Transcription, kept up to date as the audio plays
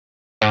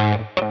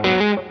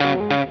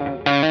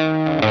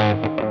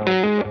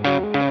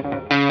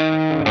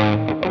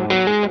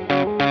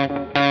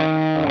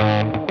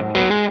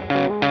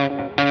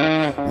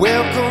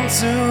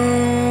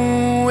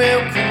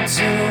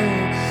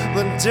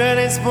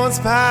Sports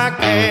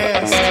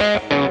Podcast.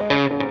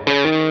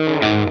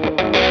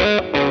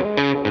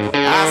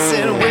 I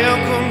said,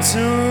 welcome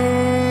to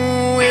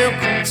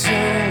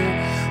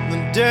the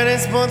Dirty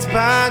Sports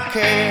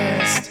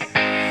Podcast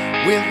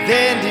with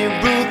Andy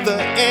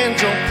Ruther and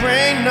Joe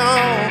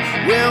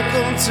Prano.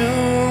 Welcome to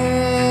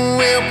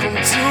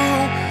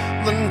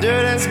the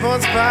Dirty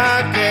Sports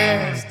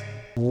Podcast.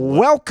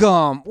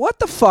 Welcome. What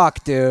the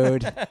fuck,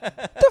 dude?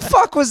 The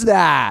fuck was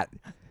that?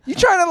 You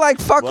trying to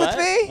fuck with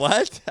me?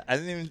 What? I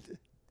didn't even.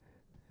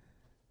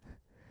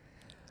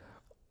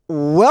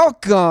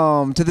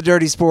 Welcome to the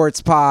Dirty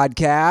Sports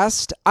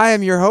Podcast. I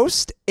am your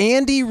host,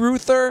 Andy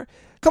Ruther,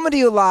 coming to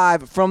you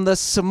live from the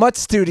Smut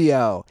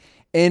Studio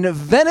in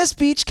Venice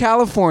Beach,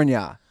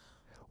 California,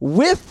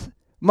 with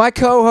my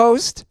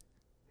co-host,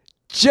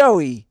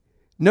 Joey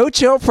No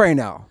Chill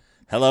Prano.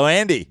 Hello,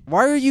 Andy.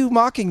 Why are you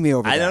mocking me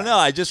over there? I don't know.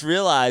 I just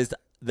realized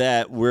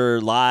that we're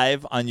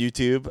live on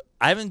YouTube.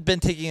 I haven't been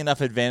taking enough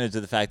advantage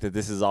of the fact that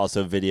this is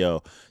also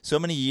video. So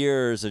many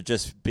years of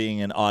just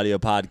being an audio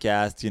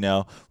podcast,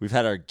 we've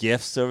had our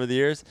GIFs over the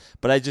years,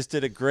 but I just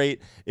did a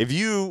great, if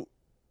you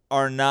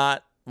are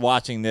not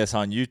watching this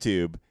on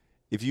YouTube,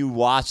 if you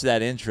watch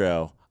that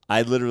intro,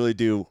 I literally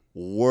do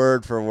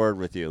word for word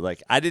with you.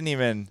 I didn't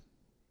even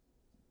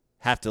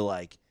have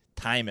to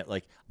time it.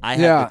 I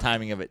have the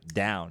timing of it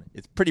down.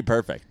 It's pretty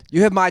perfect.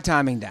 You have my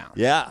timing down.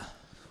 Yeah.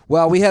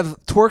 Well, we have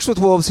Twerks with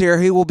Wolves here.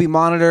 He will be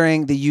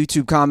monitoring the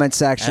YouTube comment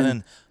section.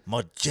 And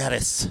then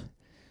Mojetis.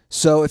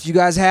 So if you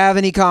guys have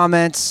any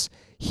comments,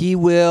 he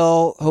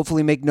will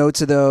hopefully make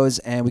notes of those,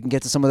 and we can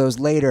get to some of those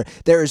later.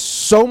 There is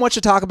so much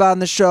to talk about in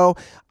the show.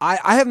 I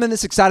haven't been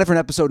this excited for an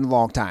episode in a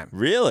long time.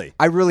 Really?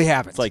 I really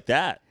haven't. It's like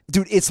that.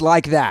 Dude, it's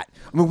like that.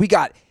 I mean, we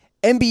got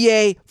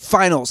NBA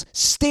Finals,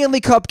 Stanley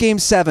Cup Game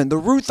 7, the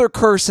Ruther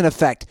curse in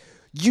effect,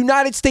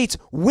 United States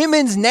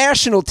women's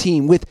national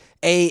team with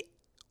a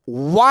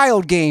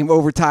wild game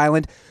over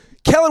Thailand.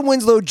 Kellen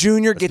Winslow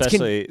Jr. gets...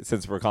 Especially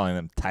since we're calling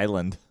them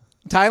Thailand.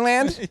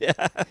 Thailand?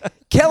 Yeah.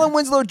 Kellen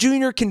Winslow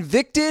Jr.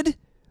 convicted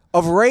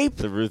of rape.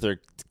 The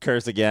Ruther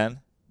curse again.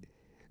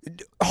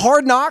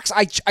 Hard Knocks.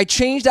 I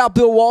changed out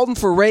Bill Walton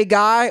for Ray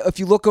Guy. If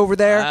you look over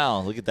there.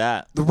 Wow, look at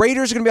that. The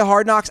Raiders are going to be a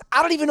Hard Knocks.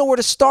 I don't even know where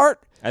to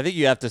start. I think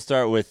you have to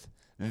start with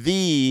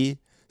the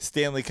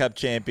Stanley Cup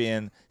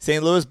champion,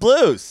 St. Louis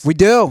Blues. We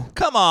do.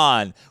 Come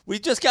on. We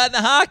just got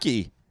into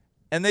hockey,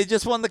 and they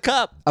just won the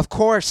cup. Of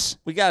course.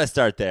 We got to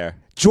start there.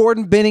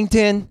 Jordan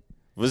Binnington.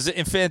 Was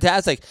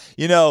fantastic.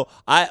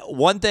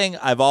 One thing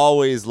I've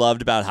always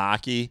loved about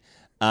hockey,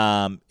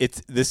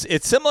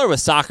 it's similar with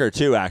soccer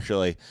too,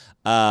 actually.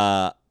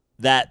 That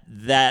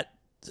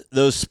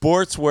those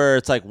sports where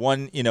it's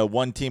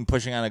one team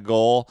pushing on a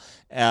goal,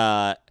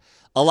 a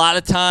lot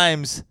of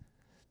times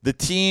the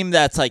team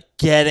that's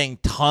getting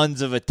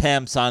tons of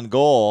attempts on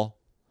goal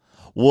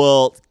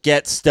will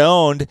get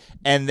stoned,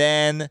 and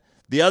then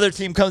the other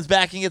team comes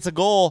back and gets a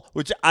goal,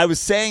 which I was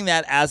saying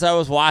that as I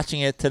was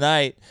watching it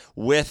tonight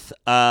with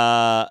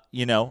a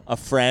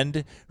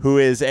friend who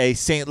is a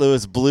St.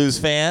 Louis Blues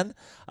fan.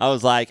 I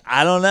was like,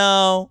 I don't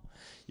know.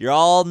 You're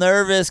all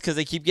nervous because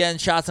they keep getting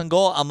shots on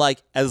goal. I'm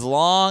like, as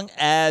long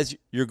as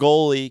your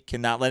goalie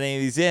cannot let any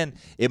of these in,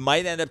 it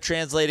might end up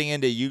translating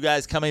into you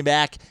guys coming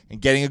back and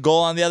getting a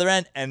goal on the other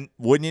end. And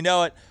wouldn't you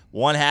know it,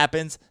 one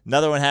happens,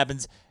 another one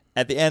happens.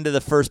 At the end of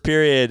the first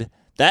period,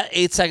 that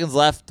 8 seconds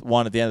left,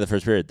 one at the end of the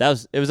first period,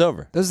 it was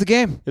over. That was the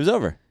game. It was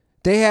over.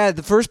 They had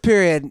the first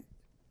period,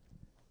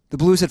 the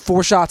Blues had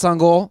 4 shots on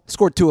goal,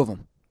 scored 2 of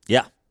them.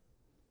 Yeah.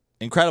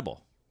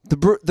 Incredible.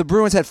 The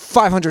Bruins had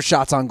 500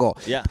 shots on goal.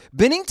 Yeah.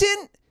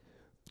 Binnington,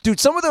 dude,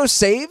 some of those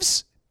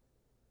saves,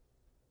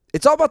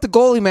 it's all about the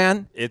goalie,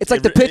 man. It's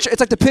like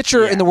the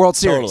pitcher in the World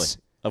Series. Totally.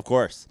 Of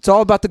course. It's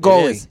all about the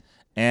goalie. It is.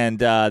 And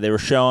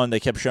they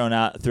kept showing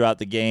out throughout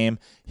the game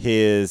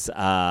he has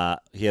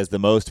the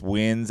most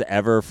wins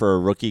ever for a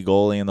rookie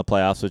goalie in the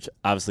playoffs, which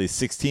obviously is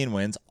 16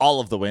 wins, all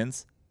of the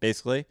wins,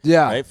 basically.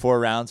 Yeah. Right? 4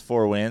 rounds,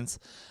 4 wins.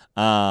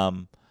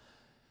 Fantastic.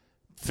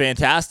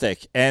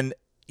 And,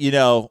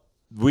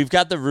 we've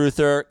got the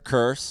Ruther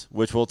curse,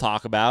 which we'll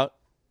talk about,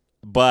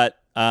 but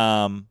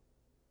I've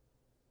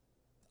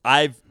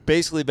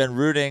basically been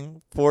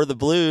rooting for the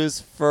Blues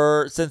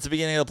since the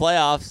beginning of the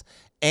playoffs,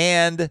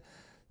 and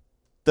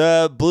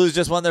the Blues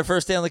just won their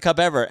first Stanley Cup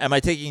ever. Am I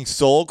taking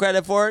sole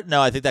credit for it?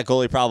 No, I think that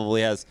goalie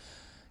probably has,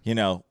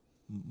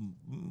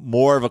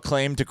 more of a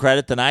claim to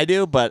credit than I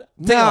do, but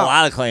I'm taking a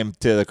lot of claim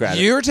to the credit.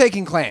 You're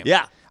taking claim.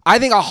 Yeah. I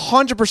think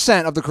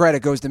 100% of the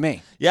credit goes to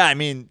me. Yeah, I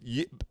mean,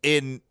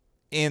 in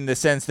the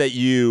sense that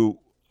you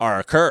are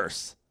a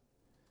curse.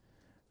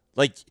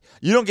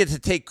 You don't get to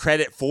take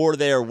credit for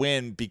their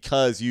win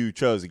because you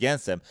chose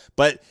against them,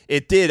 but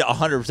it did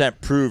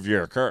 100% prove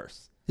you're a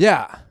curse.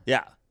 Yeah.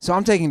 Yeah. So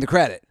I'm taking the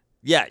credit.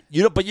 Yeah,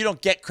 you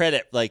don't get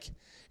credit. You're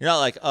not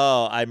like,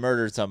 oh, I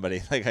murdered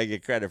somebody. I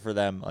get credit for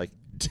them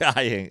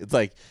dying. It's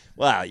like,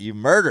 wow, you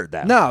murdered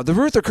them. No, the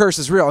Ruther curse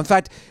is real. In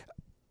fact,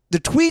 the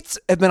tweets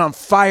have been on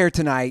fire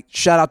tonight.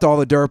 Shout out to all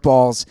the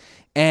dirtballs.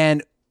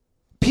 And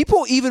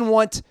people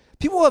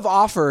have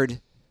offered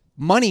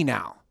money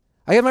now.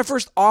 I got my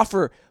first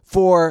offer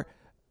for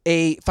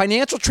a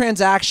financial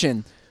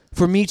transaction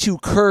for me to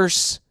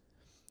curse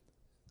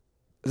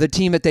the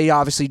team that they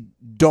obviously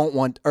don't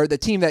want, or the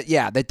team that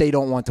they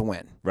don't want to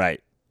win.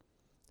 Right.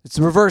 It's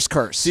a reverse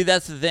curse. See,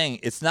 that's the thing.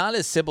 It's not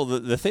as simple.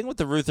 The thing with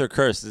the Ruther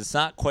curse is it's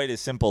not quite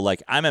as simple.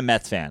 Like, I'm a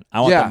Mets fan.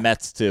 I want the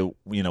Mets to,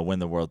 win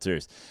the World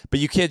Series.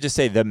 But you can't just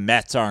say the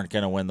Mets aren't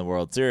going to win the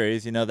World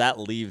Series. That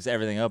leaves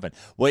everything open.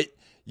 What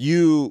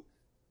you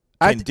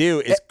can do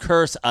is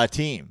curse a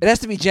team. It has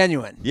to be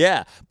genuine.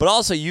 Yeah, but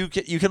also you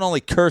can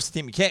only curse a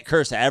team. You can't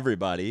curse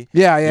everybody.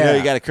 Yeah.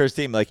 You got to curse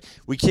team. Like,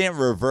 we can't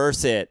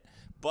reverse it.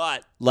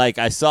 But like,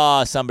 I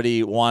saw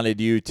somebody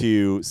wanted you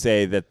to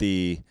say that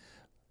the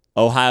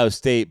Ohio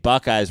State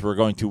Buckeyes were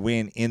going to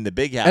win in the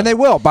Big House, and they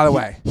will. By the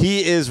way,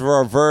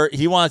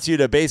 he wants you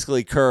to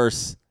basically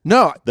curse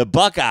the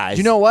Buckeyes.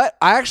 You know what?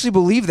 I actually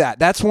believe that.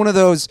 That's one of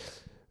those.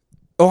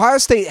 Ohio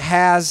State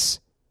has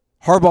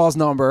Harbaugh's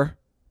number.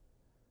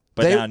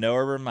 But now no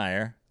Urban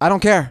Meyer. I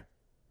don't care.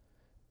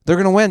 They're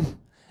going to win.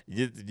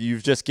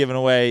 You've just given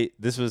away.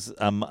 This was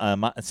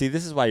see.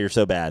 This is why you're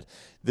so bad.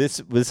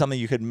 This was something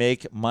you could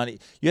make money.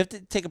 You have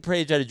to take a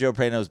page out of Joe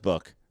Prano's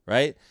book,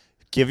 right?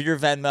 Give your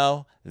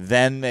Venmo,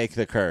 then make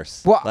the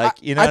curse. Well, I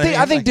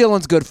think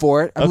Dylan's good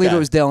for it. I believe it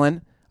was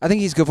Dylan. I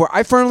think he's good for it.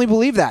 I firmly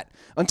believe that.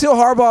 Until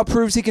Harbaugh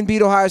proves he can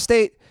beat Ohio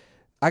State,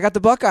 I got the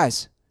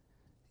Buckeyes,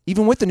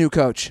 even with the new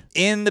coach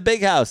in the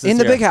Big House. In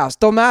the Big House,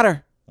 don't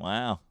matter.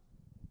 Wow.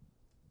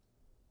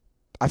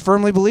 I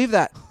firmly believe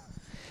that.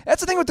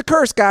 That's the thing with the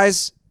curse,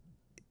 guys.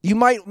 You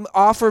might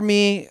offer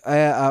me,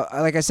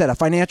 like I said, a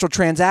financial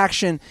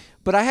transaction,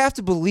 but I have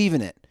to believe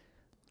in it.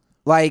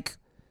 Like,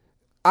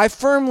 I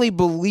firmly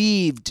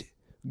believed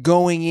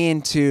going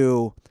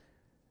into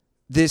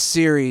this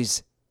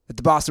series that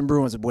the Boston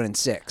Bruins would win in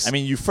 6. I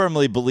mean, you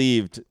firmly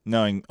believed,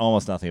 knowing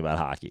almost nothing about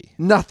hockey.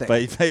 Nothing.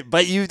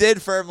 But you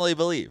did firmly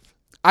believe.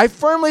 I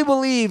firmly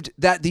believed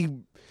that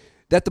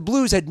the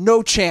Blues had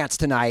no chance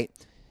tonight.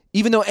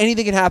 Even though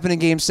anything can happen in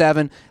Game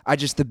 7,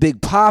 the big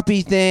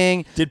Poppy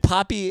thing. Did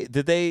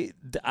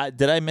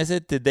I miss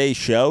it? Did they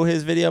show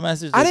his video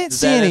message? I didn't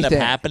see anything. anything. Did that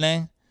end up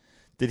happening?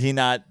 Did he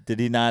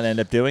not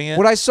end up doing it?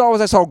 What I saw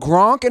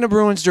Gronk in a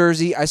Bruins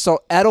jersey. I saw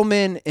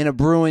Edelman in a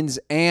Bruins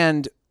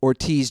and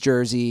Ortiz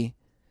jersey.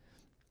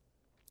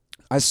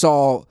 I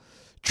saw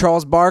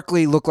Charles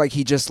Barkley look like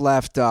he just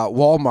left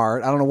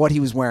Walmart. I don't know what he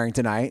was wearing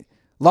tonight.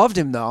 Loved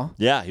him, though.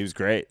 Yeah, he was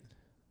great.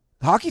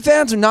 Hockey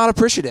fans are not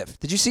appreciative.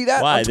 Did you see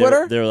that on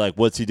Twitter? They were like,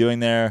 what's he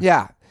doing there?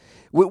 Yeah.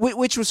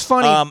 Which was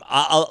funny.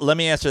 Let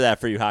me answer that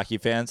for you, hockey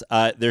fans.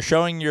 They're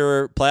showing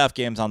your playoff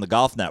games on the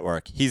Golf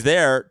Network. He's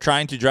there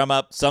trying to drum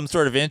up some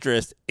sort of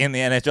interest in the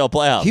NHL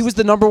playoffs. He was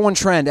the number one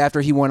trend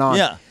after he went on.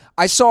 Yeah.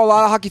 I saw a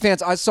lot of hockey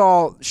fans.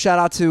 Shout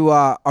out to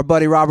our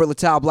buddy Robert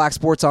Littell, Black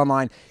Sports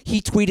Online.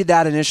 He tweeted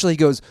that initially. He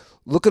goes,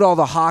 look at all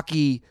the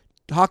hockey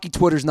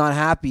Twitter's not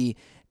happy.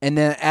 And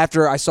then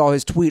after I saw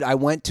his tweet, I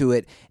went to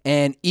it,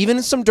 and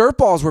even some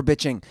dirtballs were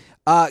bitching.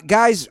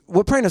 Guys,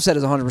 what Prano said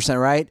is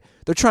 100% right.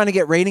 They're trying to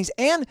get ratings,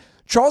 and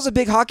Charles is a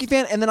big hockey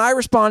fan, and then I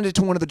responded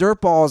to one of the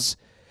dirtballs.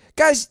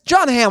 Guys,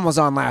 John Hamm was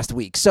on last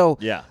week, so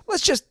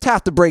let's just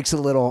tap the brakes a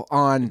little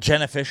on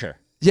Jenna Fisher.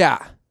 Yeah.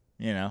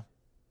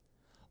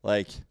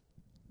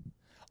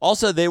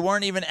 Also, they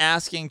weren't even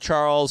asking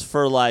Charles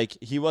for,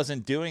 he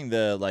wasn't doing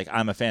the,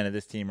 I'm a fan of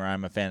this team or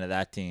I'm a fan of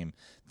that team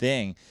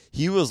thing.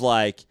 He was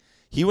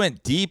he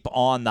went deep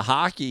on the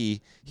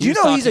hockey.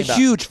 He's a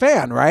huge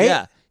fan, right?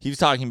 Yeah. He was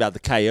talking about the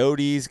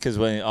Coyotes because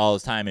when all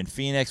his time in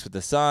Phoenix with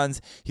the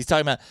Suns. He's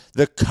talking about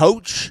the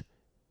coach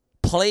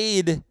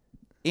played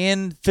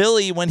in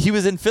Philly when he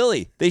was in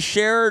Philly. They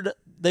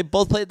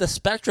both played the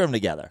Spectrum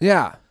together.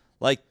 Yeah.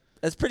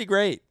 That's pretty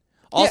great.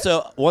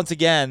 Also, once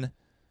again,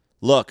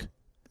 look.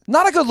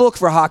 Not a good look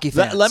for hockey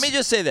fans. Let me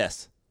just say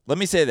this.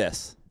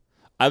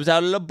 I was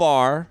out at a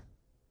bar.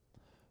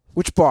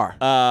 Which bar?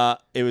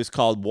 It was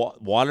called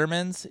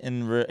Waterman's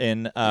in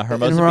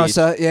Hermosa. In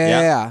Hermosa, Beach.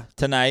 Yeah.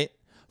 Tonight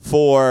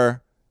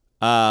for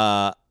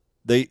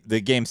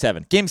the Game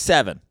 7. Game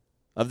 7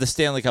 of the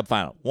Stanley Cup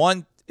Final.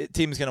 One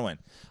team is going to win.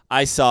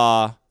 I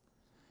saw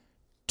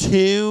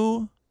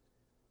 3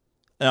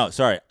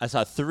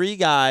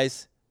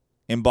 guys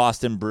in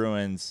Boston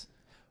Bruins,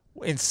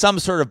 in some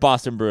sort of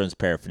Boston Bruins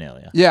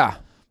paraphernalia. Yeah.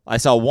 I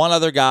saw one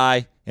other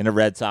guy in a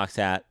Red Sox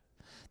hat.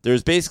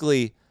 There's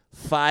basically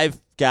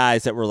 5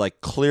 guys that were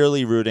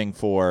clearly rooting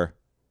for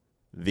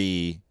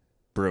the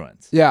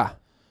Bruins. Yeah.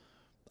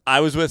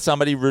 I was with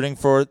somebody rooting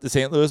for the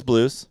St. Louis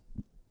Blues.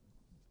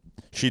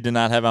 She did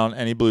not have on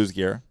any Blues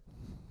gear.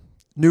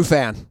 New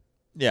fan.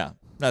 Yeah,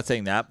 not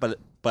saying that,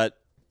 but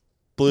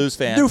Blues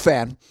fan. New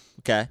fan.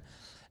 Okay.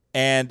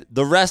 And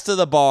the rest of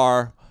the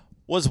bar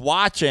was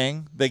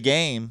watching the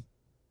game,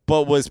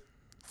 but was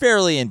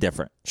fairly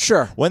indifferent.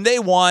 Sure. When they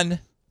won,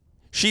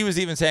 she was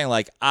even saying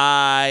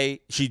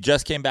she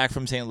just came back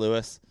from St.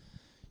 Louis.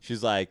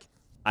 She's like,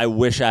 I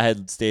wish I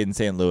had stayed in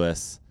St.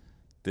 Louis.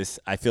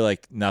 I feel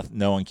like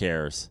no one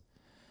cares.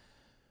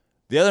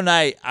 The other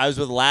night, I was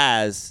with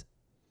Laz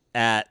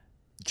at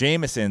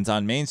Jameson's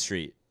on Main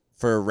Street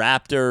for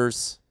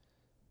Raptors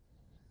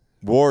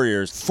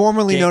Warriors.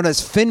 Formerly known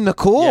as Finn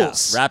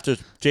McCool's. Yeah,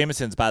 Raptors.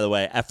 Jameson's, by the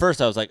way. At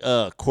first, I was like,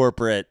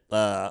 corporate.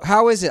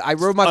 How is it? I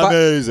rode my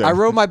amazing. I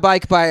rode my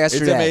bike by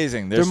yesterday. It's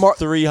amazing. There's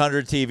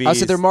 300 TVs. I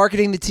said they're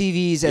marketing the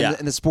TVs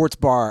and the sports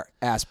bar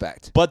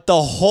aspect. But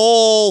the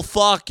whole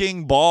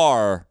fucking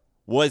bar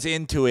was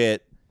into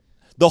it.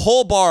 The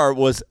whole bar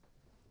was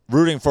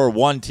rooting for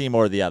one team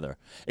or the other,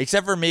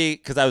 except for me,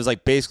 because I was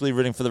like basically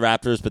rooting for the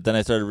Raptors, but then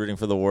I started rooting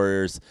for the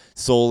Warriors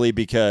solely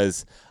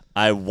because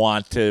I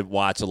want to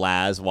watch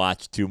Laz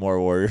watch 2 more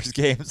Warriors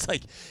games.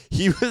 Like,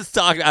 he was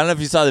talking, I don't know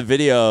if you saw the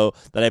video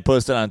that I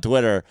posted on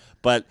Twitter,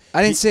 but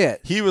I didn't see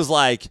it. He was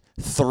like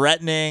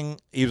threatening.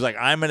 He was like,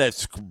 I'm going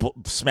to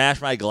smash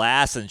my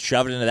glass and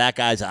shove it into that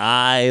guy's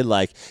eye.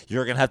 Like,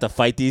 you're going to have to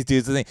fight these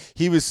dudes.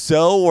 He was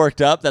so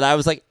worked up that I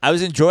was like, I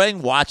was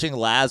enjoying watching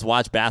Laz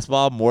watch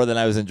basketball more than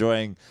I was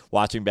enjoying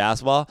watching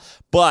basketball.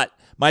 But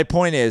my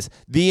point is,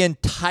 the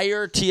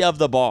entirety of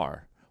the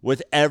bar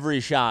with every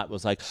shot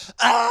was like,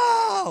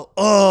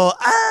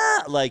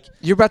 like,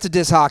 you're about to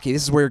diss hockey.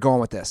 This is where you're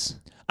going with this.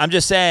 I'm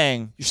just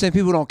saying. You're saying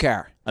people don't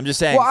care. I'm just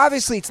saying. Well,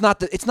 obviously, it's not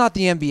the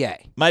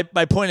NBA. My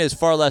point is,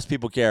 far less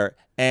people care,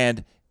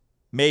 and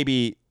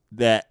maybe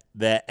the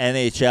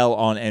NHL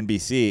on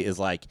NBC is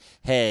like,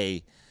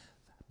 hey,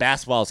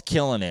 basketball's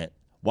killing it.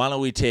 Why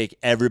don't we take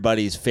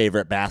everybody's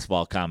favorite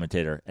basketball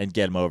commentator and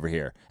get him over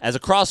here as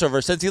a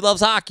crossover since he loves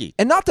hockey?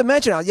 And not to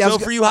mention,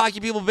 for you hockey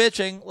people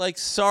bitching, like,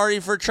 sorry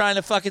for trying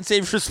to fucking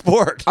save your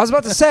sport. I was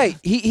about to say,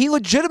 he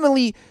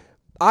legitimately,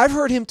 I've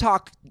heard him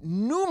talk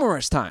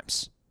numerous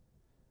times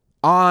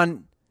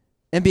on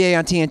NBA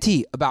on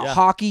TNT about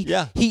hockey.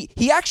 Yeah.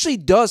 He actually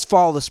does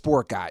follow the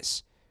sport,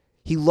 guys.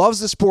 He loves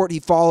the sport. He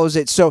follows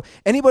it. So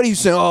anybody who's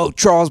saying, oh,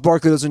 Charles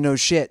Barkley doesn't know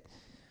shit,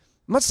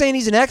 I'm not saying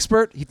he's an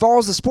expert. He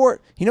follows the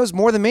sport. He knows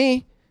more than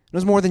me.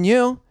 Knows more than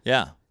you.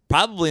 Yeah.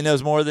 Probably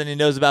knows more than he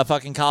knows about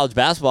fucking college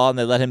basketball, and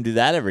they let him do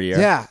that every year.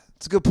 Yeah,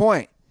 it's a good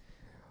point.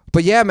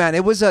 But yeah, man,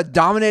 it was a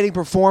dominating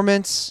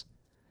performance.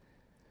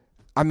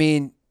 I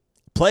mean,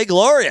 play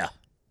Gloria.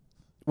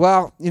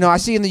 Well, I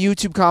see in the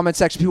YouTube comment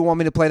section people want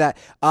me to play that.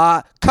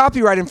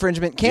 Copyright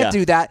infringement. Can't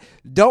do that.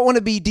 Don't want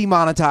to be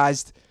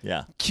demonetized.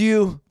 Yeah.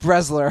 Cue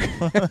Bresler.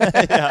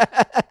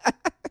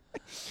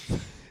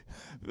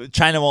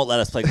 China won't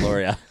let us play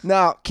Gloria.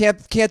 No,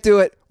 can't do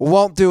it.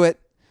 Won't do it.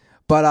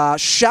 But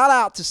shout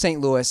out to St.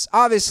 Louis.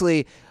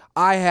 Obviously,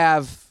 I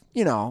have,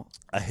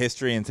 a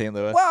history in St.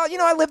 Louis. Well,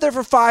 I lived there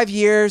for 5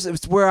 years. It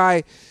was where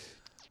I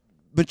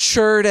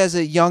matured as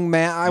a young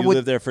man. You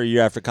lived there for a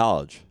year after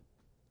college.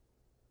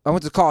 I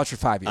went to college for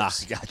 5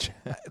 years. Gotcha.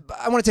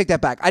 I want to take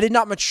that back. I did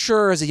not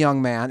mature as a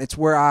young man. It's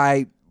where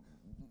I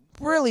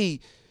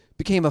really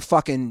became a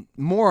fucking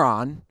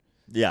moron.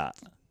 Yeah.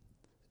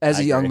 As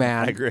a young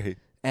man. I agree.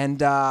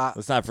 And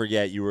let's not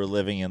forget you were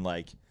living in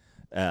like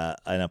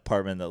an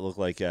apartment that looked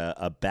like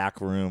a back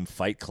room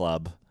fight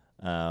club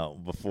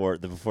before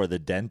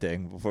the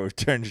denting, before we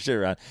turned your shit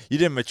around. You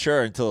didn't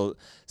mature until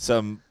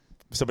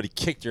somebody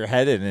kicked your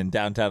head in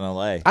downtown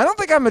LA. I don't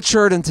think I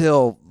matured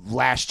until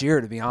last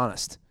year, to be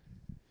honest.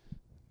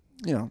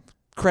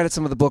 Credit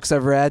some of the books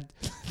I've read.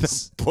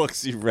 The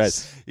books you've read.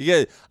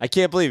 I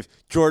can't believe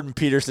Jordan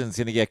Peterson's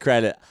going to get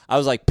credit. I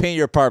was like, paint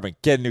your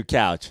apartment, get a new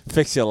couch,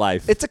 fix your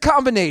life. It's a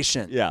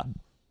combination. Yeah.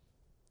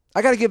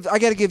 I gotta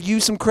give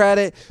you some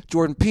credit,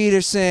 Jordan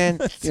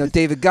Peterson,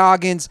 David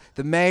Goggins,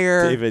 the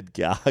mayor. David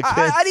Goggins.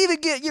 I'd even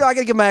get, I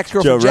gotta give my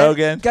ex-girlfriend Joe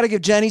Rogan. Gotta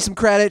give Jenny some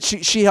credit.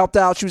 She helped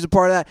out. She was a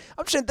part of that.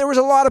 I'm saying there was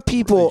a lot of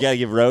people. You gotta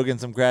give Rogan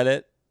some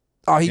credit.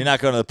 Oh, you're not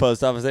going to the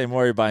post office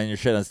anymore. You're buying your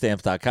shit on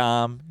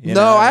Stamps.com.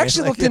 No, I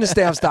actually looked into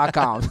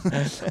Stamps.com.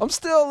 I'm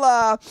still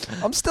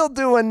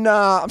going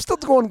to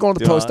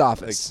the post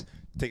office.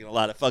 Taking a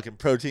lot of fucking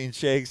protein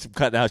shakes. I'm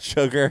cutting out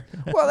sugar.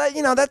 Well,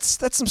 that's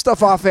some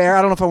stuff off air.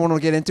 I don't know if I want to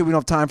get into. We don't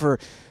have time for.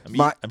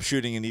 I'm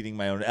shooting and eating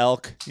my own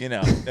elk.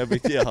 No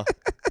big deal.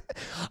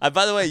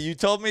 By the way, you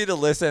told me to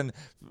listen.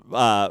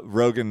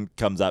 Rogan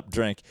comes up.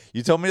 Drink.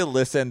 You told me to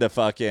listen to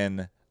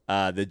fucking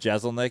the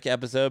Jeselnik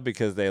episode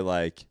because they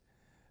like.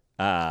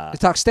 They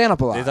talk stand-up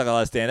a lot. They talk a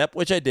lot of stand-up,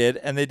 which I did,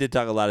 and they did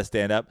talk a lot of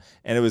stand-up,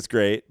 and it was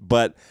great.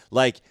 But,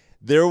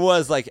 there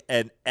was,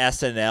 an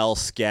SNL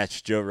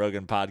sketch Joe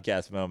Rogan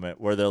podcast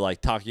moment where they're,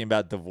 talking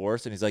about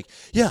divorce, and he's like,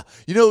 yeah,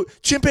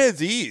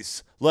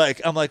 chimpanzees.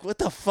 I'm like, what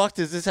the fuck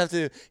does this have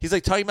to do? He's,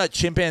 talking about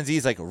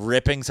chimpanzees,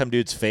 ripping some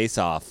dude's face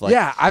off.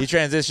 He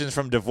transitions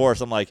from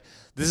divorce. I'm like,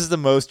 this is the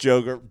most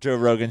Joe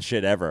Rogan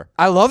shit ever.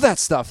 I love that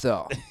stuff,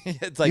 though.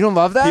 It's you don't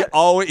love that?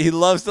 He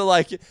loves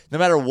to, no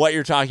matter what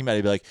you're talking about,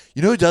 he'd be like,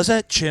 who does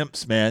that?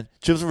 Chimps, man.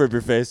 Chimps will rip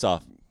your face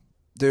off.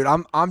 Dude,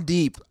 I'm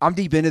deep. I'm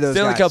deep into those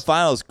Stanley guys. Cup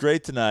Finals,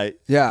 great tonight.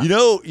 Yeah.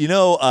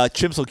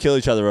 Chimps will kill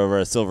each other over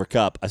a silver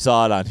cup. I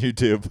saw it on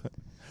YouTube.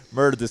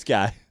 Murdered this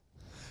guy.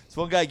 This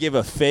one guy gave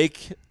a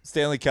fake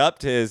Stanley Cup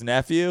to his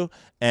nephew,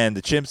 and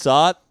the chimp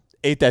saw it,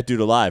 ate that dude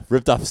alive,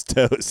 ripped off his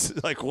toes.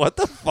 What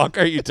the fuck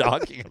are you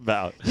talking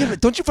about? Yeah,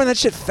 but don't you find that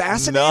shit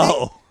fascinating?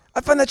 No.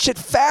 I find that shit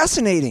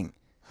fascinating.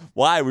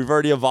 Why? We've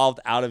already evolved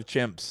out of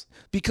chimps.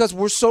 Because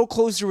we're so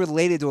closely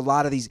related to a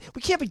lot of these.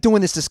 We can't be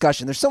doing this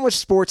discussion. There's so much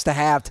sports to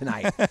have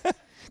tonight.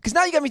 Because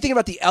now you got me thinking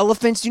about the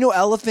elephants. Do you know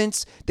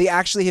elephants? They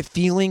actually have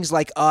feelings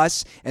like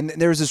us. And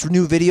there was this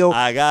new video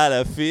I got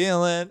a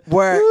feeling.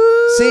 where,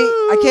 see,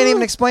 I can't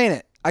even explain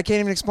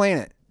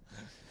it.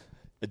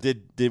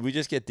 Did we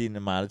just get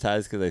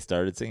demonetized because I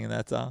started singing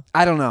that song?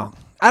 I don't know.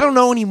 I don't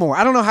know anymore.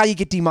 I don't know how you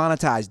get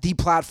demonetized,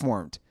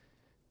 deplatformed.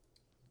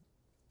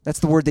 That's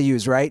the word they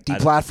use, right?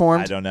 Deplatformed?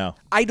 I don't know.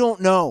 I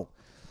don't know.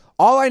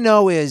 All I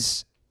know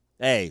is,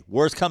 Hey,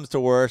 worst comes to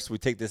worst, we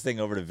take this thing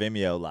over to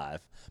Vimeo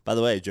Live. By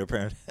the way, Joe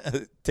Parent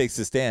takes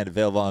the stand,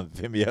 available on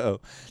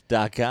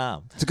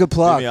Vimeo.com. it's a good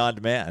plug. Vimeo on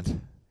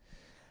demand.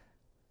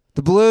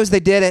 The Blues, they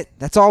did it.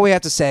 That's all we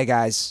have to say,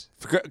 guys.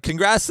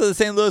 Congrats to the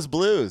St. Louis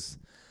Blues.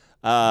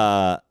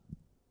 I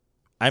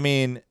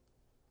mean,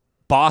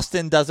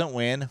 Boston doesn't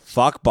win.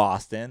 Fuck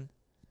Boston,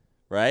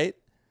 right?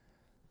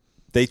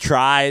 They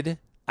tried.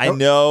 I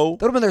know.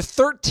 That would have been their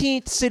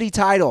 13th city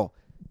title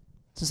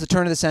since the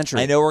turn of the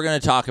century. I know we're going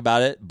to talk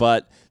about it,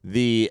 but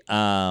the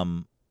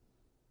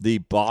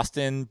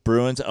Boston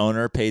Bruins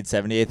owner paid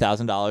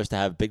 $78,000 to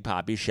have Big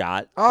Papi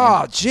shot.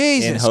 Oh,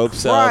 Jesus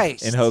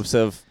Christ. In hopes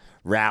of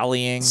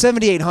rallying.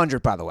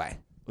 7,800, by the way.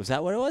 Was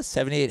that what it was?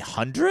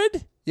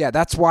 7,800? Yeah,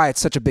 that's why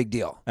it's such a big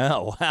deal.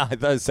 Oh, wow. I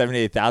thought it was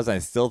 78,000. I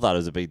still thought it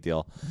was a big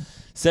deal.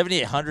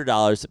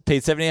 $7,800.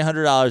 Paid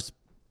 $7,800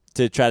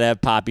 to try to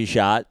have Papi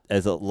shot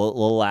as a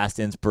little last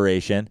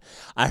inspiration.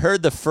 I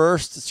heard the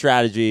first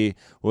strategy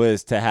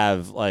was to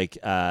have like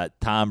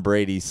Tom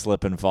Brady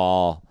slip and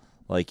fall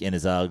like in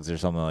his Uggs or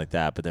something like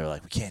that. But they were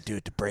like, we can't do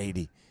it to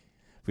Brady.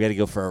 We got to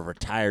go for a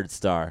retired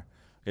star.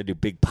 We got to do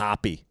Big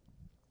Papi.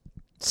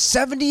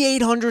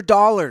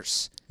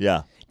 $7,800.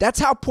 Yeah. That's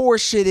how poor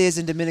shit is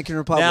in Dominican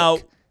Republic. Now,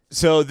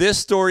 so this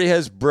story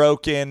has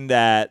broken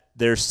that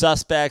there's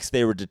suspects.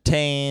 They were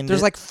detained.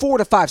 There's like 4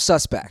 to 5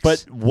 suspects.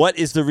 But what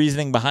is the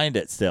reasoning behind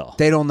it still?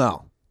 They don't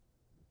know.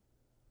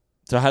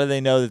 So how do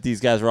they know that these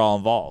guys were all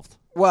involved?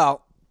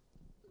 Well,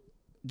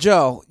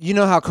 Joe, you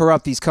know how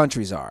corrupt these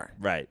countries are.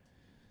 There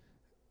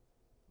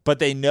But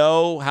they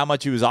know how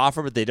much he was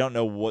offered, but they don't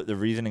know what the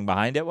reasoning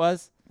behind it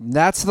was?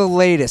 That's the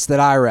latest that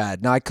I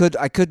read. Now I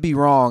could be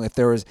wrong if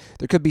there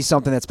could be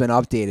something that's been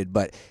updated,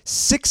 but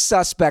 6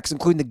 suspects,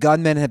 including the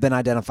gunmen, have been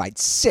identified.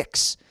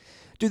 6.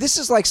 Dude, this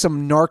is like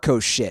some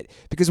narco shit.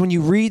 Because when you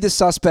read the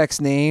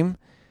suspect's name,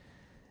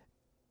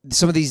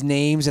 some of these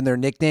names and their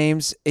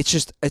nicknames,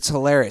 it's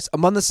hilarious.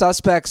 Among the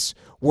suspects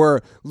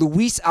were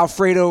Luis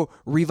Alfredo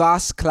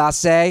Rivas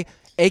Clase,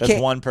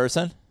 That's one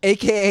person?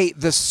 aka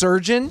the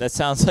Surgeon. That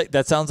sounds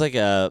like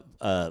a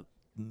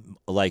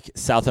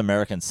South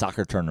American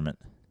soccer tournament.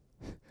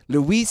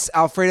 Luis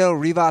Alfredo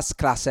Rivas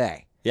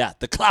Clase. Yeah,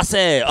 the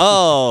Clase.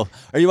 Oh,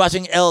 are you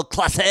watching El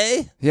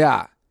Clase?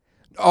 Yeah.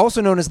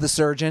 Also known as the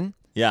Surgeon.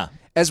 Yeah.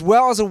 As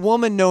well as a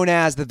woman known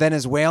as the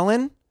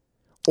Venezuelan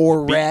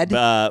or Red.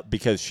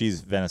 Because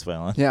she's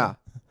Venezuelan. Yeah.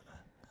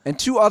 And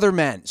 2 other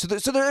men. So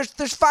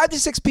there's 5 to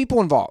 6 people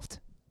involved.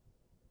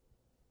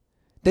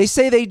 They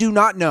say they do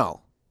not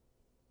know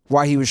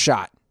why he was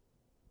shot.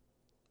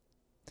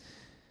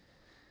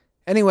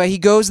 Anyway, he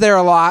goes there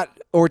a lot,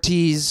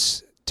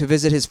 Ortiz, to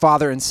visit his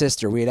father and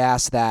sister. We had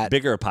asked that.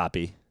 Bigger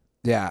Papi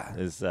Yeah.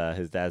 is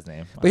his dad's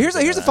name. But here's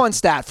a fun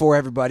stat for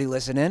everybody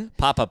listening.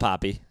 Papa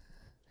Papi.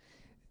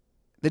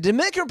 The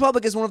Dominican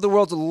Republic is one of the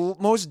world's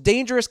most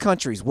dangerous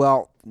countries.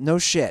 Well, no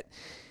shit.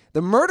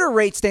 The murder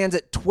rate stands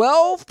at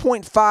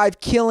 12.5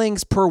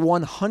 killings per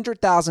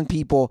 100,000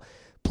 people,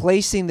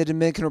 placing the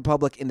Dominican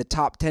Republic in the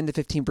top 10 to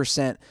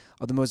 15%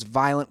 of the most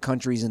violent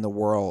countries in the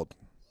world.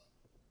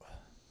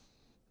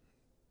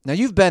 Now,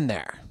 you've been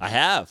there. I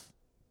have.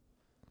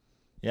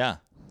 Yeah.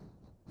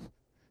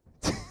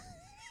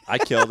 I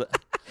killed it.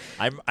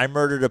 I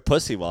murdered a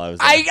pussy while I was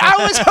there. I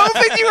was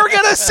hoping you were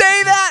going to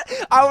say that.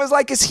 I was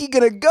like, is he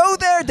going to go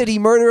there? Did he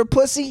murder a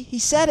pussy? He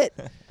said it.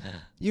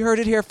 You heard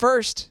it here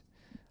first.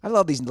 I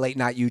love these late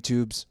night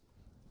YouTubes.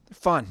 They're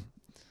fun.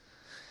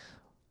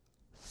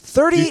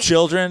 Do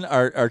children,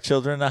 are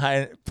children a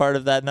high part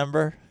of that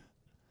number?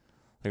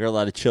 There are a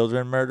lot of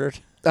children murdered?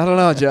 I don't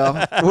know, Joe.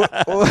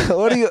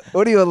 What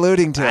are you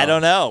alluding to? I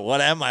don't know.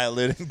 What am I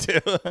alluding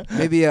to?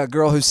 Maybe a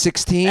girl who's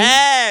 16?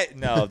 Hey!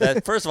 No,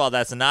 first of all,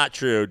 that's not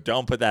true.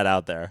 Don't put that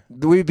out there.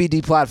 We'd be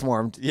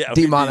deplatformed, Yeah,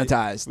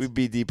 demonetized. We'd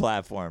be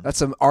deplatformed. That's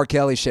some R.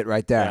 Kelly shit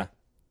right there. Yeah.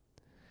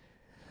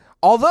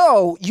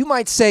 Although, you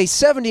might say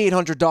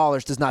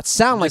 $7,800 does not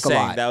sound like a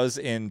lot. That was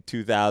in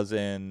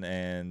 2000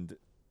 and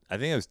I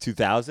think it was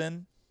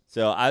 2000.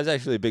 So I was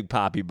actually Big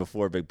Papi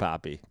before Big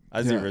Papi. I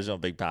was the original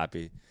Big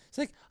Papi. It's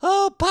like,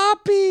 oh,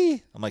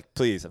 Papi. I'm like,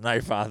 please, I'm not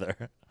your father.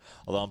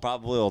 Although I'm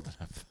probably old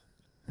enough.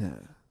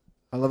 Yeah.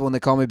 I love it when they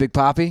call me Big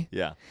Papi.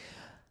 Yeah.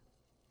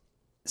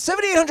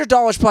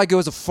 $7,800 probably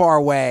goes a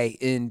far way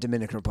in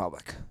Dominican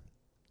Republic.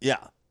 Yeah.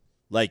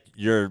 Like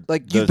you've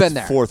been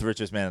there. 4th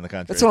richest man in the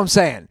country. That's what I'm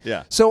saying.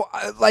 Yeah. So,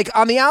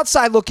 on the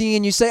outside looking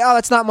in, you say, oh,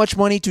 that's not much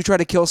money to try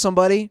to kill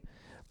somebody.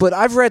 But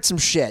I've read some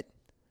shit.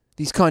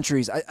 These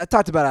countries, I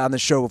talked about it on the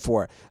show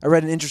before. I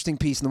read an interesting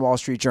piece in the Wall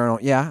Street Journal.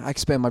 Yeah, I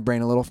expand my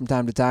brain a little from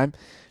time to time,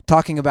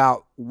 talking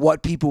about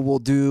what people will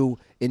do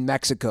in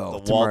Mexico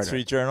The to Wall murder.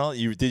 Street Journal.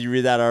 Did you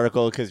read that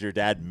article because your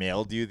dad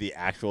mailed you the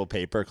actual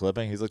paper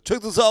clipping? He's like,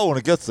 check this out when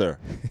it gets there.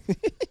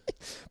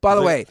 By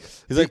the way,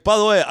 He's like, by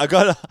the way,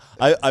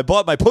 I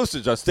bought my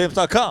postage on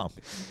Stamps.com.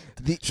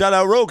 Shout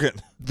out Rogan.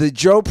 the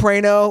Joe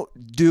Prano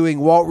doing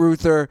Walt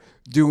Ruther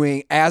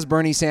doing as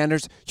Bernie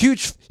Sanders,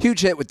 huge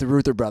hit with the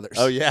Ruther brothers.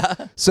 Oh yeah.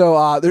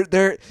 So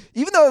they're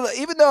even though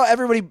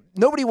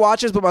nobody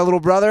watches but my little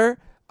brother,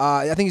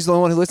 I think he's the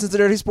only one who listens to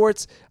Dirty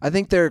Sports. I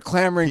think they're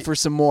clamoring for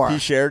some more. He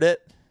shared it.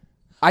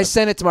 I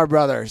sent it to my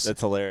brothers. That's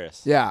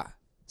hilarious. Yeah,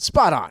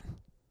 spot on.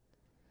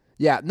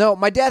 Yeah, no,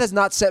 my dad has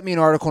not sent me an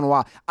article in a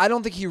while. I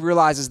don't think he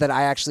realizes that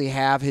I actually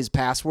have his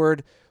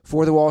password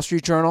for the Wall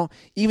Street Journal,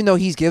 even though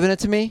he's given it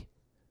to me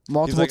He's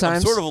multiple like, times.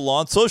 I'm sort of a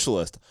lawn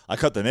socialist. I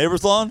cut the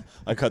neighbor's lawn.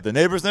 I cut the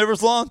neighbor's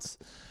lawns,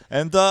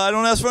 and I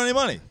don't ask for any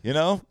money. You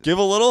know, give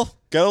a little,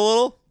 get a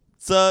little.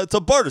 It's a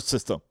barter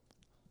system.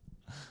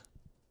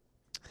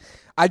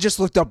 I just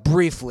looked up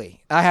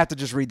briefly. I have to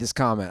just read this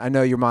comment. I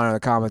know you're monitoring the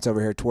comments over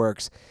here at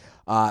Twerks.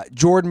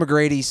 Jordan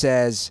McGrady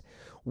says,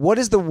 "What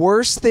is the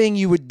worst thing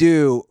you would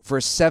do for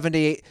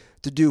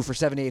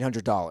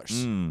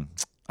 $7,800?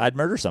 I'd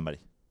murder somebody.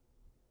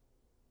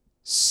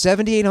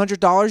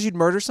 $7,800? You'd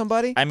murder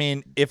somebody? I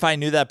mean, if I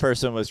knew that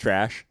person was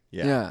trash,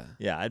 Yeah.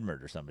 I'd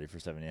murder somebody for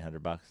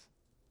 $7,800.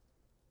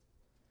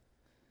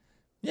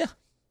 Yeah.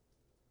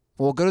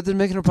 Well, go to the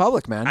Dominican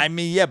Republic, man. I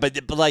mean, yeah,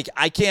 but like,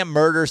 I can't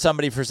murder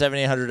somebody for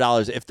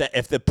 $7,800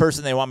 if the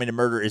person they want me to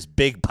murder is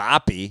Big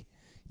Papi.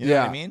 You know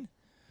what I mean?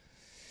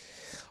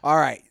 All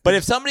right. But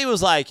if somebody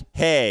was like,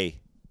 "Hey,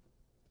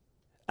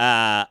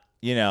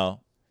 you know,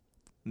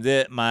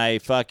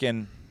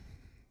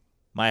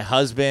 my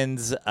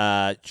husband's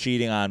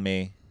cheating on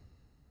me.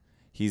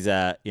 He's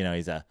a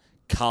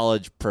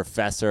college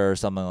professor or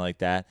something like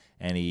that,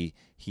 and he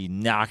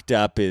knocked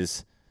up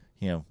his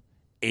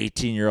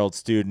 18-year-old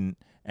student,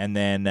 and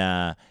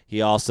then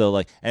he also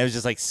and it was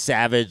just like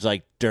savage,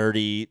 like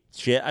dirty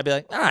shit. I'd be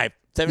like, all right,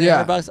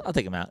 $7,800, I'll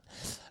take him out.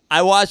 I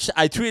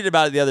tweeted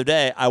about it the other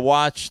day. I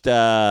watched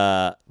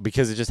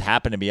because it just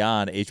happened to be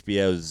on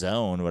HBO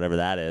Zone, whatever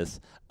that is.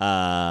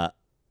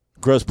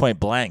 Grosse Point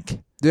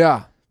Blank.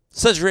 Yeah.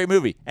 Such a great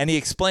movie. And he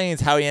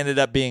explains how he ended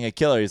up being a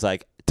killer. He's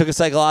like, took a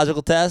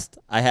psychological test.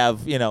 I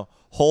have,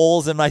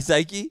 holes in my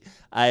psyche.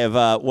 I have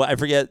I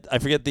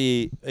forget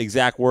the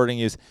exact wording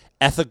used.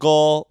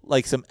 Ethical,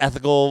 like some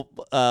ethical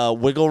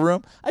wiggle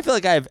room. I feel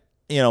like I have,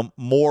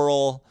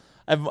 moral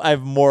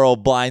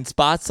blind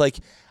spots. Like,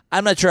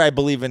 I'm not sure I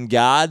believe in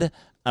God.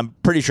 I'm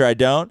pretty sure I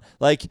don't.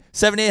 Like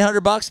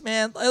 $7,800,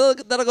 man,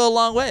 that'll go a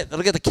long way.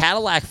 That'll get the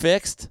Cadillac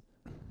fixed.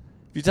 If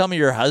you tell me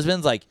your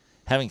husband's like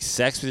having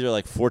sex with your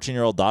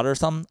 14-year-old daughter or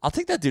something, I'll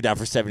take that dude out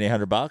for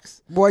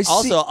 $7,800. Boy,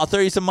 I'll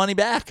throw you some money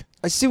back.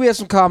 I see we have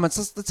some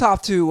comments. Let's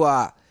hop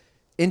to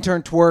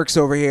intern Twerks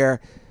over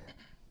here.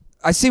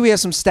 I see we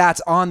have some stats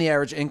on the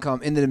average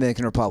income in the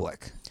Dominican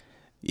Republic.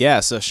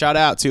 Yeah, so shout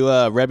out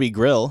to Rebby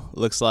Grill.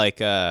 Looks like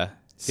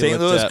St.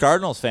 Louis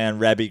Cardinals fan,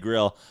 Rebby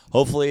Grill.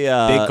 Hopefully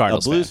a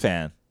Blues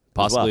fan.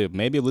 Possibly,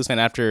 maybe a Blues fan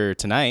after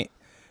tonight.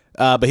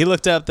 But he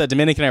looked up the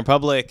Dominican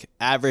Republic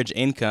average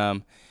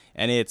income,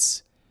 and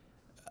it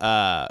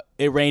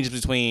ranges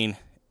between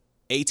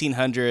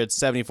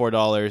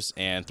 $1,874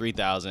 and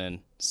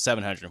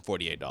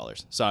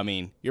 $3,748. So, I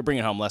mean, you're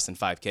bringing home less than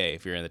 $5,000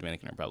 if you're in the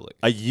Dominican Republic.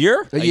 A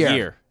year? A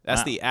year.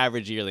 That's the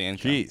average yearly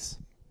income. Jeez.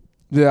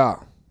 Yeah.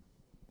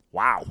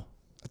 Wow.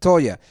 I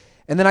told you.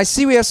 And then I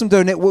see we have some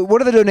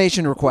What are the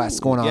donation requests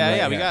going on?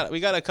 Yeah, right now?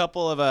 we got a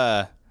couple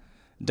of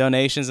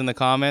donations in the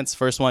comments.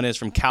 First one is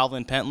from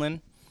Calvin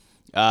Pentland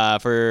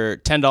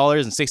for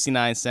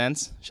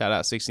 $10.69. Shout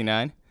out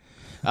 69.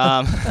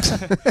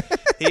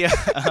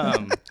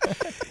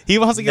 He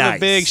wants to give a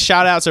big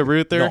shout out to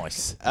Ruther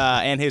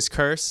and his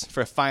curse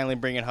for finally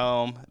bringing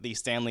home the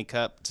Stanley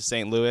Cup to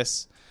St.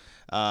 Louis.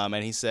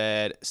 And he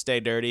said, "Stay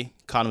dirty.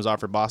 Condoms are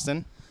for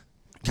Boston."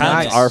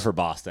 Condoms are for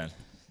Boston.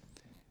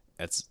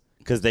 That's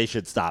because they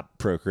should stop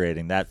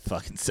procreating that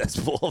fucking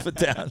cesspool of a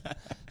town.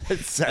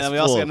 And we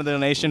also got another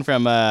donation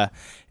from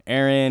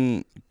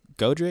Aaron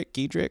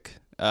Giedrich.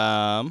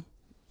 So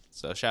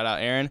shout out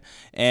Aaron,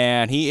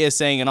 and he is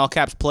saying in all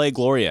caps, "Play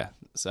Gloria."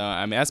 So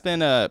I mean that's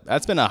been a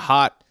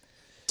hot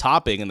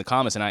topic in the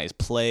comments tonight is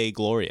 "Play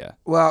Gloria."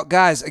 Well,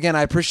 guys, again,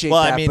 I appreciate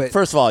well, that. I mean, but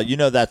first of all,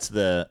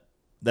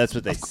 that's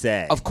what they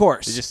say. Of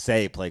course, they just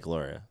say "Play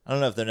Gloria." I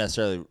don't know if they're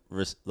necessarily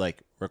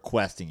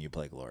requesting you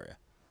play Gloria.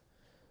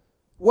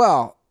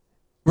 Well,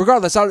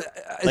 regardless,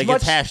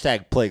 it's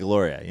hashtag Play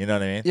Gloria. You know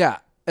what I mean? Yeah.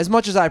 As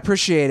much as I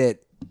appreciate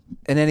it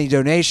and any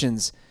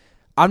donations,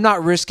 I'm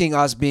not risking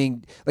us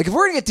being if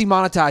we're gonna get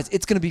demonetized,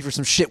 it's gonna be for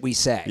some shit we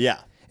say. Yeah.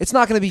 It's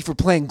not gonna be for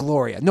playing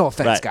Gloria. No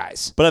offense, right.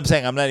 guys. But I'm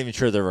saying I'm not even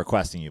sure they're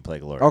requesting you play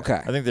Gloria.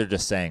 Okay. I think they're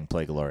just saying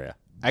Play Gloria.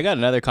 I got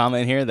another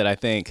comment here that I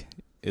think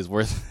is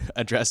worth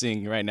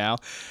addressing right now.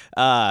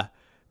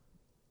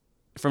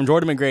 From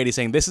Jordan McGrady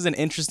saying, "This is an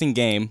interesting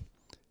game.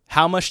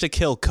 How much to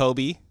kill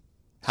Kobe?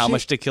 How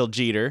much to kill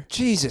Jeter?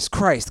 Jesus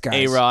Christ,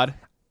 guys. A-Rod,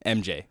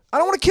 MJ. I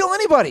don't want to kill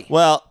anybody.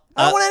 Well,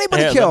 I don't want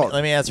anybody killed.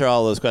 Let me answer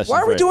all those questions.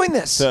 Why are we doing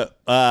this?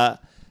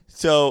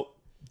 So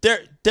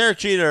Derek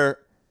Jeter,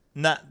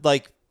 not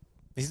like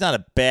he's not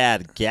a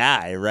bad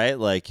guy, right?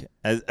 Like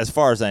as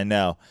far as I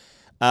know,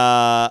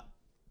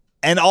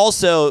 and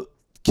also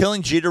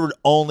killing Jeter would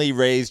only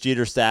raise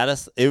Jeter's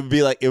status. It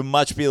would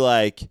much be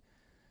like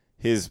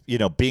his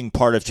being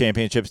part of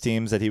championships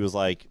teams that he was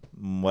like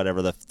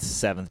whatever the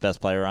 7th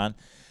best player on.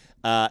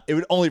 It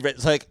would only raise.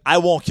 It's like I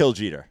won't kill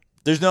Jeter.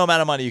 There's no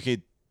amount of money you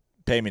could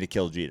pay me to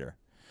kill Jeter.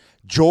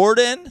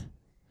 Jordan,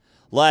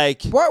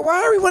 like why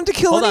are we wanting to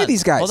kill any of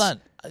these guys? Hold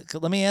on.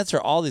 Let me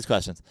answer all these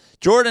questions.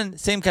 Jordan,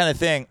 same kind of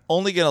thing.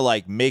 Only gonna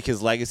like make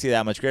his legacy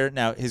that much greater.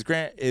 Now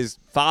his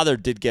father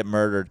did get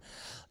murdered.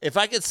 If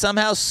I could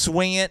somehow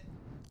swing it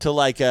to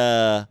like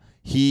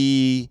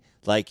he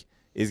like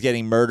is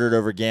getting murdered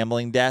over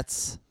gambling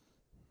debts,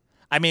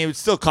 I mean it would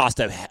still cost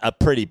a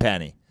pretty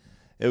penny.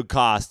 It would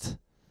cost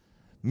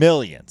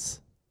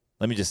millions.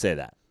 Let me just say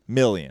that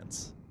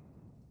millions,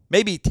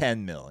 maybe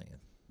 10 million.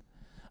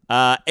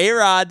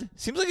 A-Rod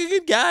seems like a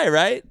good guy,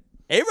 right?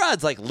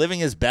 A-Rod's like living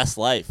his best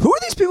life. Who are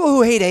these people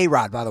who hate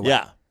A-Rod, by the way?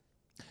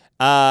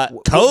 Yeah.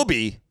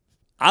 Kobe.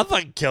 I'll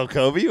fucking kill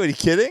Kobe. What, are you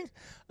kidding?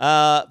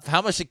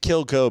 How much to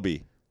kill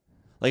Kobe?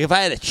 Like, if I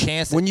had a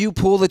chance. When you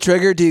pull the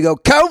trigger, do you go,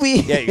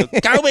 Kobe? Yeah, you go,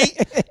 Kobe.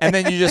 And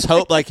then you just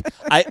hope, like,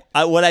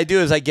 what I do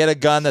is I get a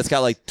gun that's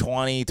got like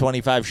 20,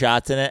 25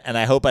 shots in it, and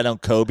I hope I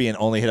don't Kobe and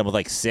only hit him with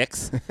like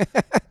 6.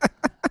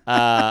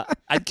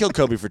 I'd kill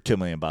Kobe for $2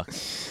 million.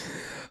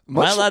 Am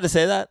I allowed to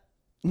say that?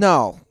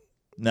 No.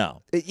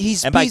 No.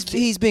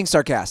 He's being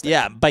sarcastic.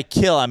 Yeah, by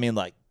kill, I mean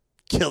like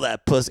kill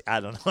that pussy. I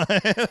don't know.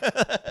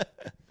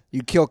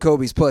 You kill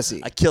Kobe's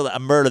pussy. I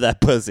murder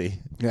that pussy.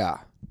 Yeah.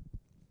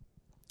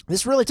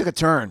 This really took a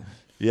turn.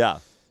 Yeah.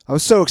 I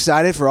was so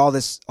excited for all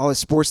this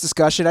sports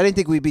discussion. I didn't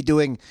think we'd be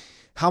doing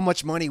how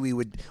much money we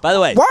would. By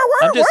the way, why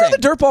are the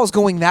Dirtballs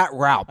going that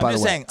route? By the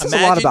way, saying,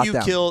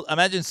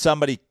 imagine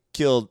somebody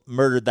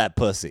murdered that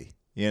pussy.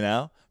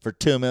 For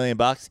 $2 million,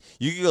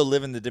 you could go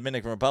live in the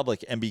Dominican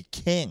Republic and be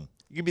king.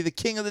 You could be the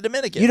king of the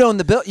Dominican. You own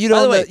the bill. You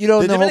don't own the whole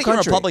country. Dominican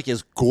Republic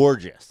is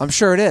gorgeous. I'm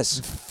sure it is.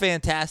 It's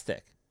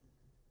fantastic.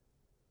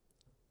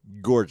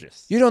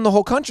 Gorgeous. You don't own the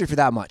whole country for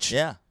that much.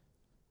 Yeah.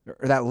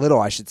 Or that little,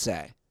 I should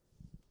say.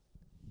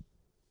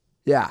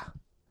 Yeah.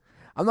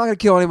 I'm not gonna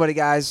kill anybody,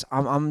 guys.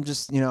 I'm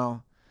just,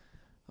 I'm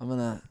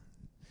gonna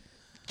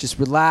just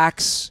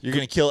relax. You're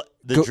gonna kill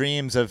the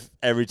dreams of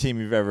every team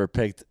you've ever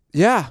picked.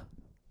 Yeah.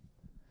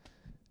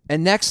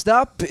 And next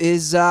up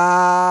is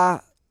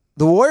the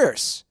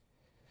Warriors.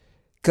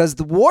 Because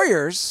the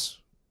Warriors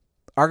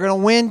are going to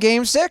win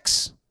Game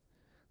 6.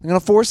 They're going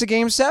to force a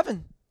Game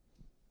 7.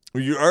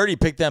 Well, you already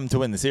picked them to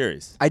win the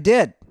series. I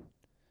did.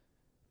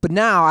 But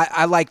now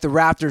I like the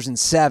Raptors in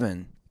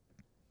 7.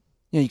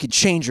 You can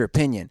change your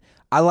opinion.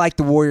 I like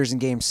the Warriors in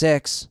Game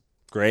 6.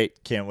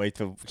 Great. Can't wait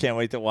to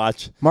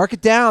watch. Mark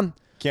it down.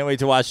 Can't wait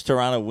to watch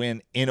Toronto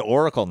win in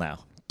Oracle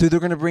now. Dude,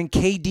 they're going to bring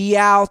KD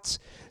out.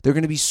 They're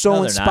going to be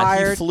so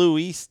inspired. Not. He flew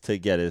east to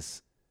get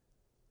his...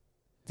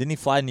 Didn't he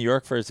fly to New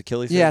York for his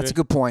Achilles surgery? Yeah, that's a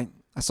good point.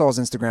 I saw his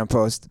Instagram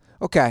post.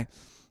 Okay.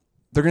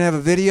 They're going to have a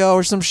video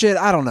or some shit?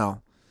 I don't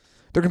know.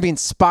 They're going to be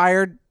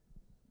inspired.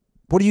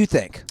 What do you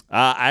think?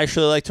 I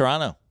actually like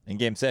Toronto in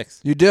Game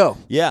 6. You do?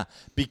 Yeah,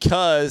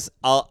 because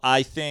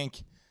I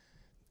think,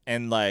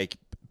 and like,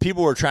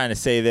 people were trying to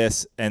say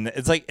this, and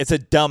it's like, it's a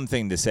dumb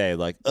thing to say.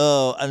 Like,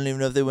 oh, I don't even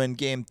know if they win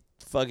Game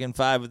fucking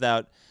 5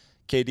 without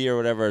KD or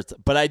whatever.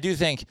 But I do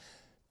think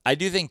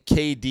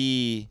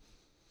KD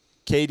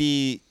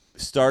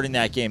starting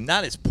that game,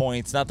 not his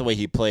points, not the way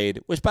he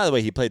played, which, by the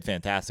way, he played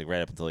fantastic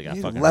right up until he got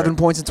fucking 11 hurt.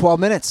 points in 12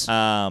 minutes.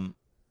 And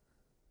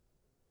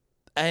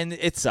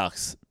it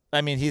sucks.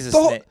 I mean, he's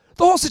the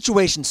whole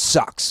situation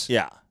sucks.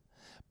 Yeah.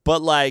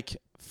 But, like,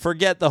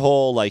 forget the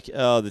whole, like,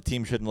 oh, the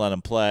team shouldn't let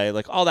him play.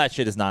 Like, all that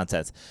shit is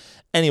nonsense.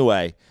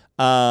 Anyway,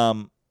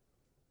 I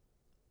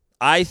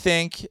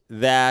think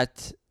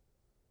that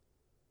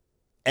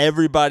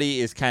everybody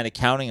is kind of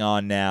counting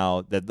on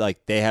now that,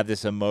 like, they have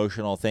this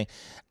emotional thing.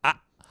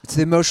 It's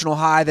the emotional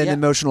high, then the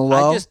emotional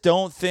low. I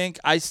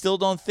still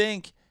don't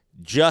think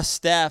just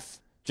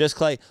Steph, just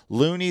Clay.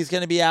 Looney's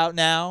going to be out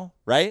now,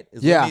 right?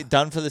 Is Looney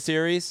done for the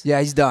series? Yeah,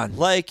 he's done.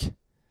 Like,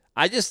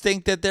 I just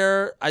think that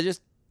they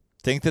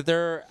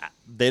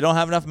don't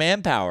have enough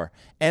manpower.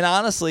 And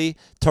honestly,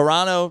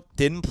 Toronto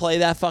didn't play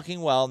that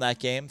fucking well in that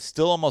game.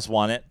 Still almost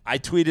won it. I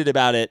tweeted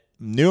about it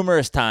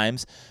numerous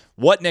times.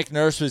 What Nick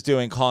Nurse was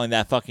doing calling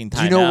that fucking timeout.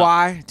 Do you know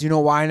why? Do you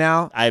know why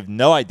now? I have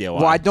no idea why.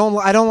 Well,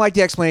 I don't like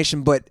the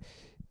explanation, but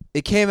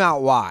it came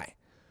out why.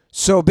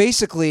 So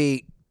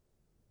basically,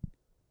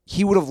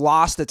 he would have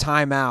lost the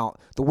timeout.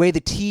 The way the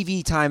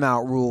TV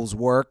timeout rules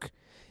work,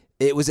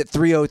 it was at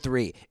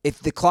 3:03. If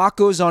the clock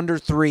goes under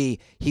 3,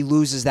 he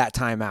loses that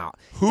timeout.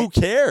 Who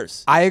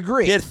cares? I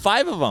agree. He had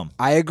 5 of them.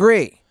 I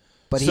agree.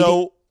 But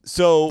so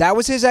that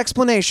was his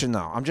explanation,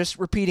 though. I'm just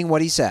repeating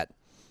what he said.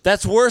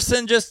 That's worse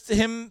than just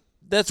him.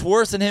 That's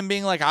worse than him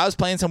being like, I was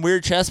playing some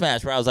weird chess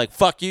match where I was like,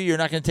 fuck you, you're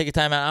not going to take a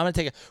timeout. I'm going to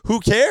take it. Who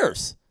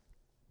cares?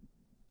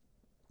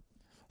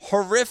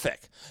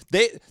 Horrific.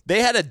 They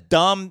had a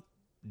dumb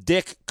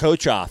dick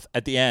coach off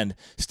at the end.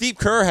 Steve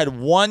Kerr had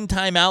one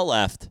timeout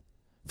left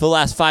for the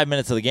last 5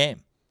 minutes of the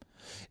game.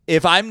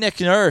 If I'm Nick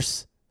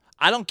Nurse,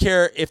 I don't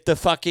care if the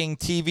fucking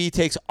TV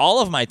takes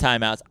all of my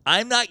timeouts.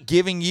 I'm not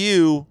giving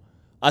you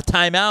a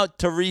timeout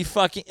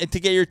to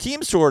get your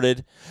team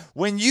sorted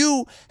when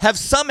you have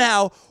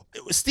somehow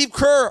Steve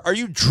Kerr, are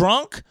you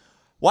drunk?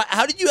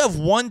 How did you have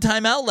one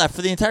timeout left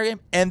for the entire game?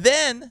 And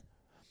then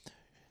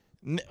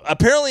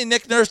apparently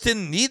Nick Nurse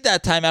didn't need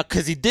that timeout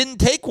because he didn't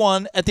take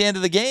one at the end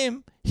of the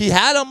game. He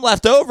had them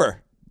left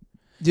over.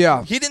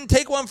 Yeah. He didn't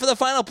take one for the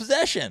final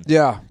possession.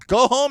 Yeah.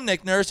 Go home,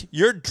 Nick Nurse.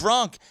 You're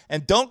drunk.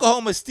 And don't go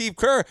home with Steve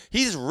Kerr.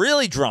 He's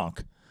really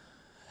drunk.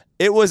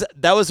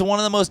 That was one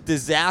of the most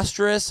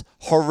disastrous,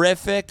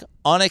 horrific,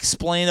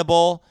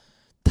 unexplainable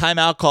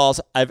timeout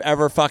calls I've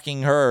ever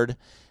fucking heard,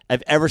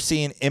 I've ever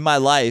seen in my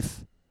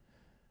life.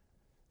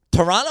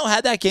 Toronto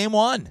had that game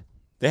won.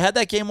 They had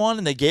that game won,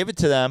 and they gave it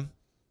to them.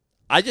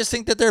 I just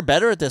think that they're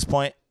better at this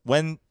point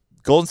when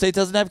Golden State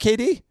doesn't have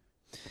KD.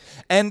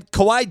 And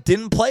Kawhi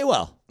didn't play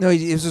well. No,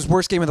 it was his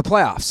worst game of the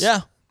playoffs.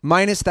 Yeah.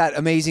 Minus that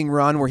amazing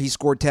run where he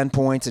scored 10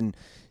 points and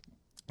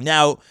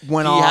now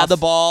went he off. had the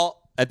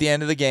ball at the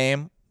end of the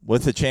game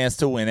with a chance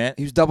to win it.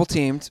 He was double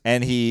teamed.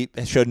 And he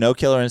showed no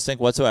killer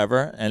instinct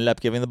whatsoever, ended up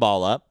giving the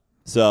ball up.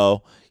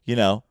 So,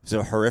 it's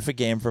a horrific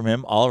game from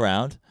him all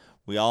around.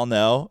 We all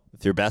know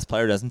if your best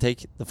player doesn't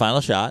take the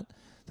final shot,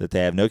 that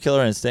they have no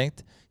killer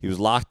instinct. He was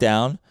locked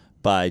down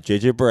by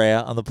J.J.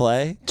 Barea on the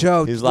play.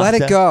 Joe, He was let locked it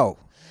down. go.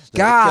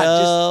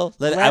 God, Just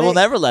just I will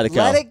never let it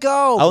go. Let it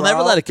go. I will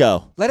never let it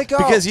go. Let it go.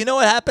 Because you know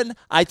what happened?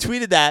 I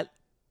tweeted that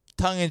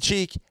tongue in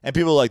cheek, and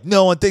people were like,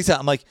 "No one thinks that."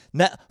 I'm like,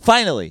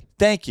 finally,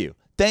 thank you.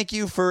 Thank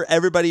you for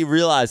everybody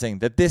realizing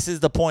that this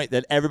is the point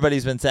that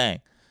everybody's been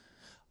saying.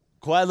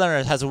 Kawhi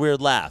Leonard has a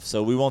weird laugh,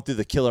 so we won't do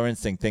the killer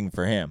instinct thing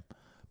for him.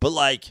 But,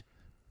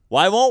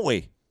 why won't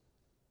we?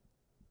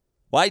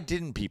 Why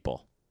didn't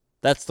people?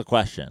 That's the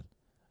question.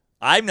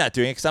 I'm not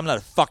doing it because I'm not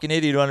a fucking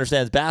idiot who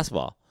understands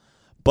basketball.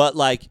 But,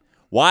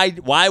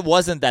 why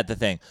wasn't that the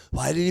thing?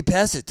 Why did he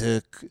pass it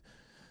to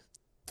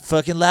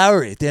fucking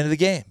Lowry at the end of the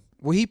game?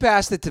 Well, he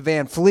passed it to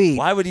Van Fleet.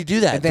 Why would he do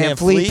that? And Van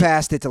Fleet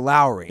passed it to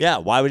Lowry. Yeah,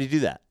 why would he do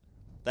that?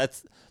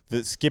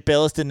 Skip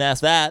Bayless didn't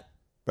ask that,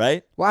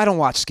 right? Well, I don't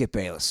watch Skip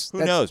Bayless.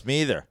 Who knows?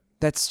 Me either.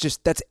 That's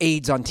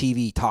AIDS on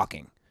TV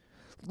talking.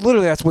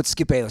 Literally, that's what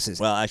Skip Bayless is.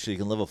 Well, actually, you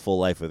can live a full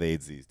life with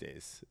AIDS these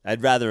days.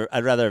 I'd rather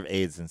have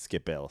AIDS than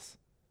Skip Bayless.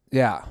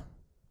 Yeah.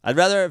 I'd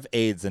rather have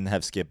AIDS than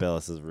have Skip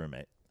Bayless as a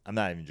roommate. I'm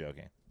not even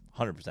joking.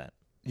 100%.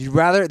 You'd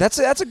rather? That's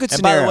a good And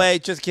scenario. by the way,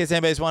 just in case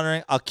anybody's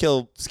wondering, I'll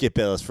kill Skip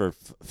Bayless for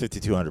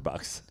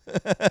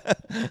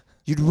 $5,200.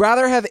 You'd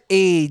rather have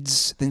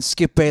AIDS than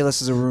Skip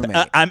Bayless as a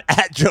roommate. I'm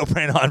at Joe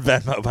Brain on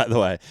Venmo, by the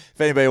way.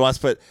 If anybody wants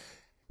to put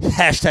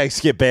hashtag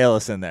Skip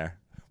Bayless in there.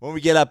 When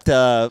we get up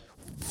to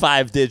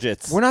 5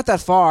 digits. We're not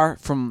that far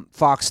from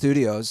Fox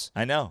Studios.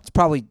 I know. It's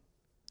probably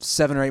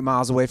 7 or 8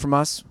 miles away from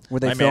us where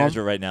they My film.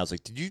 manager right now is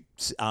like, did you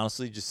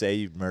honestly just say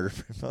you'd murder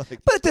people?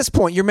 But at this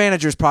point, your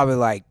manager's probably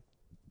like,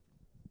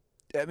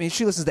 I mean,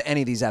 she listens to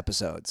any of these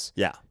episodes.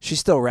 Yeah. She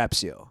still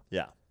reps you.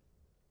 Yeah.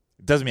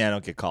 It doesn't mean I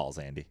don't get calls,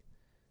 Andy.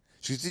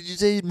 She said, did you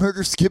say you'd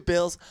murder Skip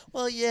Bayless?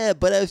 Well, yeah,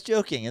 but I was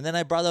joking. And then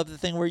I brought up the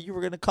thing where you were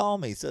going to call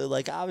me. So,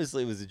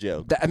 obviously it was a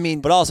joke.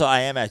 But also,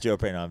 I am at Joe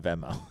Prain on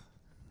Venmo.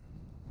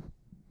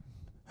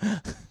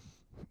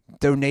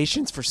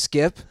 Donations for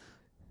Skip?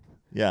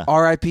 Yeah.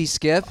 R.I.P.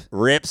 Skip?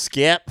 Rip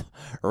Skip.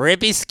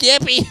 Rippy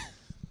Skippy.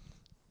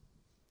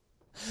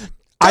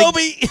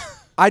 Kobe.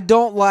 I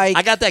don't like...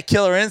 I got that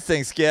killer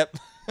instinct, Skip.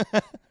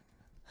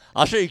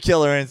 I'll show you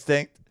killer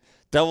instinct.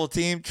 Double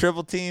team,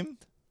 triple team.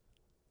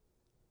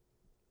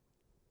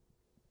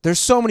 There's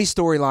so many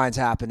storylines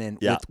happening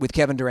with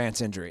Kevin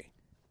Durant's injury.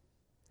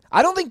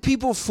 I don't think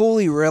people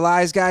fully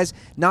realize, guys,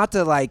 not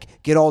to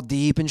get all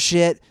deep and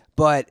shit,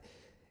 but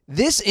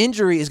this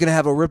injury is going to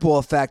have a ripple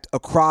effect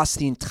across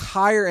the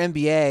entire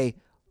NBA.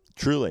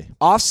 Truly.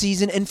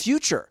 Offseason and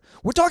future.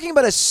 We're talking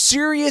about a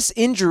serious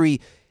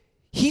injury.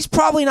 He's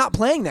probably not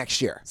playing next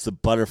year. It's the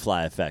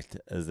butterfly effect,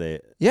 as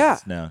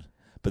it's known.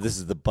 But this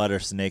is the butter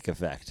snake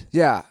effect.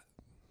 Yeah.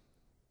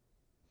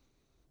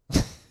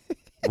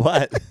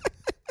 What?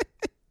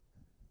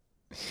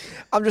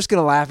 I'm just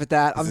gonna laugh at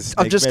that. I'm just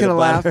made gonna of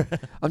laugh. butter?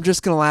 I'm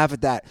just gonna laugh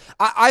at that.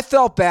 I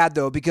felt bad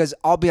though because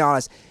I'll be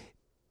honest.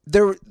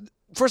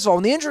 First of all,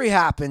 when the injury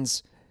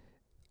happens,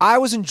 I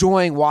was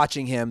enjoying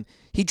watching him.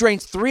 He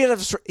drains 3 out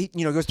of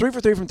goes 3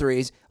 for 3 from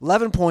threes,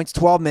 11 points,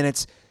 12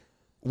 minutes.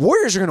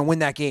 Warriors are gonna win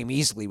that game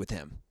easily with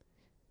him.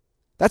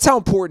 That's how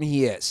important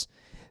he is.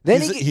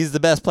 Then he's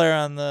the best player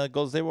on the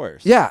Golden State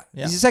Warriors. Yeah,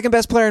 he's the second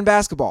best player in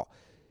basketball.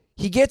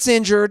 He gets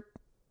injured.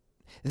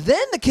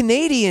 Then the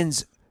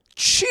Canadians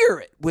cheer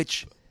it,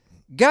 which,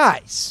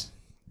 guys,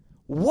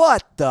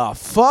 what the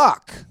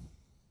fuck?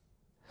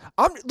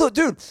 Look,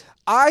 dude,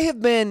 I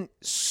have been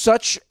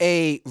such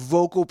a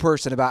vocal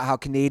person about how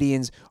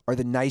Canadians are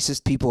the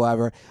nicest people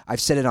ever.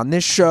 I've said it on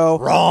this show.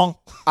 Wrong.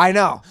 I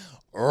know.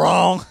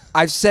 Wrong.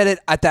 I've said it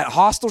at that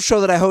hostel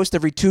show that I host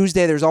every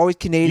Tuesday. There's always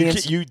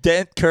Canadians. You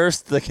didn't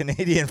curse the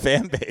Canadian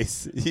fan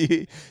base.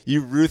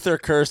 You Ruther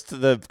cursed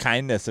the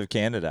kindness of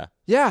Canada.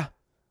 Yeah.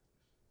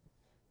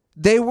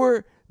 They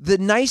were the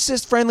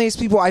nicest, friendliest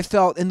people I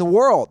felt in the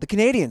world. The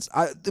Canadians,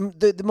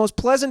 the most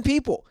pleasant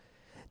people.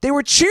 They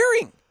were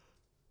cheering.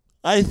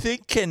 I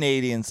think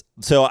Canadians.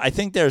 So I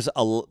think there's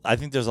a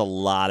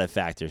lot of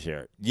factors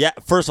here. Yeah,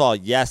 first of all,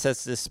 yes,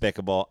 that's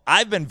despicable.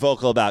 I've been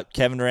vocal about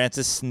Kevin Durant's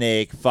a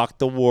snake, fuck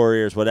the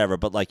Warriors, whatever.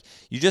 But like,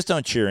 you just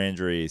don't cheer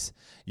injuries.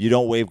 You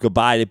don't wave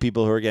goodbye to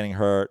people who are getting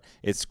hurt.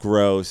 It's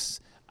gross.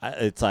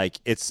 It's like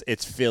it's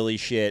Philly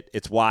shit.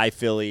 It's why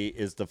Philly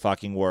is the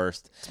fucking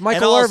worst. It's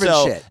Michael Irvin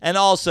shit. And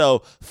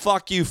also,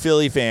 fuck you,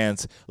 Philly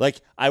fans. Like,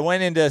 I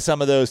went into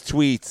some of those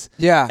tweets.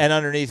 Yeah. And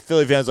underneath,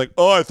 Philly fans like,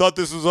 oh, I thought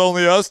this was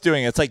only us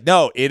doing it. It's like,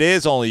 no, it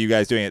is only you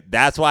guys doing it.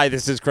 That's why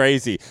this is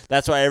crazy.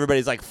 That's why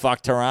everybody's like,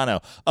 fuck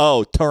Toronto.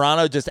 Oh,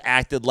 Toronto just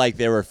acted like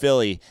they were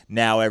Philly.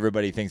 Now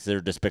everybody thinks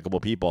they're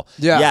despicable people.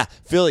 Yeah. Yeah,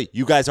 Philly,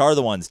 you guys are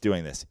the ones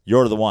doing this.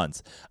 You're the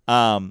ones.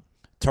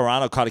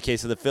 Toronto caught a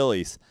case of the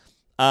Phillies.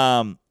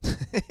 I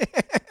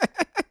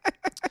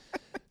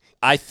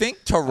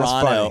think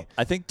Toronto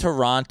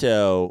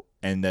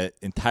and the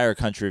entire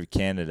country of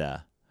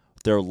Canada,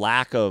 their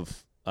lack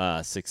of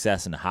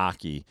success in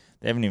hockey,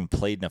 they haven't even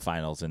played in the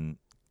finals in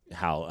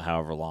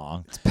however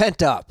long. It's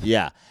pent up.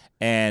 Yeah.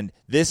 And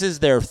this is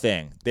their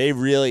thing. They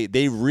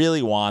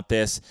really want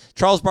this.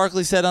 Charles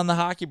Barkley said on the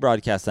hockey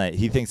broadcast tonight,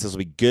 he thinks this will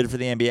be good for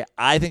the NBA.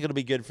 I think it'll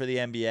be good for the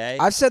NBA.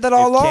 I've said that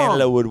all along.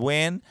 Canada would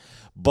win,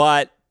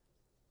 but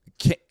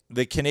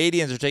the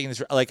Canadians are taking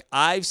this. Like,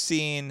 I've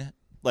seen,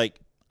 like,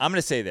 I'm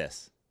going to say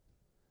this.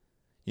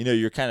 You know,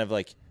 you're kind of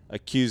like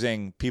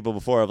accusing people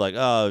before of like,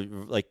 oh,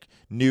 like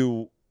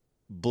new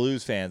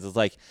Blues fans. It's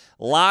like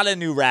a lot of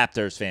new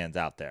Raptors fans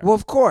out there. Well,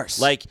 of course.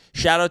 Like,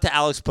 shout out to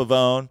Alex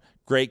Pavone,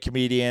 great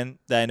comedian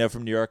that I know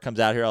from New York, comes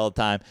out here all the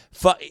time.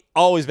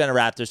 Always been a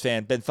Raptors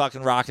fan. Been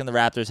fucking rocking the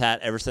Raptors hat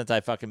ever since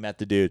I fucking met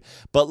the dude.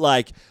 But,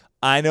 like,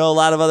 I know a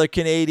lot of other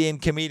Canadian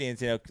comedians,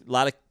 you know, a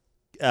lot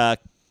of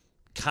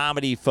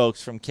comedy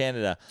folks from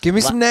Canada. Give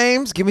me some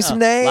names. Give me some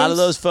names. A lot of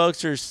those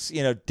folks are,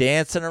 you know,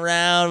 dancing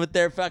around with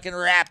their fucking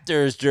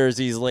Raptors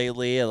jerseys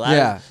lately.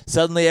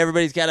 Suddenly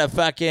everybody's got a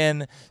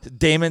fucking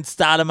Damon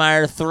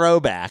Stoudemire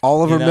throwback.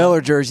 Oliver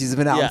Miller jerseys have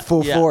been out in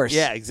full force.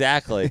 Yeah,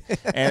 exactly.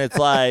 And it's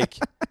like,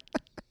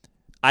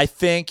 I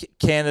think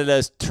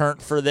Canada's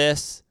turned for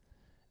this.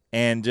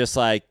 And just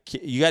like,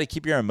 you got to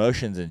keep your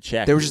emotions in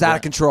check. They were just out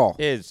of control.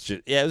 It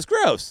was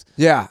gross.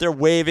 Yeah. They're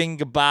waving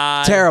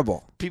goodbye.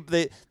 Terrible.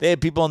 People, they had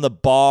people in the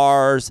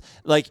bars.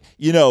 Like,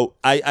 you know,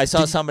 I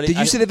saw somebody. Did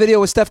you see the video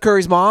with Steph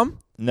Curry's mom?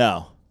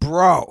 No.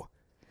 Bro.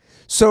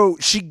 So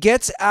she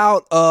gets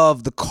out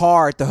of the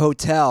car at the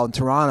hotel in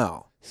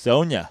Toronto.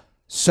 Sonia.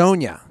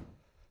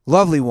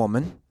 Lovely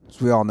woman, as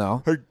we all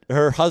know.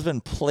 Her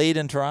husband played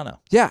in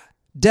Toronto. Yeah.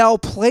 Dell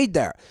played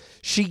there.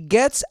 She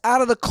gets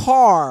out of the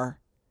car.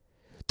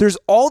 There's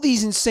all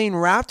these insane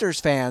Raptors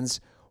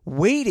fans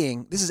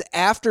waiting. This is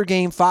after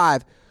Game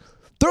 5.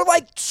 They're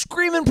like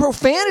screaming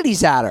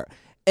profanities at her.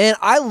 And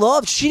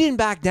she didn't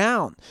back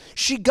down.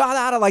 She got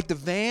out of like the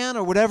van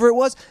or whatever it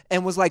was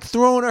and was like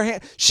throwing her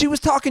hand. She was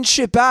talking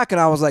shit back,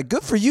 and I was like,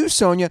 good for you,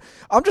 Sonia.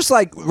 I'm just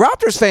like,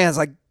 Raptors fans,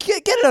 like,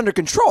 get it under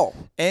control.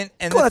 And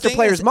going after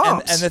players'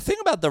 moms. And the thing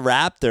about the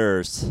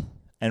Raptors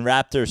and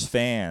Raptors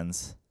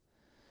fans,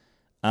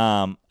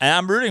 and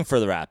I'm rooting for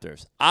the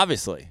Raptors,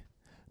 obviously.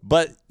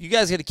 But you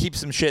guys got to keep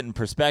some shit in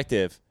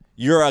perspective.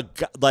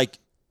 The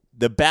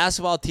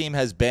basketball team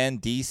has been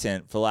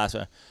decent for the last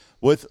one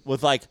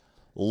with like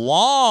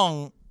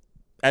long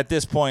at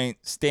this point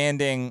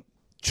standing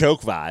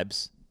choke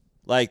vibes.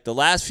 Like, the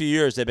last few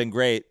years they've been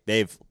great.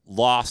 They've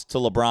lost to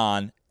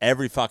LeBron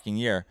every fucking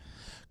year.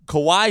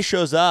 Kawhi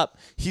shows up.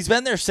 He's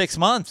been there 6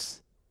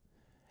 months.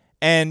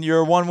 And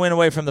you're one win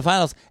away from the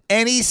finals.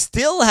 And he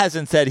still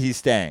hasn't said he's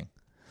staying.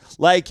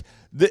 Like,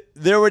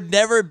 there would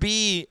never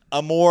be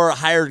a more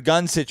hired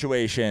gun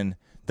situation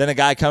than a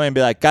guy coming and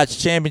be like, got your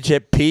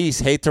championship, peace,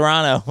 hey,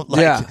 Toronto.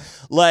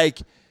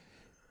 Like,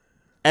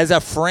 as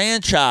a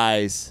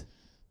franchise,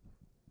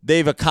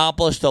 they've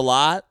accomplished a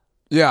lot.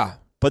 Yeah.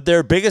 But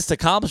their biggest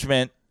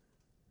accomplishment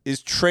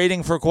is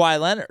trading for Kawhi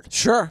Leonard.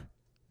 Sure.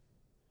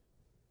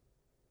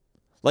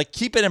 Like,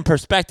 keep it in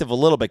perspective a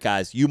little bit,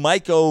 guys. You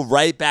might go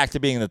right back to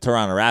being the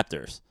Toronto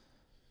Raptors.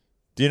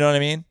 Do you know what I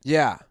mean?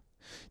 Yeah.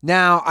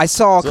 Now, I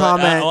saw a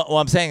comment. What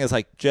I'm saying is,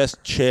 like,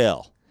 just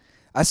chill.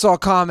 I saw a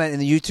comment in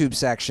the YouTube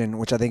section,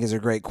 which I think is a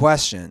great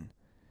question.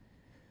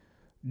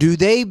 Do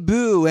they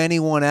boo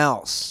anyone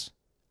else?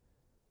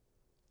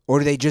 Or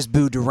do they just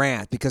boo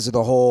Durant because of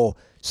the whole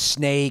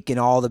snake and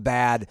all the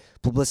bad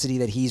publicity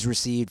that he's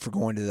received for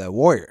going to the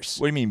Warriors?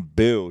 What do you mean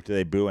boo? Do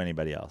they boo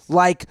anybody else?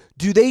 Like,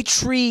 do they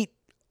treat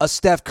a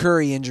Steph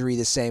Curry injury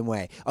the same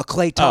way? A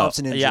Klay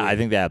Thompson injury? Yeah, I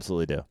think they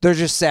absolutely do. They're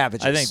just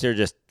savages. I think they're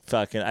just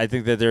fucking... I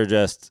think that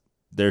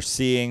they're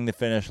seeing the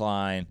finish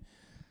line.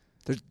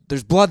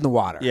 There's blood in the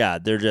water. Yeah,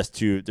 they're just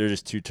too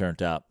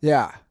turned up.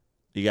 Yeah.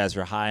 You guys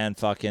are high on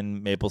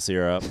fucking maple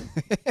syrup.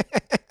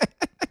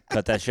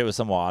 Cut that shit with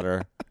some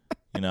water.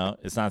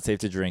 It's not safe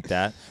to drink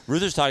that.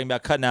 Ruther's talking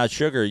about cutting out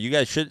sugar. You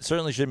guys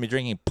certainly shouldn't be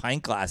drinking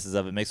pint glasses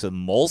of it mixed with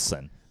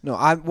Molson. No,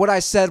 what I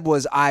said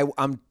was I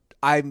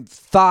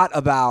thought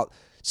about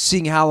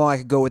seeing how long I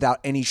could go without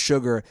any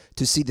sugar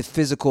to see the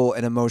physical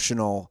and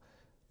emotional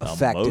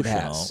effect it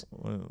has.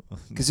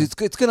 Because it's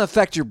going to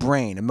affect your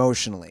brain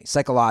emotionally,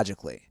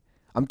 psychologically.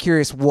 I'm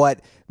curious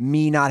what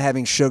me not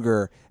having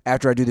sugar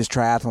after I do this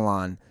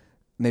triathlon,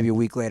 maybe a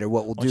week later,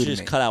 what will do to me.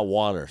 Just cut out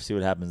water, see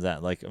what happens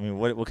then. Like, I mean,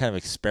 what kind of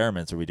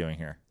experiments are we doing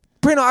here?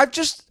 Brino,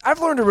 I've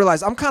learned to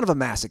realize I'm kind of a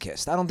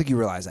masochist. I don't think you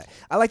realize that.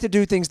 I like to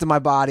do things to my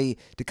body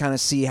to kind of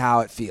see how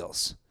it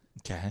feels.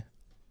 Okay.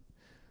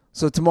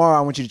 So tomorrow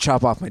I want you to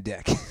chop off my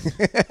dick.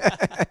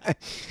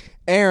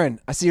 Aaron,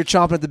 I see you're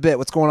chomping at the bit.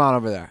 What's going on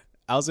over there?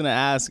 I was going to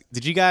ask,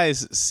 did you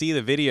guys see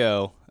the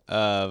video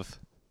of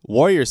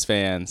Warriors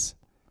fans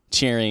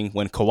cheering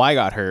when Kawhi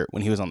got hurt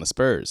when he was on the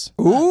Spurs?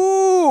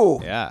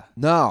 Ooh. Yeah.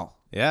 No.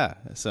 Yeah.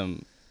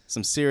 Some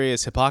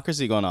serious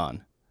hypocrisy going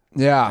on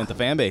Yeah. at the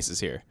fan bases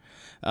here.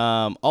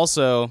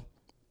 Also,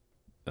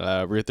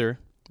 Ruther,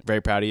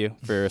 very proud of you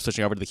for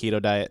switching over to the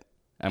keto diet.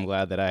 I'm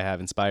glad that I have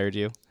inspired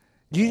you.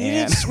 You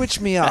didn't switch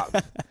me up.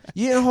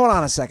 You didn't. Hold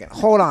on a second.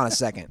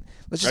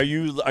 Let's just,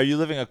 Are you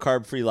living a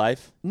carb-free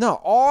life?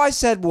 No, all I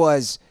said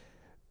was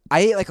I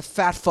ate like a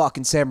fat fuck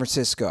in San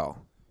Francisco.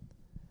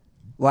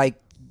 Like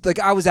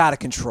I was out of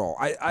control.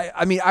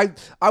 I mean I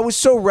was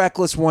so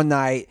reckless one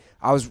night.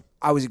 I was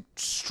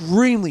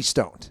extremely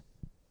stoned.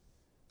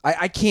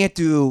 I can't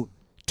do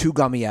 2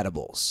 gummy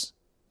edibles.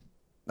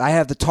 I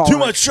have the tolerance. Too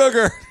much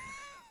sugar.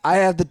 I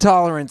have the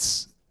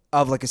tolerance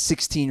of like a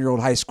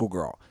 16-year-old high school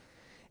girl.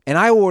 And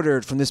I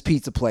ordered from this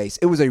pizza place.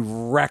 It was a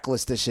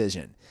reckless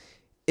decision.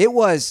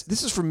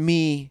 This is for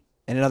me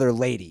and another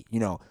lady,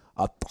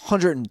 a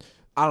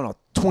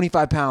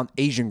 25-pound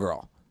Asian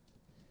girl.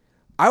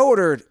 I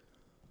ordered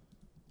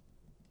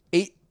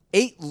eight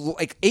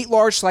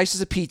large slices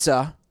of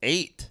pizza.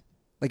 8.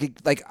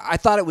 Like I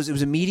thought it was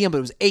a medium, but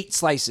it was 8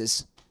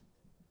 slices.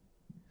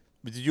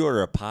 But did you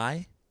order a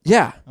pie?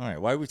 Yeah. All right.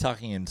 Why are we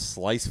talking in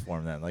slice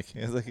form then?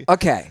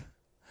 Okay.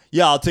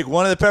 Yeah, I'll take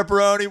one of the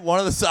pepperoni, one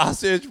of the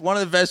sausage, one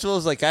of the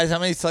vegetables. Like, guys, how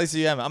many slices do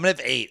you have? I'm going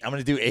to have 8. I'm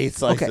going to do 8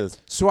 slices.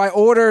 Okay. So I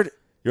ordered.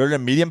 You ordered a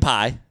medium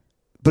pie.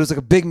 But it was like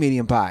a big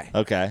medium pie.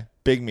 Okay.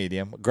 Big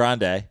medium.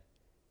 Grande.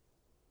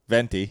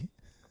 Venti.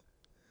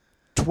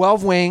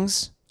 12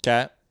 wings.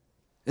 Okay.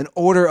 An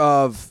order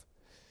of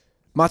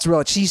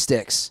mozzarella cheese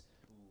sticks.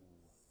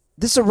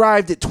 This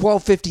arrived at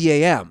 12:50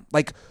 a.m.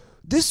 Like,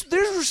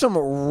 there were some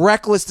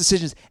reckless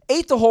decisions.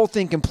 Ate the whole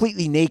thing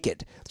completely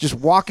naked, just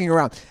walking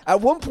around.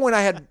 At one point,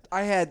 I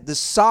had the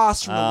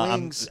sauce from the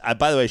wings.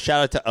 By the way,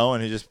 shout out to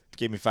Owen who just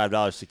gave me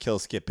 $5 to kill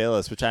Skip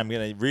Bayless, which I'm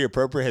going to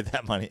reappropriate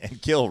that money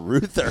and kill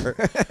Ruther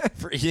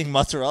for eating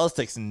mozzarella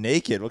sticks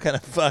naked. What kind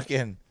of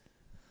fucking?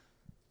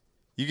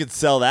 You could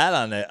sell that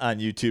on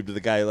YouTube to the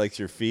guy who likes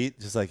your feet,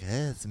 just like,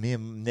 hey, it's me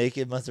and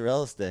naked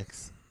mozzarella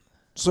sticks.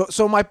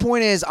 So my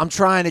point is, I'm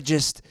trying to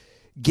just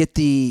get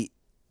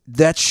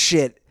that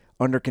shit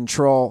under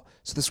control.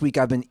 So this week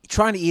I've been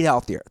trying to eat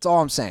healthier. That's all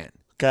I'm saying.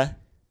 Okay.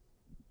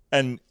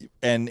 And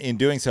in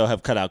doing so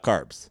have cut out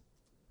carbs.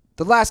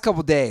 The last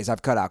couple days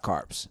I've cut out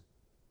carbs.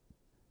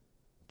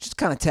 Just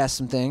kind of test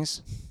some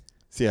things.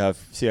 See how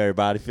your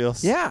body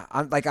feels? Yeah.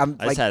 I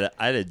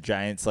had a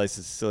giant slice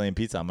of Sicilian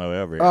pizza on my way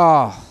over here.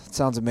 Oh, it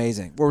sounds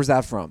amazing. Where was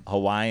that from?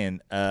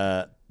 Hawaiian,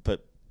 but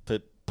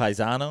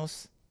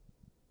Paisanos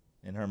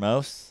in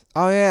Hermos.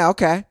 Oh yeah,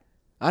 okay.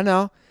 I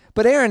know.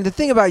 But Aaron, the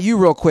thing about you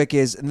real quick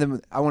is, and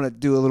then I want to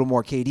do a little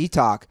more KD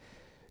talk.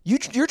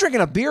 You're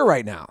drinking a beer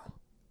right now.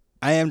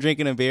 I am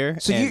drinking a beer.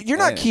 So you're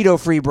not keto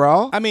free,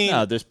 bro. I mean,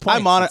 no, there's points.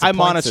 I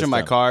monitor system,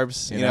 my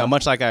carbs, you know?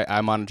 much like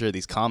I monitor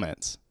these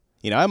comments.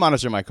 I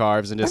monitor my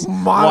carbs and just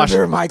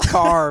monitor my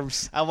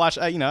carbs. I watch.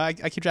 I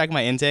keep track of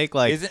my intake.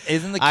 Like,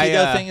 isn't the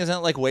keto thing? Isn't it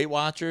like Weight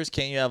Watchers?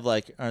 Can't you have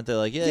aren't they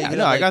like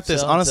I got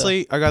this.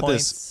 Honestly, I got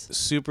this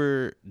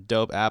super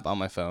dope app on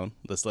my phone.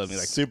 This lets me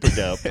super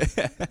dope.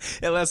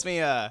 It lets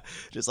me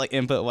just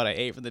input what I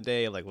ate for the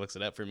day. It looks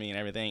it up for me and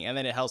everything, and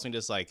then it helps me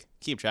just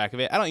keep track of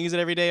it. I don't use it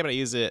every day, but I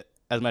use it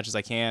as much as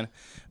I can.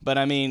 But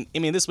I mean,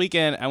 this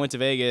weekend I went to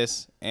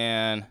Vegas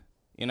and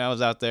I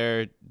was out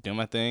there doing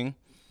my thing.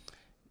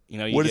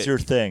 What is your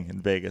thing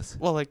in Vegas?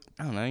 Well, I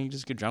don't know. You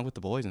just get drunk with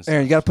the boys and stuff.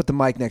 Aaron, you got to put the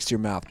mic next to your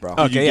mouth, bro.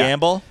 Did you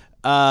gamble?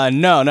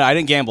 No, I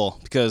didn't gamble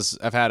because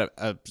I've had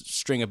a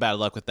string of bad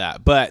luck with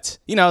that. But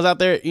I was out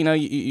there.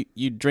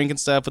 You drinking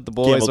stuff with the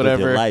boys, Gambled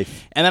whatever. With your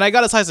life. And then I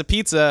got a slice of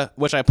pizza,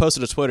 which I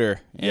posted to Twitter.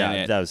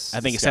 And that was I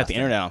think it set the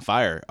internet on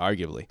fire,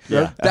 arguably.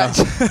 Yeah.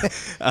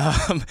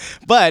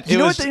 But you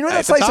know what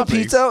that slice of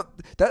pizza?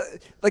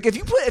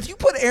 If you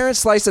put Aaron's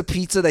slice of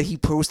pizza that he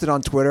posted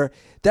on Twitter,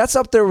 that's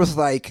up there with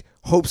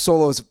Hope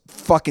Solo's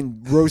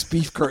fucking roast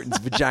beef curtains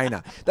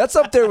vagina. That's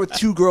up there with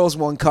 2 girls,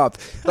 1 cup.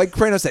 Like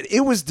Crano said, it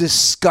was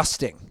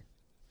disgusting.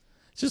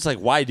 It's just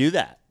why do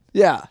that?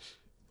 Yeah.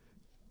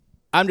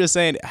 I'm just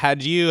saying,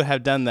 had you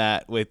have done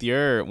that with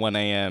your 1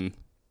 a.m.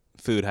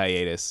 food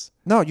hiatus?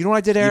 No, you know what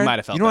I did, Aaron? You might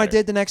have felt what I better.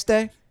 did the next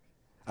day?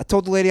 I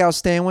told the lady I was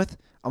staying with,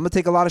 I'm going to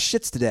take a lot of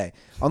shits today.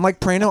 Unlike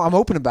Prano, I'm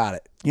open about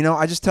it.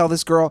 I just tell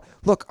this girl,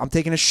 look, I'm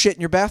taking a shit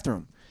in your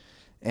bathroom.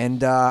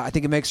 And I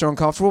think it makes her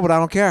uncomfortable, but I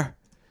don't care.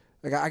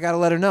 Like, I got to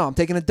let her know I'm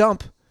taking a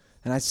dump.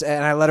 And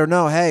I let her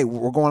know, hey,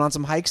 we're going on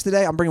some hikes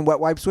today. I'm bringing wet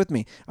wipes with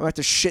me. I might have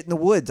to shit in the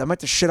woods. I might have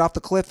to shit off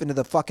the cliff into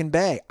the fucking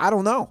bay. I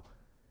don't know.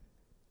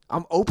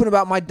 I'm open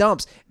about my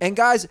dumps. And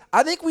guys,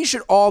 I think we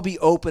should all be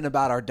open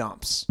about our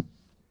dumps.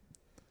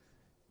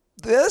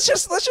 Let's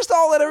just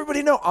all let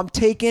everybody know I'm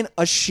taking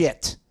a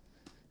shit.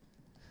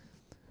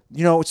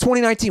 It's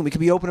 2019. We can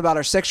be open about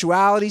our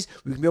sexualities.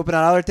 We can be open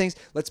about other things.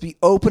 Let's be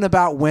open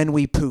about when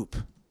we poop.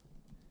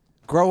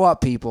 Grow up,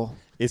 people.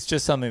 It's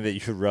just something that you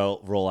should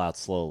roll out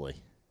slowly.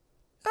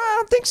 I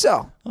don't think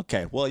so.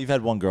 Okay, well, you've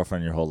had one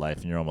girlfriend your whole life,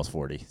 and you're almost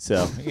 40.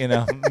 So,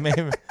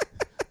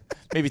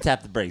 maybe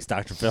tap the brakes,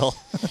 Dr. Phil.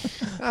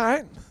 All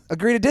right.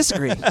 Agree to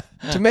disagree.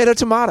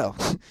 Tomato.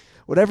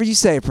 Whatever you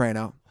say,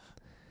 Prano.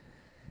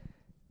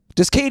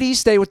 Does KD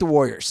stay with the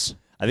Warriors?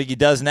 I think he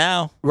does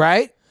now.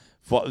 Right?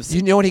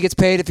 You know when he gets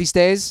paid if he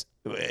stays?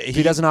 If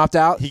he doesn't opt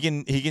out? He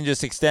can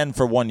just extend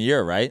for 1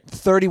 year, right?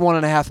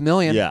 $31.5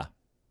 million. Yeah.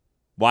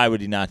 Why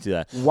would he not do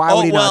that? Why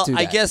would he not do that?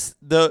 I guess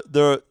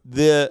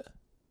the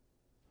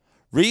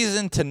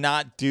reason to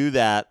not do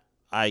that,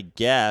 I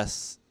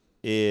guess,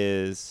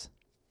 is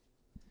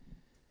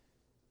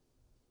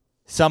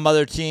some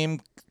other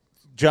team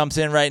jumps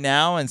in right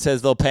now and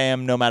says they'll pay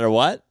him no matter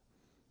what.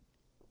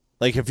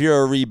 Like if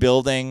you're a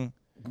rebuilding,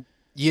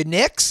 you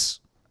Knicks.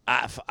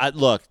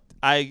 Look,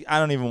 I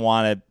don't even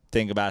want to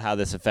think about how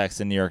this affects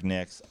the New York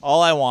Knicks.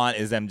 All I want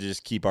is them to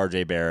just keep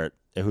R.J. Barrett,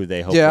 who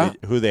they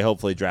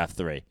hopefully draft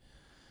 3.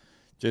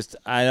 Just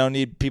I don't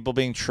need people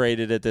being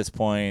traded at this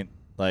point.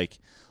 Like,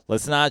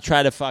 let's not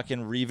try to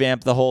fucking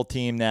revamp the whole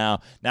team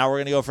now. Now we're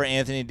gonna go for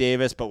Anthony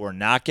Davis, but we're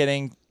not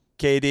getting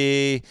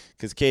KD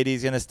because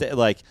KD's gonna stay.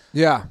 Like,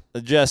 yeah,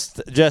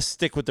 just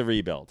stick with the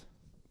rebuild.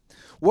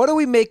 What do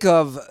we make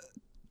of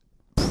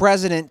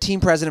team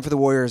president for the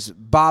Warriors,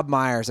 Bob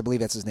Myers? I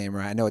believe that's his name,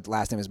 right? I know his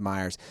last name is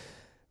Myers.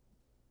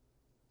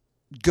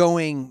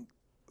 Going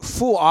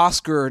full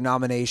Oscar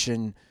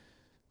nomination,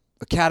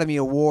 Academy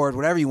Award,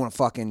 whatever you want to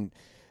fucking.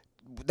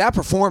 That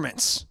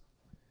performance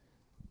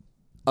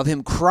of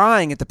him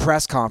crying at the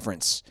press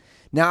conference.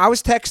 Now, I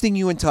was texting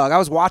you and Tug. I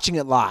was watching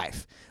it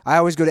live. I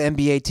always go to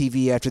NBA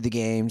TV after the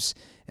games,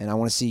 and I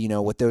want to see,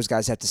 what those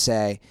guys have to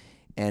say.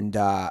 And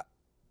I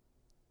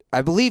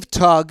believe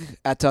Tug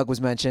was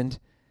mentioned,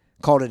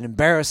 called it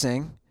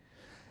embarrassing.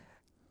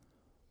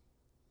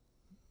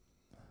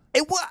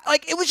 It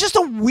was just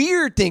a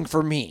weird thing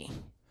for me.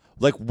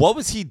 Like, what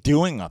was he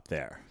doing up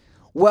there?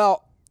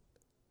 Well,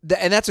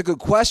 and that's a good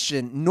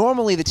question.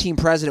 Normally, the team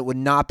president would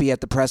not be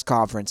at the press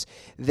conference.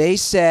 They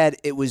said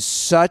it was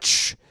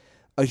such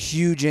a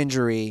huge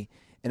injury,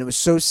 and it was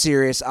so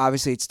serious.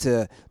 Obviously, it's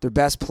to their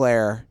best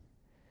player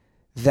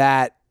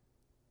that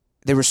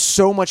there was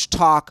so much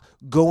talk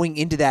going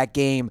into that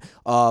game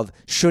of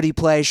should he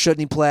play,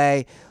 shouldn't he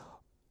play.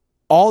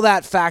 All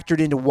that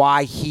factored into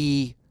why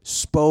he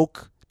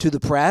spoke to the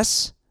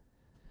press.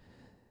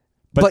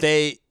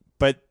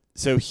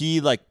 So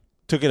he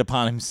took it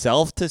upon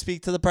himself to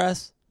speak to the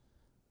press?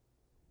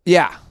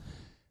 Yeah.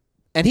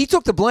 And he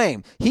took the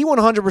blame. He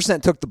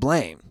 100% took the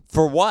blame.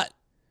 For what?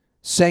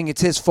 Saying it's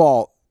his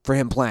fault for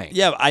him playing.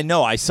 Yeah, I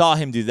know. I saw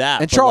him do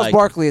that. And Charles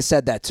Barkley has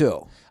said that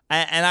too.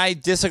 And I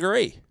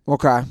disagree.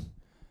 Okay.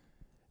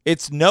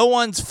 It's no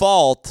one's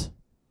fault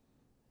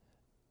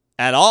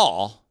at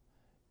all.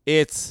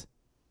 It's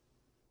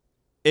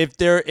if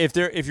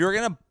you're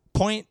going to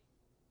point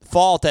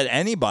fault at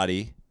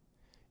anybody,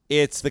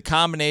 it's the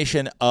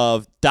combination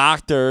of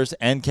doctors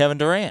and Kevin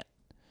Durant.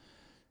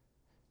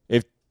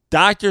 If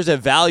doctors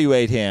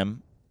evaluate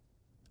him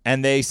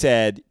and they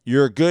said,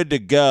 you're good to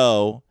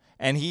go,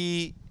 and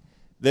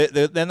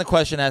then the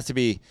question has to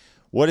be,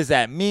 what does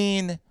that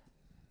mean?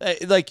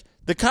 Like,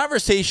 the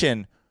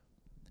conversation,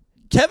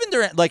 Kevin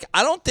Durant,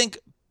 I don't think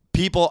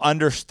people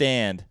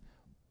understand.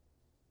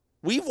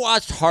 We've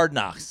watched Hard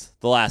Knocks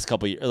the last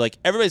couple of years.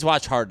 Everybody's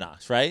watched Hard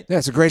Knocks, right? Yeah,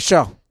 it's a great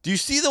show. Do you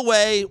see the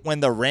way when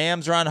the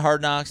Rams are on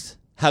Hard Knocks,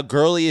 how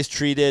Gurley is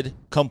treated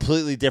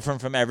completely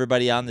different from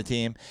everybody on the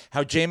team,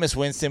 how Jameis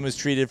Winston was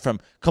treated from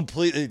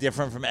completely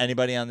different from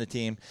anybody on the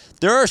team?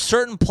 There are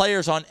certain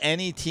players on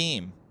any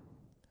team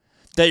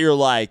that you're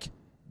like,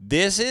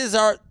 this is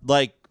our,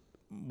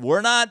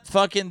 we're not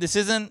fucking, this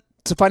isn't.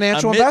 It's a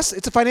financial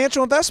It's a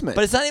financial investment.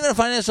 But it's not even a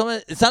financial,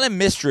 it's not a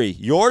mystery.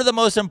 You're the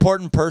most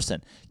important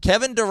person.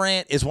 Kevin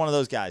Durant is one of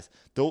those guys.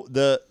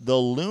 The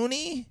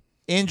Looney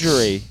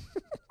injury,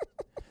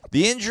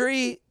 the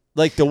injury,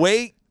 the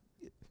way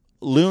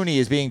Looney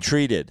is being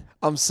treated.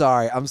 I'm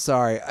sorry.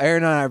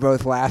 Aaron and I are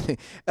both laughing.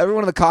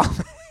 Everyone in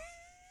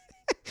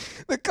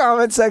the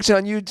comment section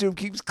on YouTube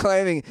keeps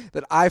claiming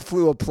that I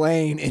flew a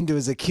plane into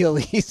his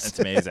Achilles. That's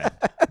amazing.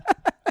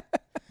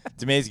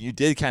 It's amazing. You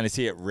did kind of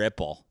see it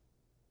ripple.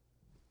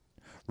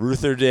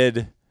 Ruther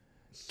did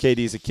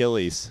KD's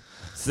Achilles.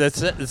 So it's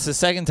the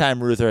second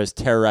time Ruther has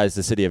terrorized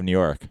the city of New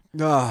York.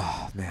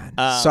 Oh, man.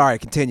 Sorry,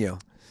 continue.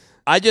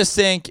 I just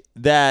think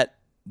that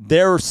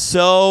they're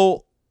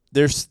so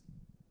there's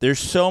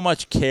so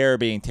much care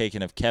being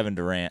taken of Kevin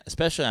Durant,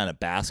 especially on a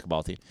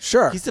basketball team.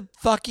 Sure. He's the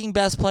fucking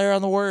best player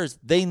on the Warriors.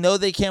 They know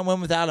they can't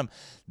win without him.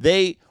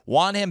 They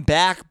want him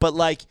back, but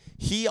like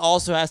he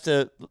also has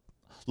to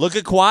look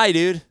at Kawhi,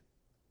 dude.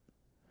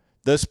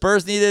 The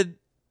Spurs needed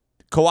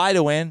Kawhi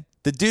to win.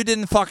 The dude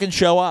didn't fucking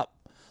show up.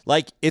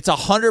 Like, it's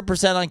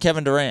 100% on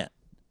Kevin Durant.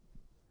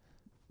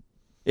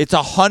 It's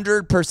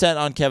 100%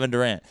 on Kevin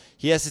Durant.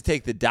 He has to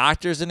take the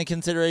doctors into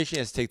consideration. He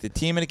has to take the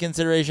team into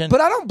consideration.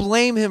 But I don't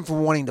blame him for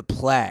wanting to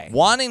play.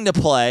 Wanting to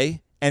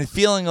play and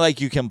feeling like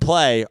you can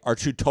play are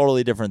two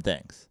totally different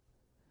things.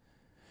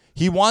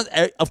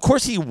 Of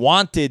course he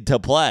wanted to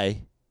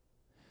play.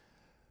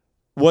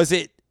 Was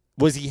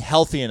he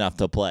healthy enough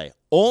to play?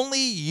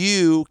 Only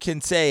you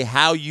can say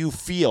how you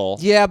feel.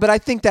 Yeah, but I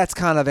think that's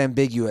kind of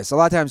ambiguous. A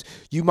lot of times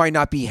you might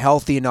not be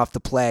healthy enough to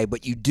play,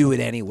 but you do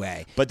it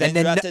anyway. But then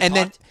then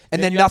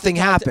nothing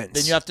happens.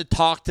 Then you have to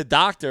talk to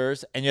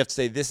doctors and you have to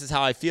say, this is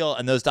how I feel.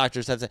 And those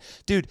doctors have to say,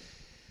 dude,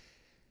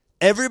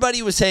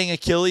 everybody was saying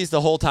Achilles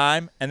the whole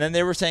time. And then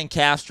they were saying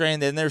calf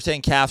strain. Then they were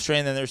saying calf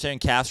strain. Then they were saying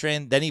calf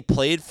strain. Then he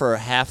played for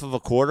half of a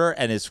quarter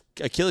and his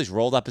Achilles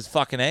rolled up his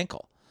fucking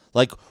ankle.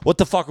 Like, what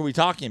the fuck are we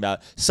talking about?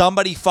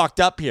 Somebody fucked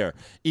up here.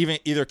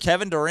 Either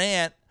Kevin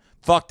Durant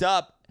fucked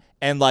up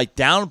and like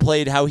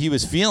downplayed how he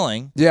was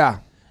feeling.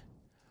 Yeah.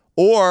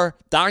 Or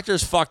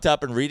doctors fucked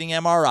up in reading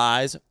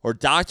MRIs, or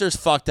doctors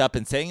fucked up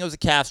in saying it was a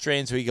calf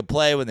strain so he could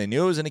play when they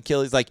knew it was an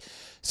Achilles. Like,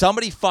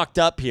 somebody fucked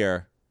up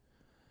here.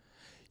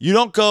 You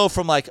don't go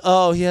from like,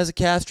 oh, he has a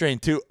calf strain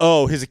to,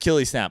 oh, his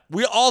Achilles snap.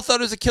 We all thought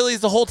it was Achilles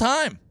the whole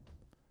time.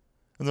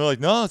 And they're like,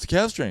 no, it's a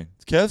calf strain.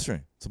 It's a calf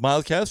strain. It's a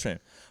mild calf strain.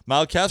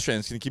 Mild calf strain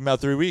is going to keep him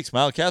out 3 weeks.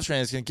 Mild calf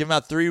strain is going to keep him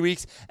out 3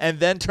 weeks and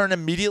then turn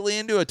immediately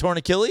into a torn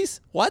Achilles?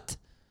 What?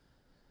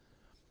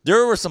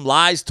 There were some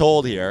lies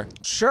told here.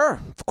 Sure,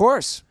 of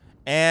course.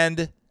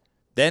 And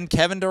then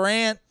Kevin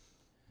Durant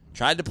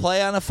tried to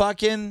play on a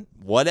fucking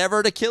whatever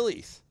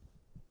Achilles.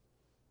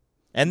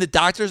 And the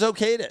doctors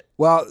okayed it.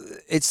 Well,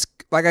 it's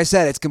like I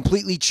said, it's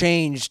completely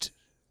changed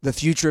the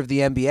future of the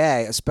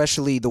NBA,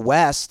 especially the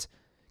West,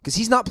 because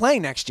he's not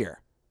playing next year.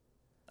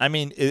 I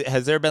mean,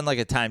 has there been like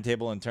a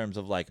timetable in terms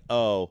of like,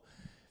 oh,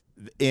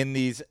 in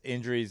these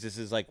injuries, this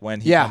is like when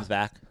he comes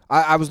back?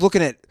 I was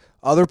looking at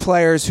other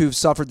players who've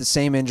suffered the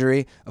same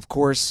injury. Of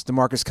course,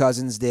 DeMarcus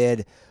Cousins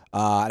did.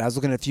 And I was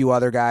looking at a few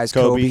other guys.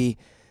 Kobe.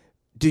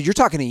 Dude, you're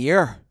talking a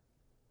year.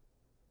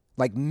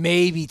 Like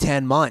maybe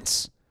 10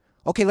 months.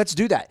 Okay, let's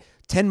do that.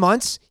 10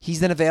 months, he's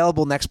then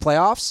available next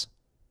playoffs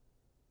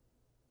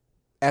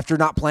after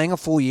not playing a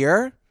full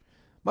year.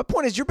 My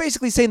point is, you're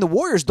basically saying the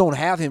Warriors don't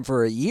have him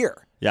for a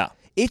year. Yeah.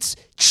 It's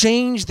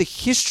changed the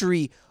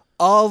history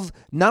of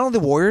not only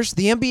the Warriors,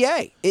 the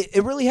NBA.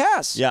 It really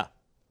has. Yeah.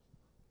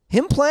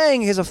 Him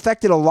playing has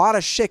affected a lot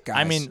of shit, guys.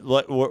 I mean,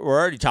 we're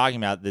already talking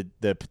about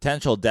the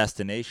potential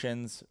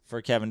destinations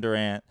for Kevin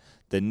Durant,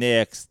 the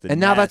Knicks, the and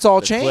Nets, now that's all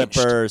the changed.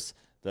 Clippers,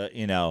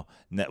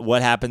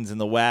 what happens in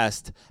the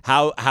West,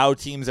 how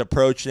teams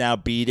approach now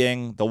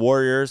beating the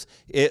Warriors.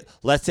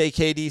 Let's say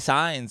KD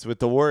signs with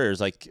the Warriors,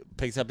 like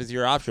picks up his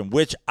year option,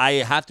 which I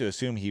have to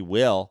assume he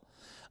will.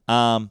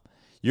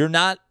 You're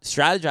not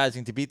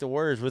strategizing to beat the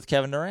Warriors with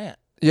Kevin Durant.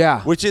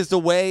 Yeah. Which is the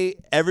way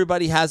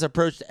everybody has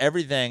approached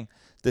everything.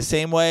 The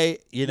same way,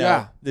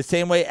 the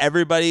same way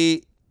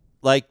everybody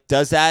like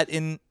does that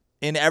in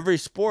every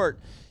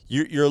sport.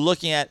 You're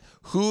looking at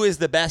who is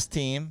the best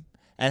team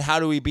and how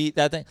do we beat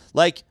that thing.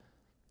 Like,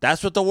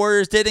 that's what the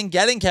Warriors did in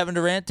getting Kevin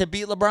Durant to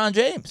beat LeBron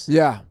James.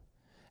 Yeah.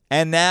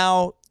 And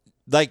now,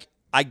 like,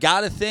 I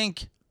got to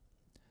think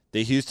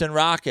the Houston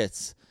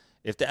Rockets,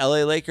 if the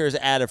LA Lakers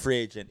add a free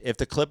agent, if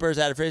the Clippers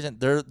add a free agent,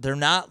 they're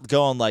not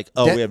going like,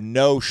 oh, we have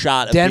no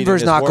shot of Denver's beating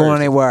this not Warriors. going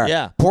anywhere.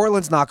 Yeah.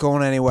 Portland's not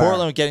going anywhere.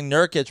 Portland getting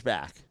Nurkic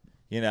back,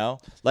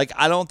 Like,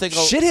 I don't think...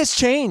 Shit has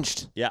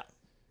changed. Yeah.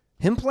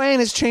 Him playing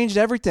has changed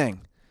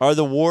everything. Are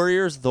the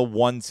Warriors the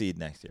 1 seed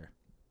next year?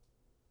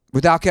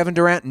 Without Kevin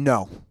Durant,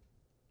 no.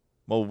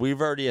 Well, we've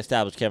already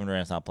established Kevin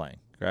Durant's not playing,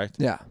 correct?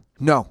 Yeah.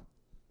 No.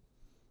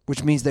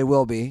 Which means they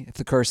will be, if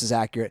the curse is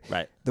accurate.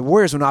 Right. The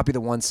Warriors will not be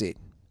the 1 seed.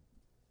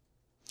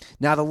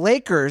 Now, the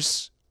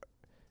Lakers,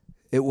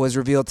 it was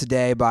revealed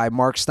today by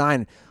Mark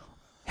Stein,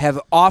 have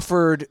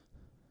offered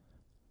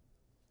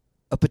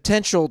a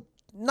potential,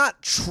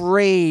 not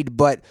trade,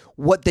 but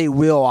what they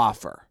will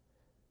offer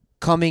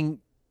coming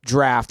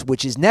draft,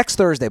 which is next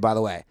Thursday, by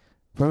the way.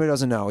 For anybody who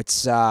doesn't know,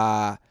 it's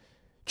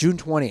June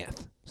 20th.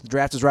 So the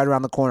draft is right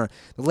around the corner.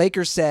 The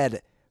Lakers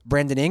said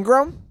Brandon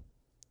Ingram,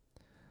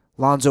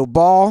 Lonzo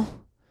Ball,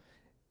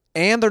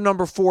 and their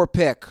number 4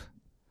 pick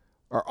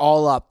are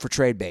all up for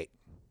trade bait.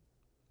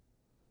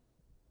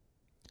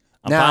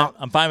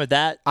 I'm fine with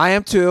that. I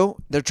am too.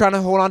 They're trying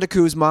to hold on to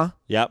Kuzma.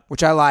 Yep.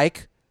 Which I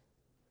like.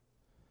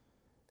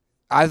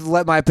 I've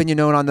let my opinion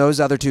known on those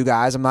other 2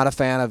 guys. I'm not a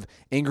fan of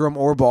Ingram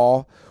or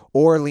Ball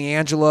or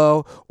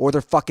LiAngelo or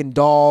their fucking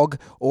dog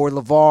or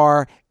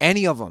LeVar,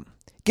 any of them.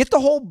 Get the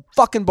whole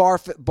fucking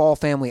Ball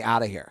family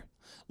out of here.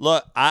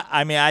 Look,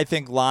 I mean, I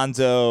think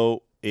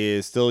Lonzo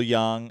is still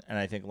young, and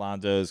I think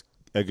Lonzo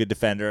a good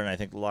defender, and I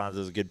think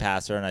Lonzo's a good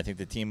passer, and I think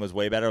the team was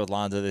way better with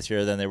Lonzo this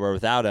year than they were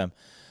without him.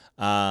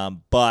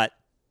 But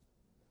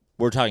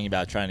we're talking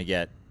about trying to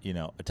get,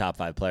 a top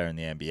 5 player in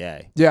the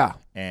NBA. Yeah.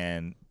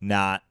 And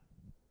not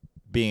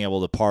being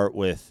able to part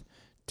with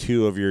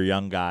 2 of your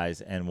young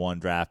guys and 1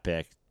 draft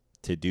pick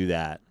to do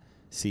that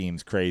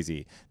seems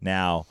crazy.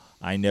 Now,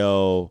 I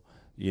know,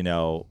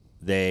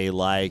 they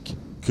like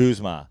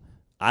Kuzma.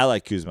 I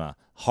like Kuzma.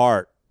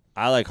 Hart.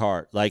 I like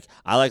Hart.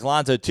 I like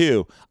Lonzo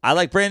too. I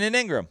like Brandon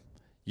Ingram.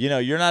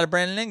 You're not a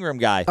Brandon Ingram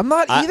guy. I'm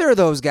not either of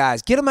those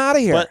guys. Get them out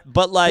of here.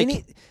 But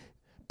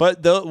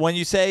when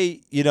you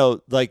say,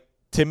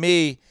 to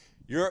me,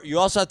 you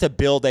also have to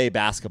build a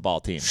basketball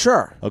team.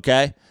 Sure.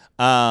 Okay?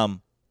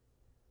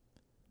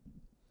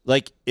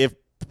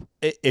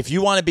 If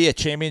you want to be a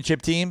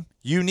championship team,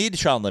 you need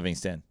Sean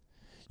Livingston.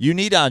 You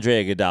need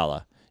Andre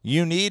Iguodala.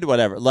 You need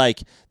whatever.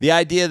 The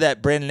idea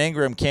that Brandon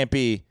Ingram can't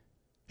be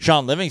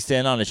Sean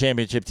Livingston on a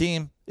championship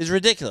team is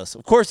ridiculous.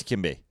 Of course he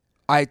can be.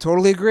 I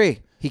totally agree.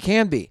 He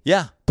can be.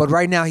 Yeah. But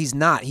right now he's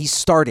not. He's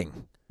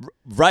starting.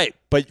 Right.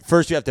 But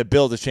first you have to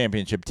build a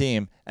championship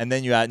team, and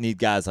then you need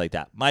guys like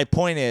that. My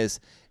point is,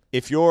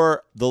 if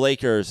you're the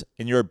Lakers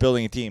and you're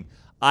building a team,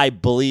 I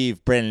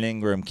believe Brandon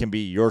Ingram can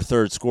be your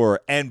third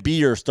scorer and be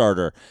your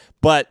starter.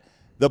 But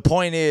the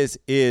point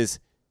is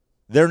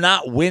they're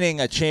not winning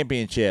a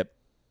championship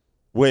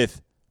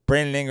with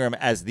Brandon Ingram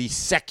as the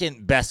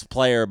second best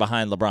player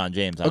behind LeBron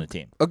James on the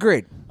team.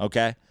 Agreed.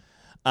 Okay?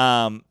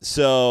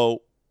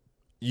 So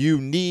you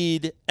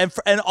need –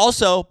 and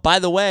also, by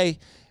the way,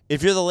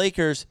 if you're the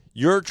Lakers,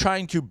 you're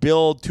trying to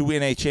build to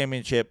win a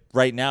championship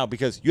right now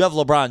because you have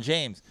LeBron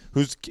James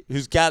who's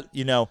got,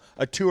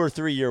 a 2 or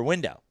 3 year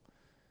window.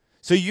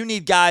 So you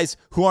need guys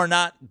who are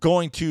not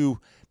going to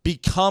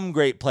become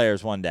great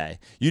players one day.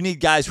 You need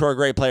guys who are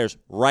great players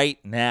right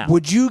now.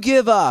 Would you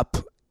give up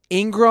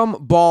Ingram,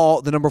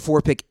 Ball, the number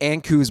 4 pick,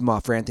 and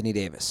Kuzma for Anthony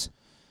Davis?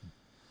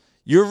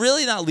 You're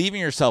really not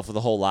leaving yourself with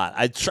a whole lot.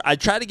 I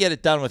try to get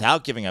it done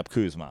without giving up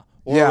Kuzma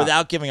or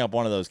without giving up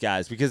one of those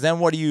guys, because then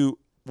what do you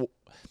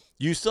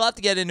still have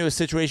to get into a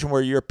situation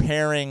where you're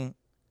pairing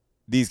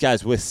these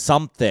guys with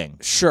something.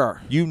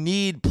 Sure. You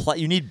need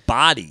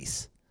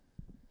bodies.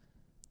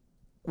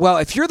 Well,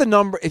 if you're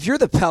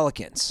the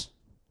Pelicans,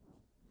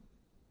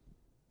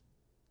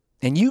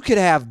 and you could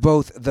have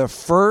both the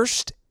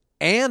first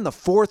and the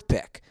 4th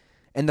pick,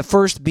 and the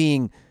first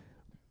being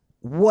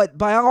what,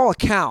 by all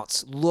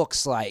accounts,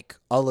 looks like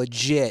a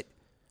legit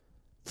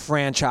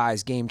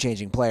franchise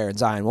game-changing player in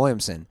Zion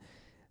Williamson,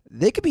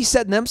 they could be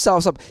setting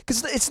themselves up.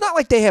 Because it's not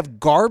like they have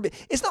garbage.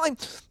 It's not like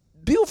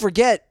people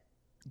forget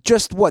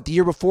just the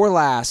year before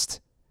last,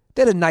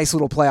 they had a nice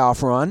little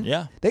playoff run.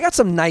 Yeah. They got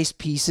some nice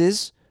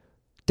pieces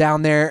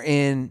down there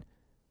in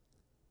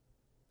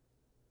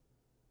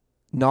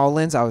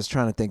Nolans. I was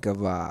trying to think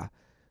of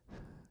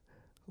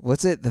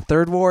what's it? The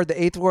 3rd ward, the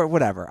 8th ward,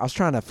 whatever. I was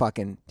trying to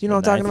fucking. Do you know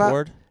what I'm talking about?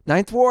 Ward?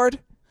 9th ward.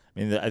 I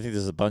mean, I think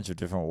there's a bunch of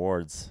different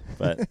wards,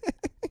 but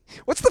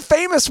what's the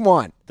famous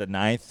one? The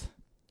 9th.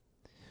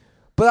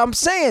 But I'm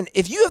saying,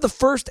 if you have the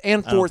 1st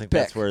and 4th I don't think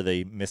pick, that's where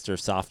the Mr.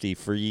 Softy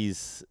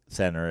Freeze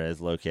Center is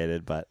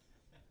located, but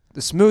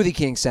the Smoothie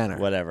King Center,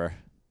 whatever.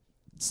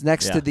 It's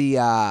next to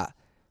the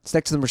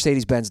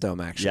Mercedes-Benz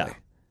Dome, actually.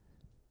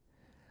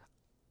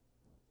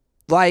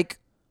 Yeah.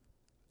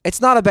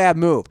 It's not a bad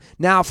move.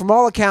 Now, from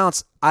all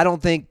accounts, I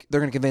don't think they're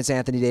going to convince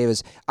Anthony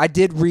Davis. I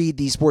did read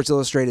the Sports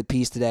Illustrated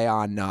piece today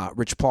on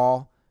Rich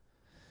Paul,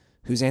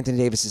 who's Anthony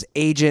Davis's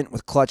agent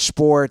with Clutch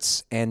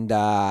Sports, and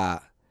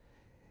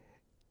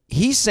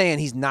he's saying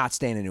he's not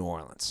staying in New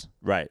Orleans.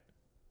 Right.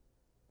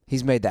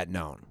 He's made that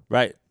known.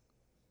 Right.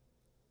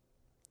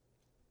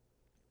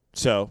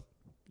 So,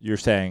 you're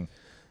saying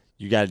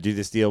you got to do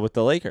this deal with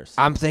the Lakers.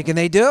 I'm thinking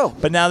they do.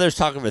 But now there's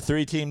talk of a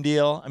 3-team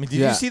deal. I mean, did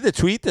you see the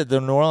tweet that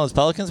the New Orleans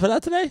Pelicans put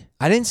out today?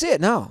 I didn't see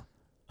it, no.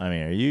 I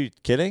mean, are you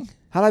kidding?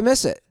 How'd I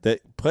miss it? You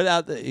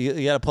got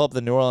to pull up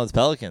the New Orleans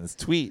Pelicans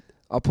tweet.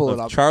 I'll pull it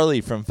up. Charlie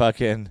from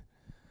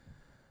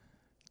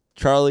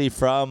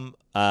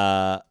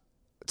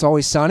It's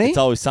Always Sunny? It's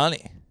Always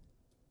Sunny.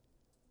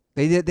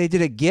 They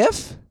did a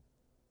GIF?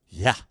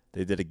 Yeah,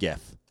 they did a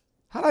GIF.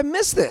 How'd I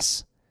miss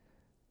this?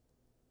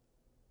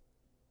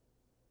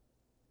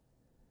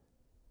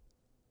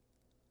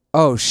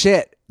 Oh,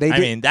 shit. I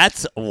mean,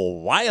 that's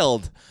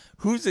wild.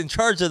 Who's in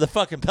charge of the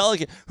fucking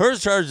Pelican? Who's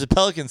in charge of the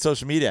Pelican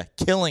social media?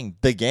 Killing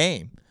the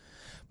game.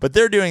 But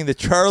they're doing the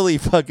Charlie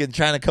fucking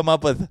trying to come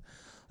up with,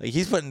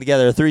 he's putting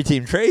together a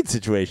 3-team trade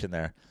situation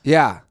there.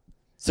 Yeah.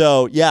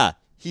 So, yeah,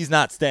 he's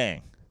not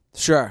staying.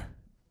 Sure.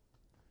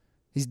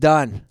 He's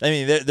done. I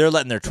mean, they're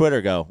letting their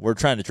Twitter go. We're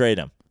trying to trade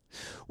him.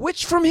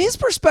 Which, from his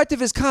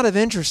perspective, is kind of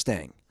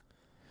interesting.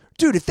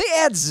 Dude, if they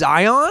add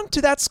Zion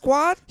to that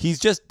squad. He's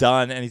just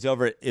done, and he's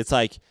over it. It's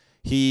like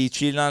he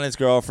cheated on his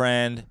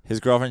girlfriend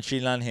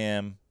cheated on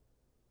him,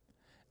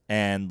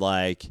 and,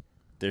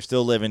 they're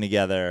still living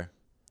together.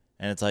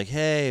 And it's like,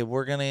 hey,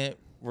 we're gonna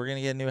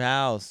get a new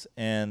house,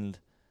 and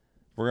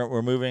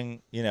we're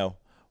moving.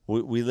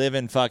 We live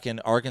in fucking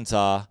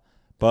Arkansas,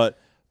 but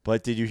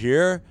did you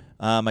hear?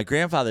 My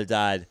grandfather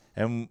died,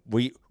 and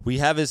we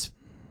have his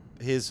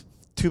 $2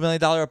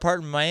 million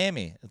apartment in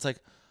Miami. It's like,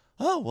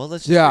 oh well,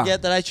 let's just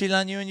forget that I cheated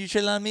on you and you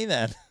cheated on me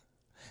then,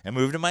 and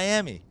move to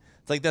Miami.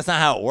 It's like that's not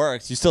how it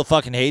works. You still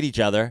fucking hate each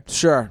other.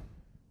 Sure.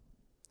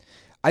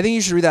 I think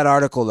you should read that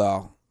article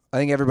though. I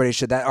think everybody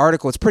should. That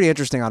article, it's pretty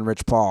interesting on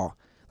Rich Paul.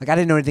 Like I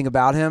didn't know anything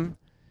about him.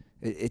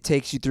 It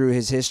takes you through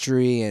his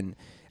history and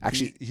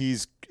actually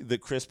he's the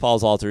Chris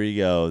Paul's alter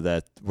ego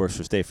that works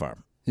for State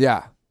Farm.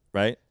 Yeah.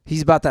 Right?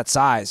 He's about that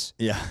size.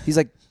 Yeah. He's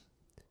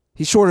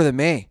shorter than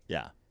me.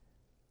 Yeah.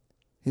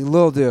 He's a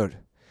little dude.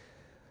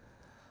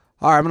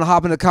 All right, I'm going to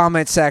hop in the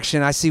comment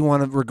section. I see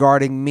one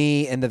regarding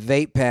me and the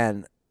vape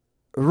pen.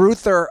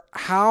 Ruther,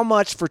 how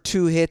much for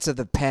 2 hits of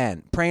the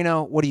pen?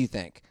 Prano, what do you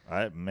think? All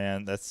right,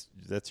 man, that's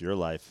your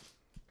life.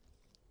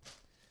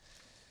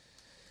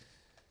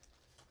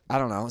 I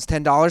don't know. Is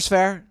 $10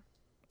 fair?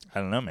 I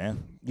don't know,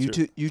 man.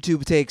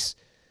 YouTube takes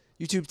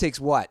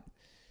what?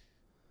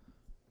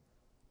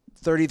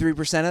 33%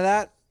 of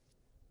that?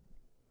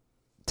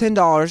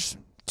 $10,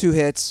 2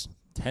 hits.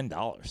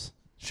 $10.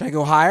 Should I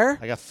go higher?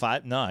 I got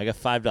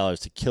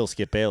 $5 to kill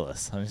Skip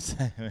Bayless. I'm just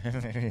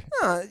saying.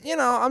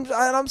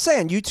 I'm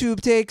saying YouTube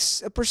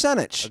takes a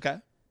percentage. Okay.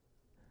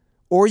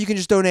 Or you can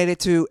just donate it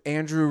to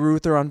Andrew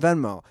Ruther on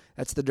Venmo.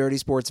 That's the Dirty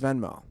Sports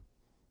Venmo.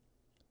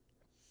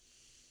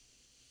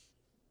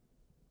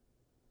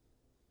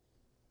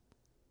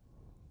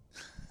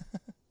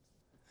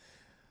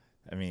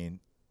 I mean,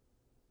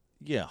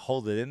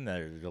 hold it in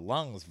there to your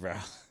lungs, bro.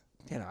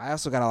 I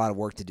also got a lot of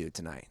work to do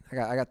tonight.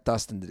 I got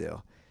Dustin to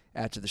do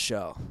after the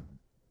show.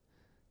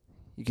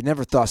 You can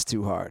never thust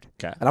too hard.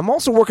 Okay. And I'm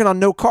also working on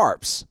no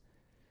carbs.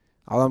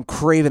 Although I'm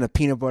craving a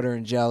peanut butter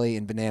and jelly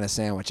and banana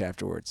sandwich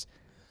afterwards.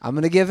 I'm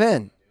going to give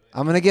in.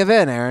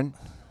 Aaron.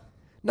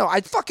 No,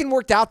 I fucking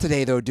worked out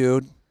today, though,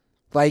 dude.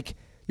 Like,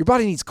 your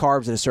body needs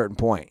carbs at a certain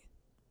point.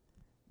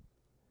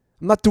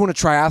 I'm not doing a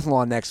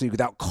triathlon next week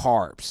without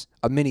carbs.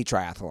 A mini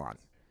triathlon.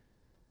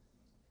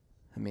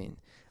 I mean,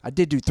 I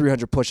did do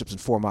 300 push-ups and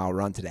 4-mile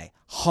run today.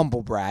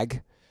 Humble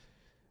brag.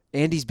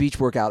 Andy's beach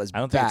workout is back.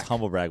 I don't think it's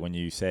humble brag when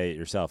you say it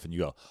yourself and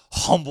you go,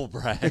 humble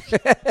brag.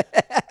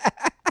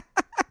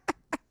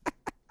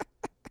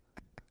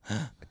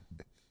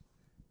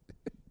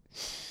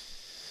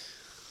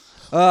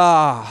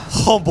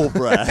 Humble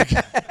brag.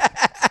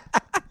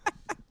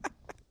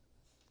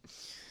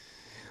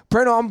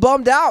 Prano, I'm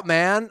bummed out,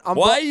 man.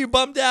 Why are you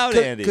bummed out,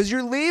 Andy? Because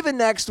you're leaving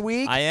next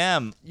week. I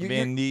am. I'm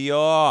in New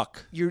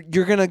York.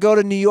 You're gonna go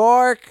to New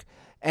York,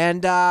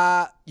 and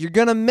you're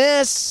gonna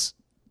miss.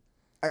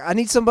 I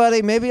need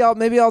somebody. Maybe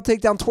I'll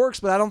take down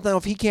Twerks, but I don't know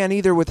if he can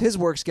either with his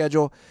work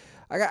schedule.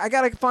 I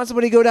gotta find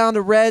somebody to go down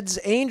to Reds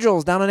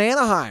Angels down in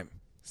Anaheim.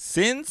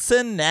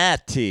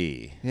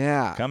 Cincinnati.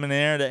 Yeah. Coming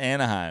there to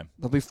Anaheim.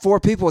 There'll be 4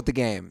 people at the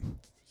game.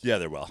 Yeah,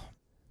 there will.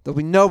 There'll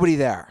be nobody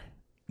there.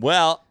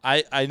 Well,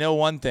 I know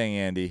one thing,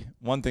 Andy.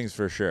 One thing's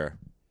for sure.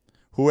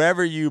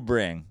 Whoever you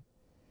bring,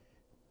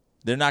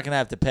 they're not going to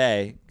have to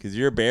pay because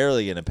you're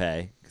barely going to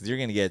pay because you're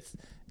going to get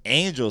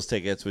Angels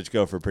tickets, which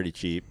go for pretty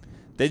cheap.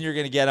 Then you're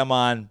going to get them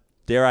on,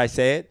 dare I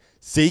say it,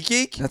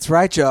 SeatGeek? That's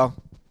right, Joe.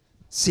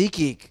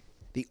 SeatGeek,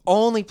 the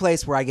only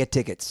place where I get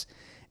tickets.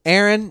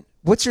 Aaron,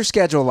 what's your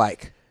schedule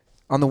like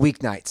on the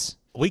weeknights?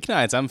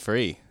 Weeknights, I'm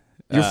free.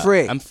 You're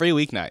free. I'm free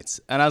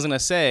weeknights. And I was going to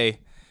say,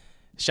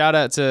 shout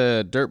out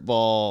to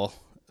Dirtball,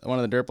 one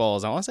of the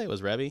Dirtballs, I want to say it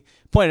was Revy,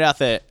 pointed out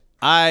that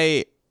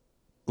I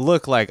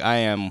look like I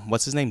am,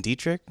 what's his name,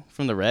 Dietrich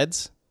from the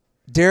Reds?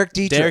 Derek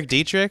Dietrich. Derek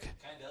Dietrich?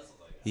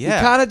 Yeah.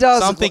 He kind of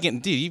does. So I'm thinking,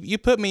 dude, you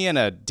put me in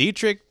a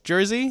Dietrich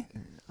jersey,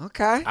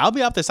 okay. I'll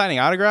be out there signing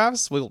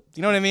autographs. You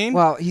know what I mean?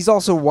 Well, he's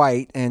also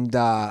white, and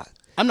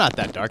I'm not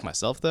that dark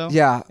myself, though.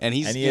 Yeah. And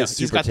he's he is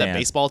he's super got tan. that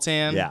baseball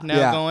tan Yeah.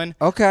 now going.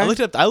 Okay. I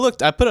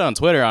put it on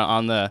Twitter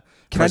on the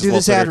Can I do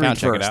this ad read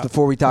first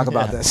before we talk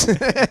about this?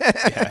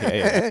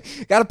 Yeah.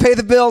 Got to pay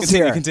the bills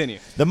here. Continue.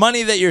 The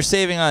money that you're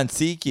saving on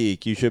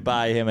SeatGeek, you should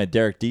buy him a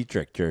Derek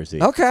Dietrich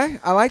jersey. Okay,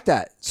 I like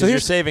that. So you're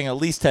saving at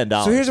least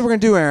 $10. So here's what we're gonna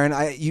do, Aaron.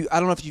 I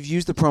don't know if you've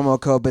used the promo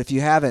code, but if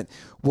you haven't,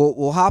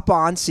 we'll hop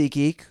on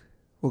SeatGeek.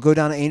 We'll go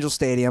down to Angel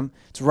Stadium.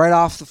 It's right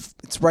off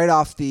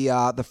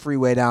the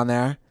freeway down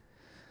there.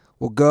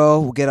 We'll go.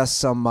 We'll get us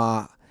some.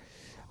 I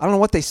don't know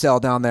what they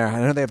sell down there. I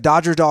know they have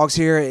Dodger dogs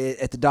here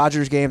at the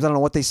Dodgers games. I don't know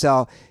what they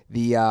sell.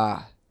 The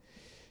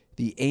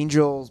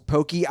Angels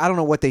Pokey. I don't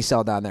know what they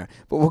sell down there.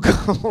 But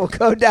we'll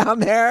go down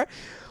there.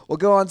 We'll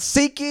go on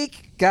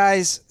SeatGeek.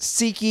 Guys,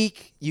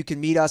 SeatGeek, you can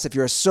meet us if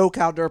you're a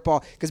SoCal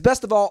Dirtball. Because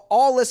best of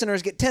all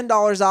listeners get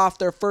 $10 off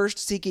their first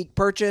SeatGeek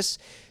purchase.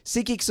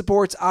 SeatGeek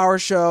supports our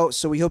show,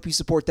 so we hope you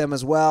support them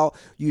as well.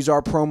 Use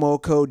our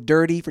promo code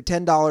DIRTY for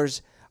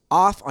 $10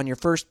 off on your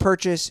first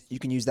purchase. You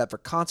can use that for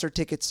concert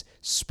tickets,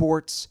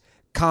 sports,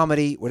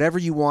 comedy, whatever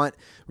you want.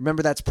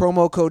 Remember, that's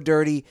promo code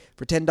DIRTY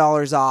for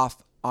 $10 off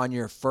on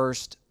your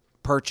first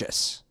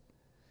purchase.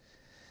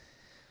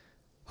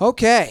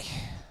 Okay.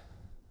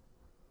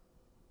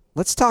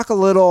 Let's talk a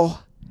little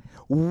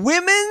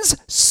women's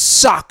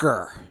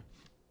soccer.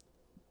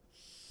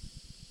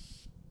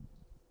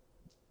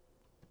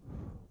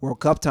 World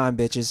Cup time,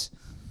 bitches.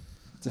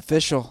 It's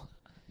official.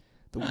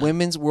 The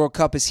Women's World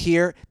Cup is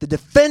here. The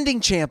defending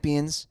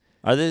champions.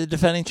 Are they the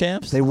defending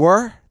champs? They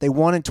were. They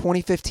won in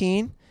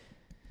 2015.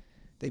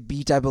 They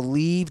beat, I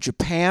believe,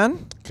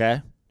 Japan.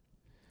 Okay.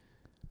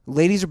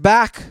 Ladies are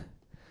back.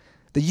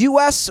 The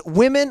U.S.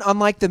 women,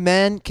 unlike the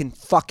men, can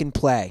fucking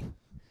play.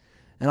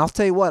 And I'll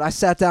tell you what, I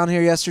sat down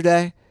here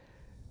yesterday.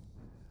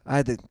 I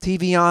had the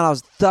TV on. I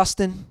was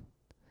dusting,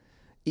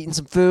 eating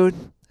some food.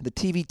 The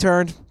TV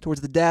turned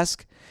towards the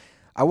desk.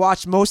 I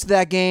watched most of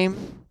that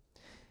game.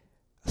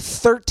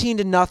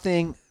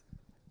 13-0.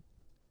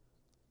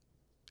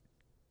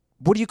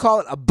 What do you call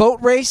it? A boat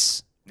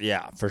race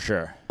Yeah, for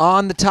sure.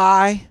 on the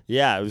tie.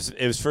 Yeah, it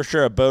was for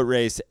sure a boat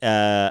race.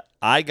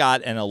 I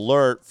got an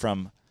alert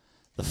from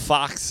the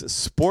Fox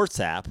Sports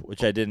app,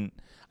 which I didn't.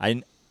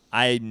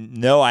 I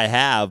know I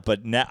have,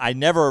 but I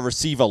never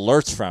receive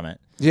alerts from it.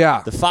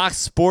 Yeah. The Fox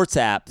Sports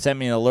app sent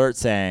me an alert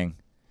saying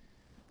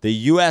the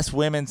U.S.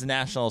 women's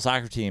national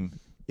soccer team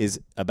is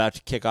about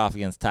to kick off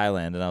against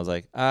Thailand, and I was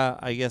like,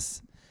 I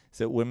guess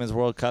is it Women's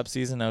World Cup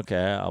season?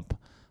 Okay,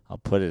 I'll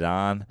put it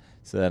on.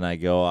 So then I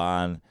go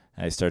on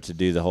and I start to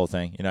do the whole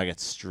thing. I get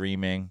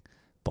streaming,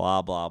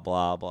 blah blah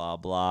blah blah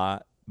blah.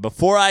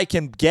 Before I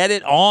can get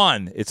it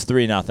on, it's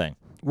 3-0.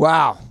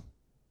 Wow.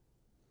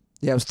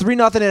 Yeah, it was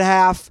 3-0 at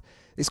half.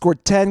 They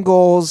scored 10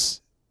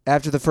 goals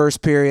after the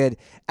first period.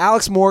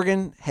 Alex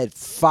Morgan had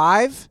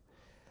 5.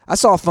 I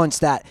saw a fun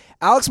stat.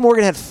 Alex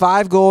Morgan had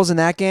 5 goals in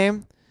that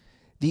game.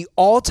 The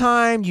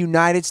all-time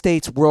United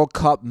States World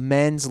Cup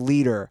men's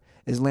leader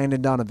is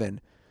Landon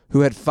Donovan,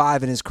 who had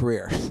 5 in his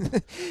career.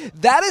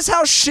 That is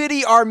how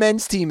shitty our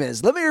men's team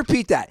is. Let me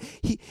repeat that.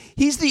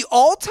 He's the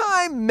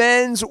all-time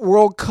men's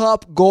World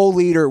Cup goal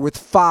leader with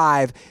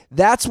 5.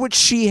 That's what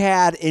she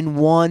had in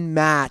one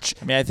match.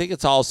 I mean, I think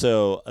it's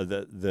also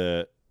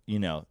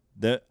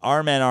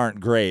our men aren't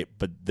great,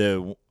 but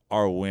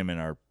our women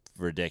are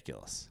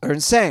ridiculous. They're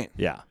insane.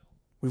 Yeah.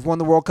 We've won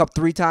the World Cup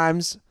 3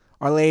 times,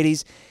 our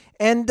ladies.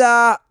 And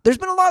there's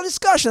been a lot of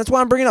discussion. That's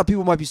why I'm bringing it up.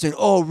 People might be saying,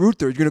 oh,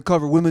 Ruther, you're going to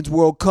cover Women's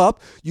World Cup.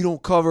 You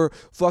don't cover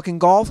fucking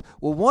golf.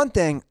 Well, one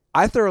thing,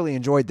 I thoroughly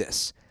enjoyed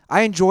this.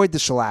 I enjoyed the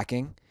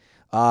shellacking.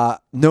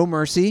 No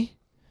mercy.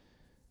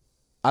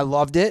 I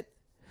loved it.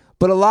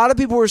 But a lot of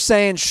people were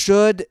saying,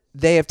 should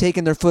they have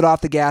taken their foot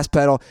off the gas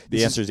pedal?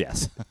 The answer is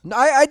yes.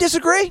 I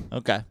disagree.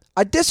 Okay.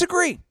 I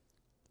disagree.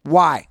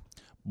 Why?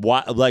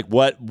 What? Like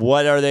what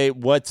are they?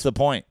 What's the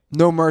point?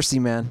 No mercy,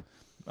 man.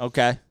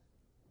 Okay.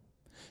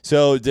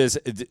 So do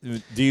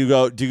you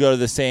go to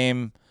the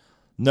same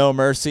no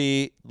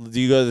mercy? Do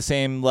you go to the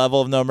same level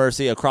of no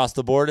mercy across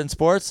the board in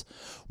sports?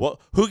 Well,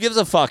 who gives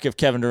a fuck if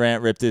Kevin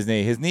Durant ripped his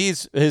knee?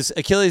 His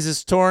Achilles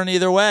is torn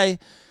either way.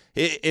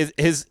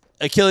 His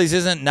Achilles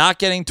isn't not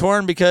getting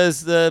torn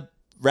because the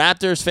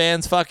Raptors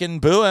fans fucking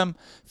boo him.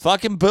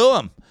 Fucking boo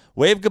him.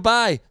 Wave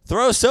goodbye.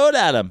 Throw a soda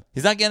at him.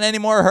 He's not getting any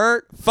more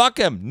hurt. Fuck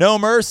him. No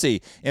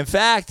mercy. In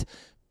fact,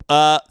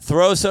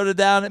 throw soda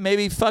down at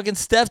maybe fucking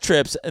Steph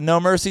trips and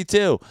no mercy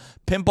too.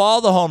 Pimp all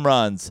the home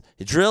runs.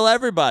 Drill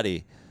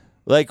everybody.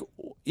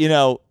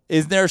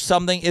 Is there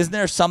something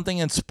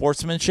in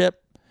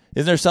sportsmanship?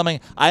 Isn't there something?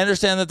 I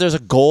understand that there's a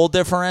goal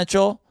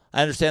differential.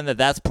 I understand that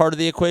that's part of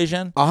the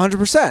equation.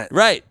 100%.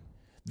 Right.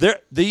 The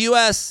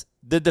U.S.,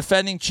 the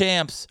defending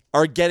champs,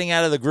 are getting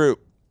out of the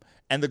group.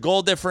 And the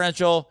goal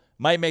differential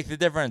might make the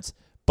difference.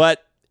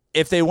 But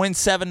if they win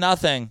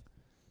 7-0,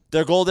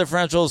 their goal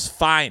differential is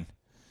fine.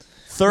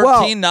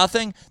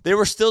 13-0, they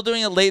were still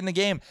doing it late in the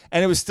game,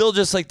 and it was still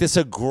just like this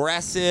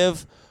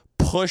aggressive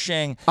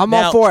pushing. I'm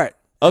all for it.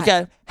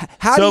 Okay.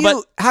 How do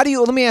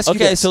you? Let me ask you.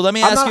 Okay, this. so let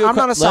me ask you.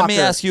 Let me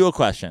ask you a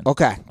question.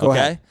 Okay, go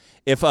ahead.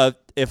 If a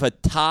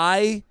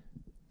Thai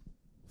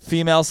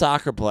female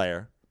soccer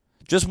player,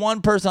 just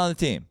one person on the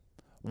team,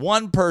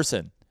 one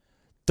person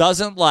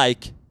doesn't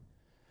like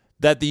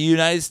that the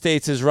United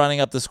States is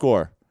running up the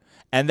score,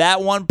 and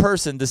that one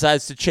person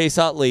decides to chase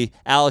Utley,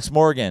 Alex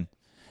Morgan,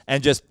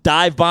 and just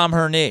dive bomb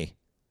her knee,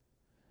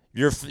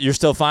 you're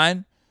still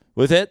fine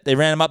with it? They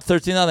ran him up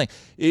 13-0.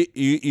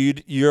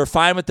 You're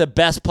fine with the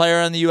best player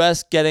in the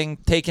U.S. getting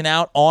taken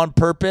out on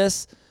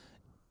purpose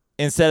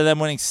instead of them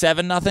winning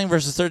 7-0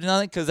 versus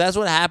 13-0? Because that's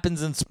what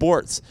happens in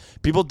sports.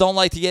 People don't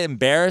like to get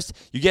embarrassed.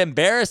 You get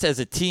embarrassed as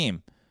a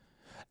team,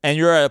 and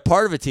you're a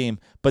part of a team,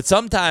 but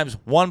sometimes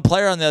one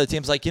player on the other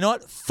team is like, you know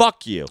what?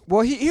 Fuck you.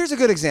 Well, here's a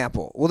good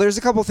example. Well, there's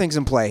a couple things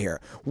in play here.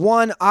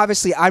 One,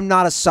 obviously, I'm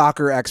not a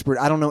soccer expert.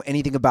 I don't know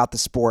anything about the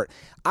sport.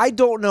 I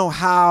don't know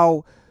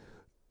how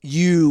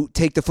you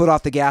take the foot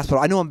off the gas pedal.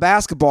 I know in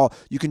basketball,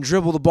 you can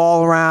dribble the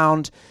ball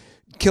around,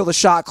 kill the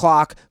shot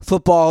clock.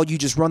 Football, you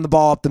just run the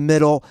ball up the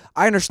middle.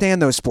 I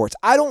understand those sports.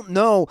 I don't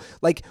know,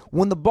 like,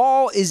 when the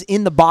ball is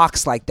in the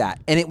box like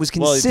that, and it was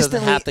consistently... Well, it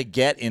doesn't have to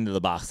get into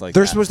the box like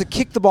they're that. supposed to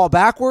kick the ball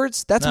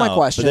backwards? That's my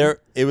question.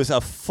 But it was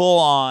a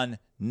full-on,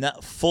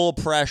 full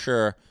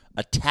pressure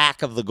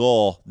attack of the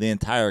goal the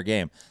entire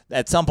game.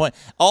 At some point,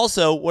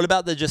 also, what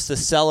about the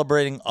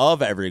celebrating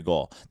of every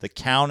goal, the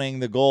counting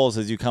the goals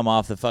as you come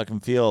off the fucking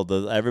field?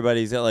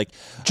 Everybody's like,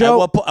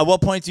 Joe, at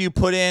what point do you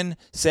put in?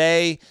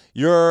 Say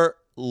you're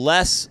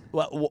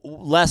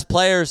less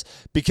players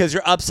because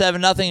you're up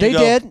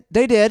 7-0.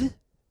 They did.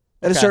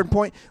 At a certain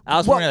point.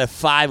 Alex Morgan had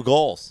 5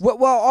 goals.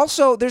 Well,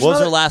 also there's what was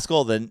her last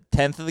goal? The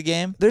 10th of the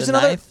game? There's the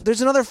another 9th?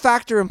 There's another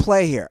factor in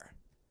play here.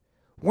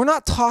 We're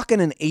not talking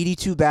an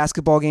 82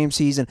 basketball game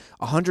season,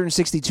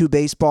 162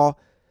 baseball.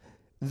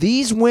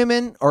 These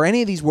women or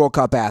any of these World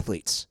Cup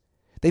athletes,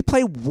 they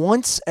play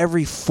once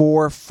every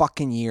 4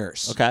 fucking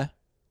years. Okay.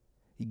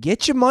 You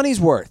get your money's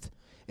worth.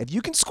 If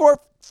you can score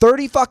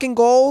 30 fucking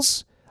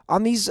goals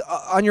on these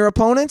on your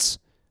opponents,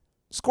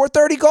 score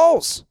 30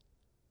 goals.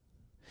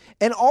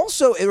 And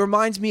also, it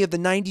reminds me of the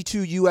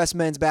 92 U.S.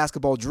 men's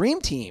basketball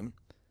dream team.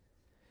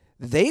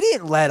 They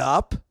didn't let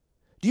up.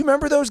 Do you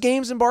remember those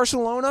games in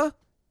Barcelona?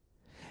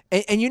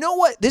 And you know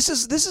what? This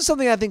is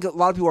something I think a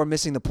lot of people are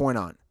missing the point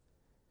on.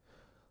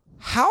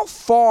 How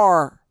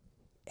far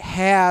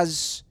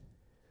has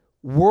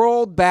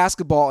world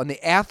basketball and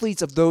the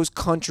athletes of those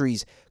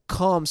countries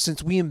come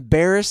since we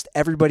embarrassed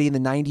everybody in the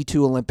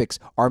 92 Olympics,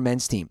 our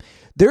men's team?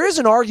 There is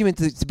an argument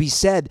to be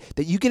said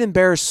that you can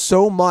embarrass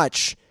so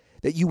much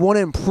that you want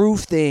to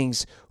improve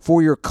things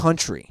for your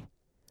country.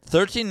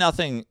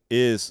 13-0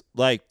 is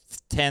like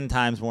 10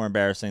 times more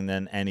embarrassing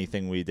than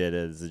anything we did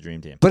as a dream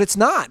team. But it's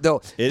not,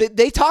 though.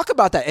 They talk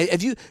about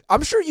that.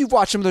 I'm sure you've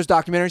watched some of those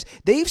documentaries.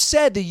 They've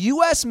said the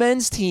U.S.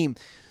 men's team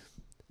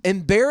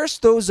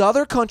embarrassed those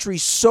other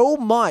countries so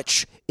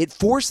much, it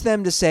forced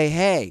them to say,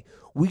 hey,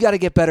 we got to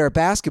get better at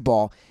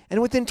basketball.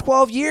 And within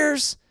 12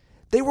 years,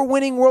 they were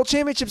winning world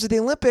championships at the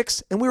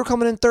Olympics, and we were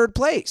coming in 3rd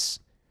place.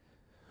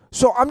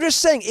 So I'm just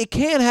saying it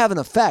can have an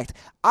effect.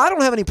 I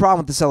don't have any problem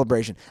with the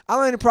celebration. I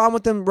don't have any problem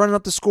with them running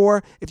up the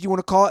score, if you want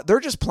to call it. They're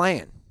just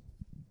playing.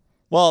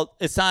 Well,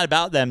 it's not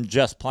about them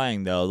just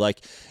playing, though.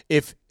 Like,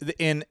 if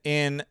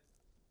in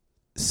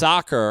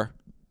soccer,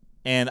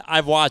 and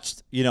I've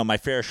watched, my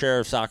fair share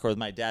of soccer with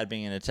my dad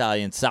being an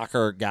Italian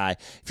soccer guy.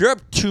 If you're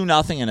up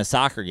 2-0 in a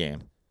soccer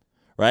game,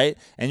 right,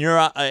 and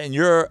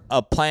you're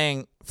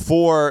playing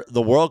for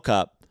the World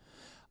Cup,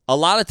 a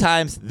lot of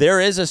times there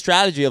is a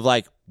strategy of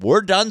like,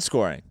 we're done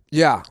scoring.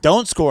 Yeah.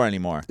 Don't score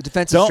anymore. The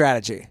defensive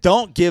strategy.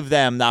 Don't give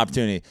them the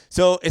opportunity.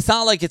 So it's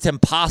not like it's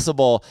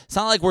impossible. It's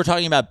not like we're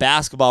talking about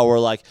basketball where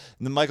like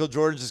the Michael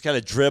Jordan just kind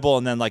of dribble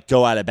and then like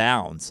go out of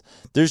bounds.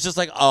 There's just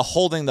like a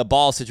holding the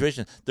ball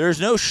situation.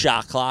 There's no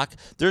shot clock.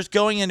 There's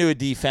going into a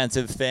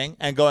defensive thing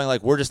and going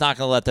like, we're just not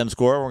going to let them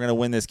score. We're going to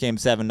win this game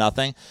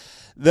 7-0.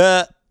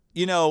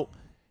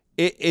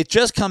 It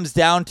just comes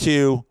down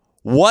to,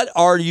 what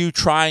are you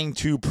trying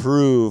to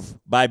prove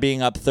by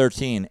being up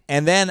 13?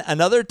 And then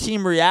another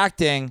team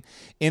reacting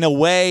in a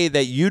way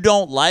that you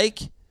don't like,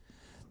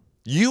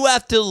 you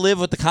have to live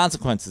with the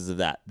consequences of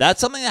that.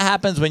 That's something that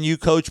happens when you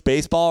coach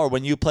baseball or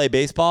when you play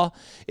baseball.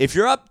 If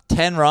you're up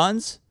 10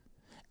 runs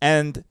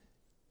and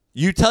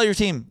you tell your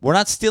team, we're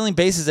not stealing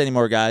bases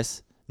anymore,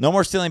 guys. No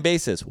more stealing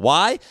bases.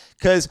 Why?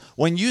 Because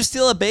when you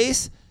steal a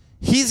base,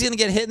 he's going to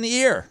get hit in the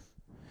ear.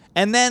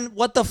 And then,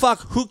 what the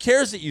fuck? Who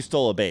cares that you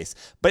stole a base?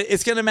 But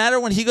it's going to matter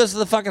when he goes to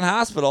the fucking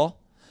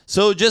hospital.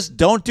 So just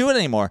don't do it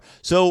anymore.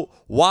 So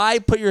why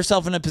put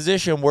yourself in a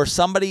position where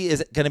somebody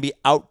is going to be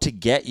out to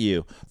get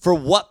you? For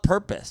what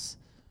purpose?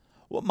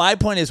 Well, my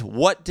point is,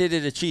 what did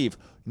it achieve?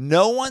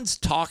 No one's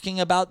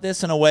talking about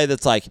this in a way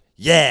that's like,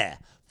 yeah,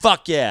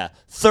 fuck yeah,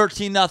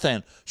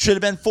 13-0. Should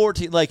have been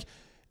 14. Like,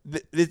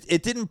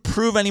 it didn't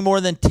prove any more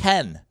than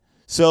 10.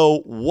 So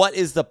what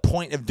is the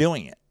point of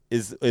doing it?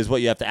 Is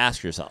what you have to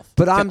ask yourself.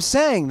 But I'm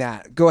saying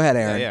that. Go ahead,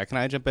 Aaron. Yeah, can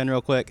I jump in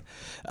real quick?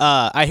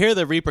 I hear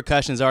the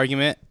repercussions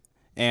argument,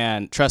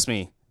 and trust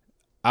me,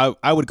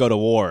 I would go to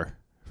war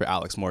for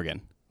Alex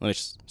Morgan. Let me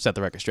just set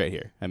the record straight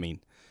here. I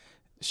mean,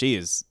 she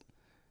is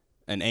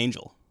an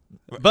angel.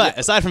 But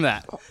aside from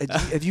that,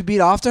 have you beat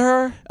off to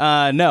her?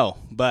 No,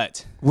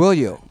 but will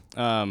you?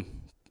 I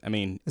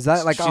mean, is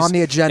that like on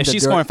the agenda? If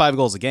she's scoring 5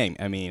 goals a game,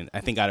 I mean,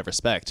 I think out of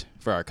respect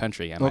for our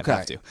country, I might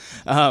have to.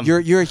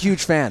 You're a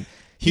huge fan.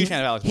 Huge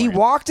fan of Alex Morgan. He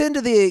walked into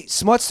the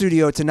Smut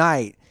studio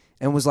tonight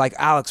and was like,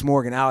 Alex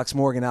Morgan, Alex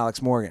Morgan,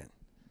 Alex Morgan.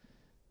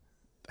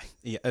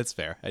 Yeah, that's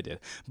fair. I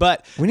did.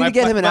 But we need to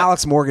get him an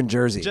Alex Morgan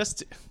jersey.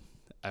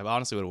 I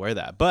honestly would wear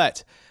that.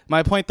 But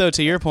my point, though,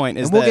 to your point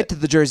is we'll get to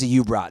the jersey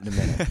you brought in a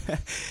minute.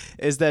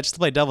 Is that, just to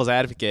play devil's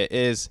advocate,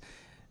 is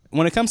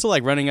when it comes to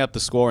like running up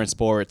the score in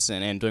sports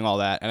and doing all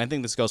that, and I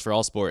think this goes for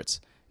all sports,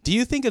 do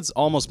you think it's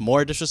almost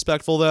more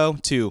disrespectful, though,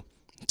 to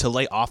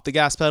lay off the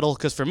gas pedal?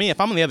 Because for me,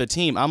 if I'm on the other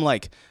team, I'm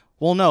like,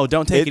 well, no,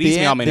 don't take it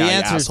easy on me now, you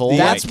asshole.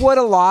 That's what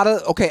a lot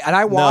of and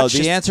I watched.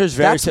 No, the answer is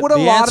very simple. That's what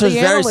a lot of the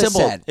analysts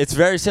said. It's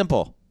very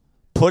simple.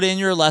 Put in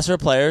your lesser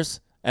players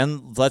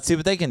and let's see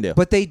what they can do.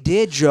 But they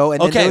did, Joe,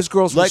 and then those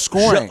girls were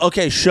scoring.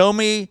 Show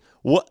me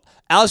what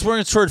Alex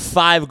Morgan scored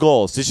 5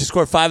 goals. Did she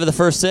score 5 of the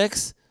first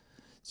 6?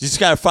 She just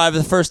got 5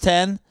 of the first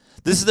 10.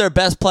 This is their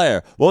best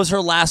player. What was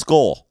her last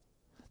goal?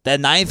 That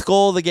 9th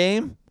goal of the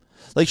game?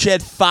 Like, she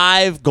had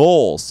 5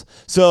 goals.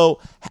 So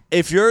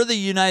if you're the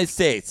United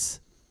States,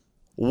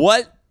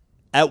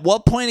 at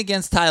what point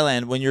against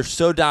Thailand, when you're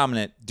so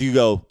dominant, do you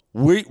go,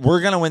 we're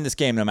going to win this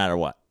game no matter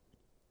what?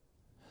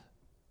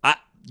 I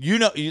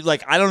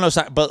don't know,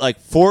 but like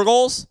 4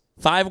 goals?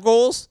 5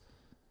 goals?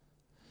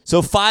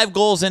 So 5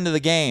 goals into the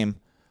game.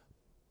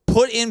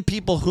 Put in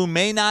people who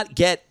may not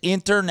get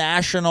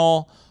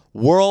international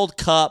World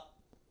Cup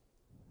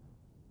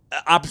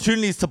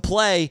opportunities to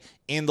play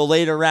in the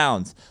later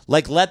rounds.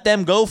 Like, let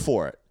them go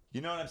for it.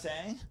 You know what I'm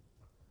saying?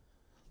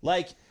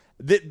 Like,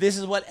 this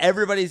is what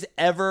everybody's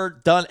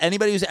ever done.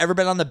 Anybody who's ever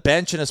been on the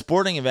bench in a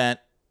sporting event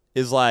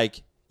is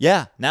like,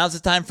 yeah, now's the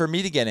time for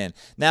me to get in.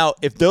 Now,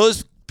 if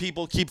those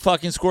people keep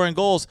fucking scoring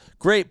goals,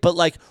 great. But,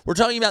 like, we're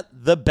talking about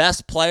the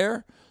best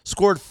player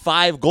scored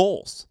 5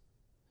 goals.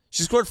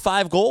 She scored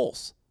 5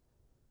 goals.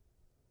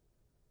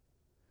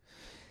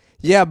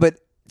 Yeah, but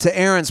to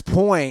Aaron's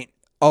point,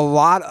 a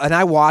lot, and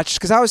I watched,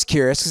 because I was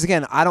curious, because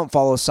again, I don't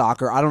follow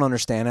soccer. I don't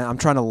understand it. I'm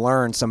trying to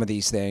learn some of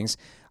these things.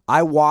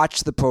 I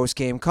watched the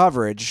post-game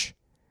coverage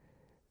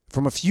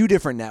from a few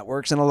different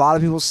networks, and a lot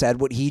of people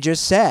said what he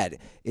just said,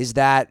 is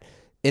that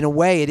in a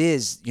way it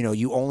is,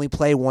 you only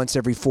play once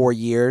every 4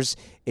 years.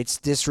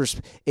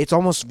 It's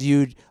almost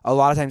viewed a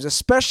lot of times,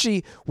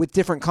 especially with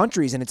different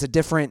countries, and it's a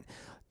different,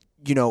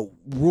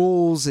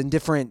 rules and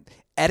different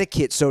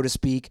etiquette, so to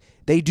speak.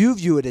 They do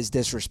view it as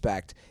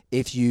disrespect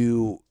if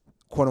you,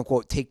 quote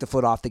unquote, take the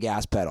foot off the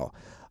gas pedal.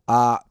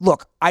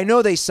 Look, I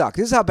know they suck.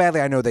 This is how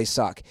badly I know they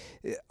suck.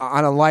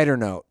 On a lighter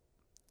note,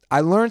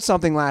 I learned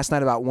something last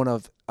night about one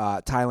of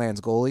Thailand's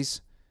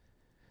goalies.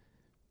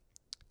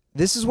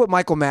 This is what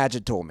Michael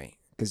Madgett told me,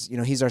 because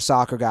he's our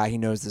soccer guy. He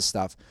knows this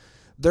stuff.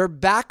 Their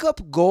backup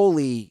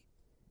goalie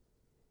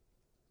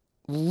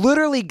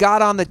literally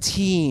got on the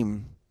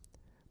team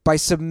by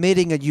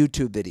submitting a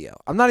YouTube video.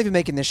 I'm not even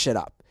making this shit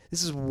up.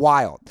 This is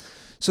wild.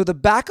 So the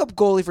backup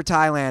goalie for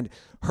Thailand,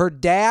 her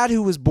dad,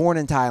 who was born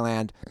in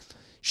Thailand,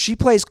 she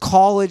plays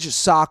college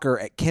soccer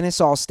at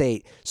Kennesaw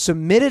State,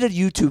 submitted a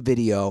YouTube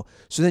video.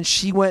 So then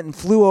she went and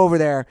flew over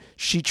there.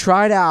 She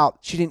tried out.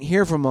 She didn't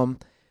hear from them.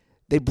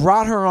 They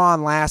brought her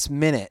on last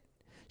minute.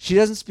 She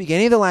doesn't speak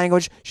any of the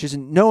language. She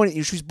doesn't know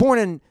any. She was born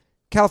in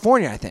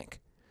California, I think.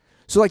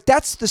 So,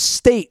 that's the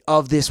state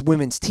of this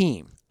women's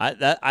team.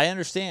 I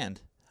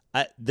understand.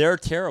 They're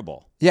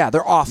terrible. Yeah,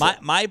 they're awful.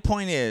 My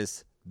point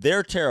is,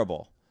 they're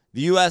terrible.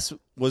 The U.S.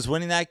 was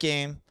winning that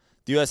game.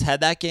 The U.S.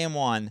 had that game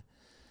won.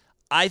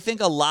 I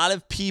think a lot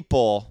of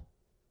people,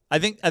 I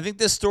think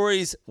this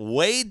story's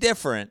way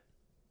different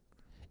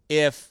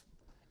if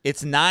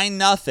it's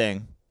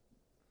 9-0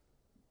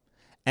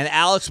 and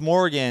Alex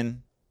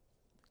Morgan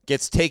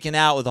gets taken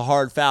out with a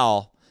hard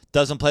foul,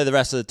 doesn't play the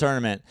rest of the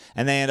tournament,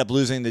 and they end up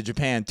losing to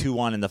Japan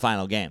 2-1 in the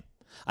final game.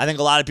 I think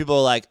a lot of people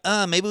are like,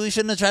 maybe we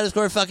shouldn't have tried to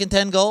score fucking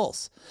 10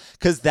 goals.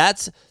 Because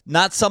that's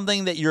not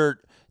something that you're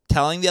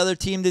telling the other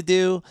team to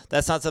do.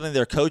 That's not something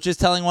their coach is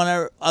telling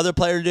one other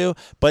player to do.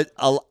 But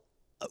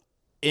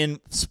in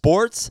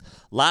sports,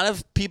 a lot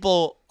of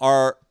people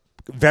are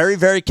very,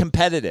 very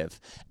competitive.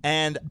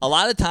 And a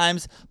lot of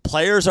times,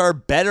 players are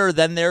better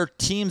than their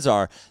teams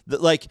are.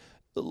 Like,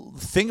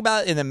 think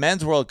about in the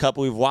Men's World Cup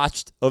we've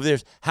watched over the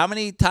years. How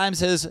many times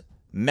has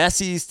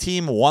Messi's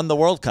team won the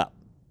World Cup?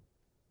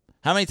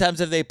 How many times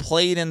have they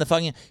played in the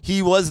fucking...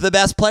 He was the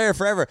best player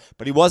forever,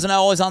 but he wasn't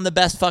always on the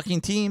best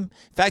fucking team.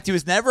 In fact, he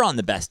was never on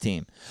the best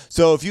team.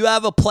 So if you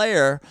have a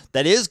player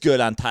that is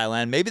good on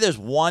Thailand, maybe there's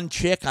one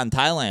chick on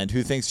Thailand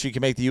who thinks she can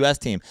make the U.S.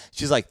 team.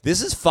 She's like,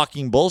 this is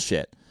fucking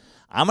bullshit.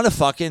 I'm going to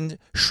fucking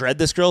shred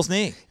this girl's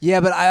knee. Yeah,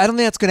 but I don't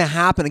think that's going to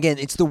happen. Again,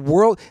 it's the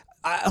world...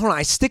 Hold on,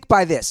 I stick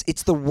by this.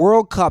 It's the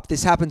World Cup.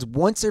 This happens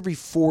once every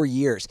 4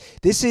 years.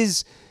 This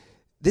is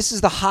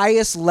the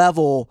highest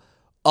level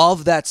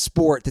of that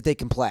sport that they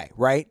can play,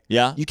 right?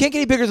 Yeah. You can't get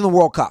any bigger than the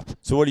World Cup.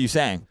 So what are you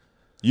saying?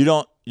 You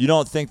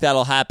don't think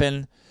that'll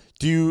happen?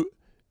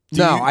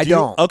 I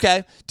don't.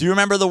 Okay. Do you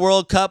remember the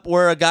World Cup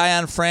where a guy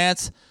on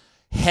France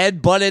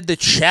head-butted the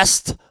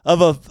chest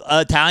of an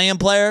Italian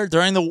player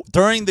during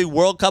the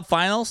World Cup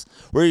finals,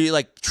 where you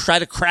tried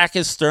to crack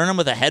his sternum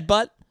with a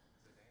headbutt?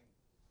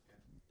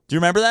 Do you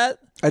remember that?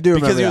 I do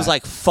remember Because he that. was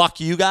like, fuck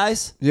you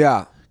guys?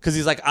 Yeah. Because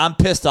he's like, I'm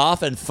pissed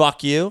off and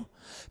fuck you.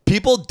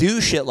 People do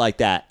shit like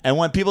that. And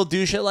when people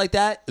do shit like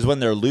that is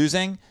when they're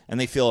losing and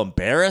they feel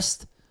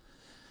embarrassed.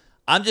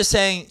 I'm just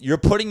saying you're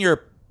putting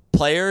your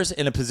players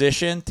in a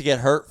position to get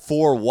hurt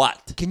for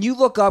what? Can you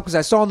look up, because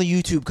I saw in the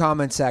YouTube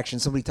comment section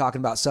somebody talking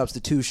about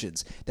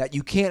substitutions, that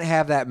you can't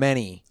have that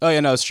many. Oh,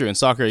 yeah, no, it's true. In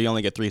soccer, you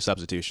only get 3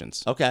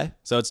 substitutions. Okay.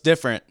 So it's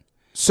different.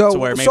 So, to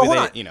where maybe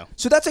hold they, on.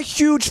 So that's a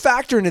huge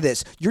factor into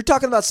this. You're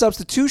talking about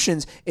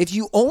substitutions. If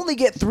you only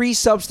get 3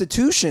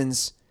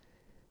 substitutions,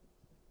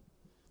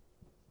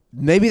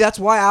 maybe that's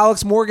why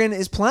Alex Morgan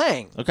is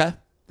playing. Okay.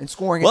 And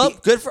scoring. Well,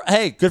 good for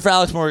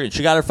Alex Morgan.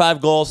 She got her 5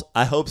 goals.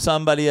 I hope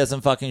somebody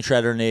doesn't fucking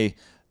shred her knee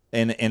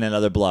in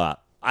another blowout.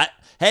 I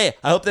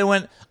hope they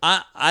win.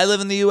 I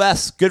live in the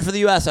U.S. Good for the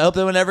U.S. I hope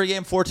they win every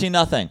game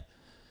 14-0.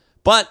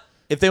 But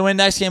if they win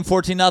next game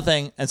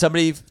 14-0 and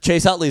somebody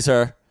Chase Utley's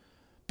her,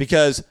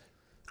 because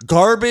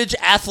garbage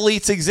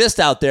athletes exist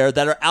out there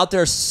that are out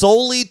there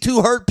solely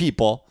to hurt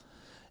people,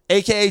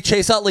 a.k.a.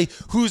 Chase Utley,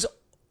 who's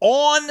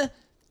on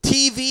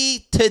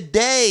TV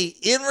today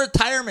in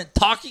retirement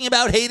talking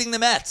about hating the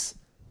Mets.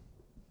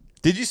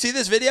 Did you see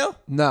this video?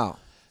 No.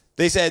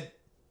 They said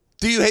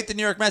do you hate the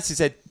New York Mets? He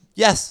said,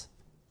 yes.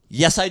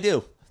 Yes, I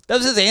do. That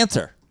was his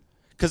answer.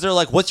 Because they're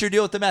like, what's your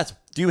deal with the Mets?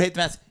 Do you hate the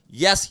Mets?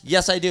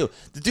 Yes, I do.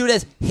 The dude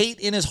has hate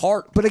in his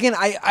heart. But again,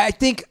 I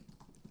think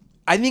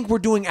we're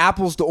doing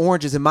apples to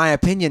oranges, in my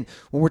opinion,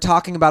 when we're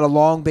talking about a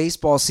long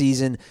baseball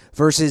season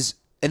versus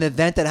an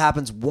event that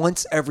happens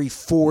once every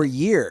 4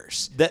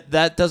 years.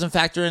 That doesn't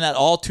factor in at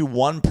all to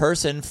one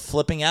person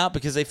flipping out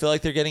because they feel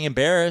like they're getting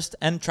embarrassed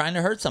and trying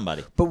to hurt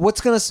somebody. But what's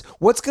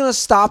gonna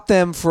stop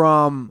them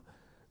from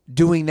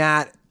doing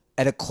that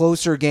at a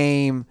closer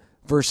game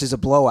versus a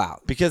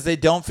blowout? Because they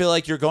don't feel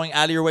like you're going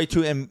out of your way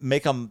to and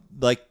make them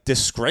like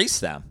disgrace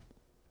them.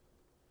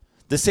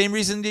 The same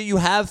reason that you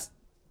have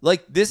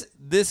like this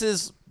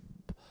is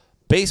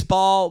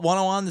baseball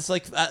 101. It's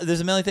like there's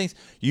a million things.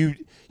 You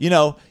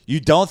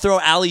don't throw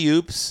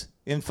alley-oops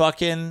in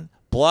fucking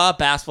blow-up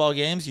basketball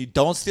games. You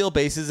don't steal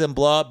bases in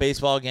blow-up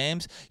baseball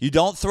games. You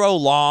don't throw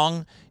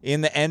long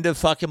in the end of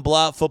fucking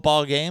blow-up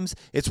football games.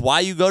 It's why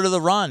you go to the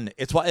run.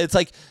 It's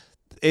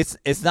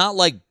not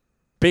like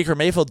Baker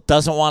Mayfield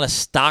doesn't want to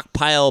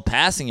stockpile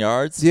passing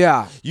yards.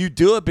 Yeah. You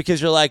do it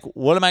because you're like,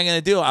 what am I going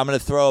to do? I'm going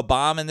to throw a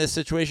bomb in this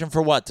situation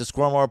for what? To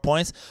score more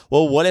points?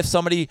 Well, what if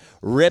somebody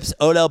rips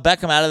Odell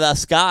Beckham out of the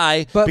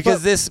sky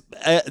because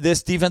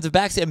this defensive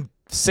back's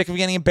sick of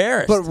getting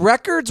embarrassed? But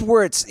records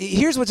where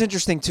here's what's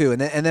interesting too, and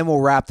then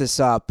we'll wrap this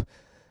up.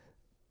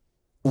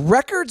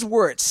 Records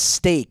were at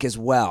stake as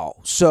well.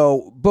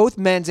 So both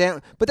men's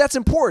but that's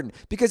important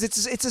because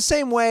it's the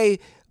same way.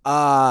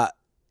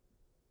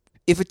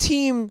 If a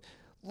team,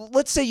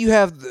 let's say you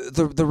have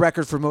the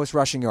record for most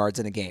rushing yards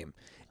in a game,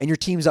 and your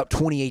team's up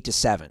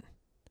 28-7.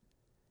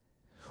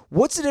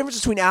 What's the difference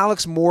between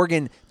Alex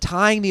Morgan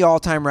tying the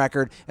all-time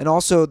record and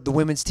also the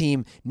women's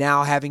team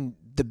now having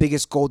the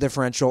biggest goal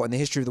differential in the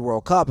history of the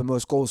World Cup and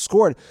most goals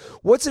scored?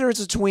 What's the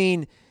difference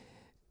between?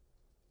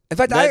 In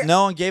fact,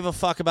 no one gave a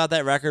fuck about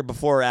that record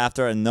before or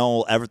after, and no one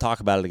will ever talk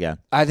about it again.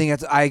 I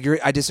think I agree.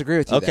 I disagree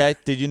with you. Okay.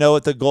 Did you know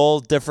what the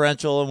goal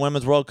differential in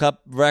Women's World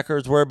Cup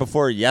records were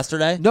before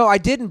yesterday? No, I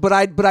didn't. But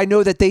I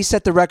know that they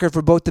set the record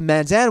for both the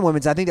men's and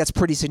women's. I think that's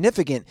pretty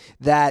significant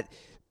that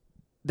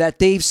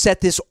they've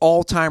set this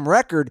all-time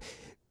record.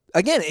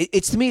 Again,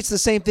 it's to me, it's the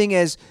same thing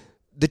as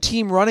the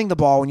team running the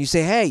ball. When you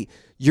say, "Hey,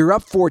 you're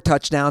up 4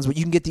 touchdowns, but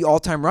you can get the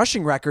all-time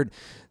rushing record."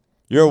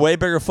 You're a way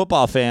bigger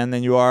football fan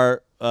than you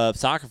are a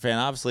soccer fan,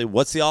 obviously.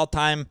 What's the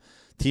all-time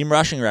team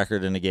rushing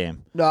record in a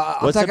game? No,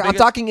 I'm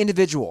talking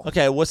individual.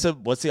 Okay, what's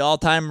the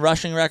all-time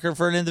rushing record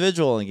for an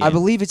individual in a game? I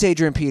believe it's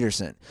Adrian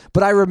Peterson.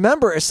 But I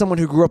remember, as someone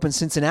who grew up in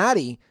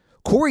Cincinnati,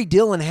 Corey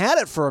Dillon had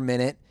it for a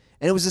minute,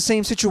 and it was the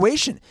same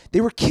situation.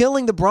 They were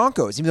killing the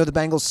Broncos, even though the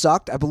Bengals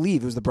sucked. I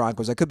believe it was the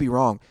Broncos. I could be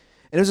wrong.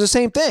 And it was the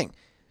same thing.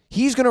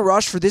 He's going to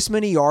rush for this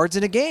many yards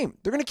in a game.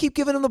 They're going to keep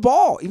giving him the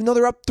ball, even though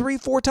they're up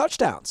 3-4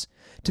 touchdowns.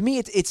 To me,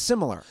 it's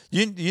similar.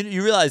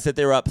 You realize that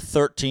they were up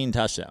 13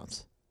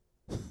 touchdowns.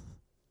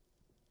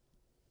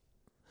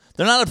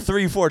 They're not up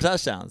 3-4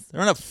 touchdowns.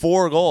 They're up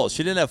 4 goals.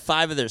 She didn't have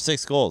 5 of their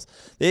 6 goals.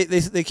 They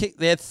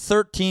had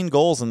 13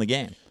 goals in the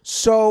game.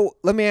 So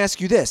let me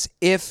ask you this: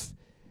 if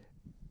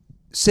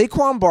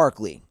Saquon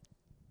Barkley,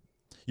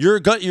 you're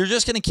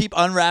just going to keep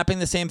unwrapping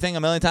the same thing a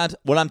million times.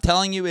 What I'm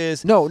telling you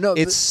is,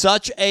 it's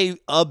such a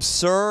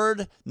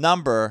absurd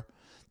number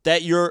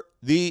that you're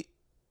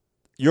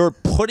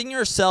putting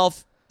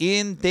yourself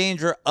in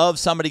danger of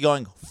somebody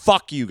going,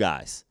 fuck you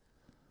guys.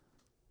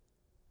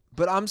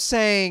 But I'm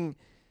saying,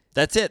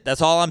 that's it.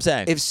 That's all I'm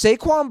saying. If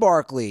Saquon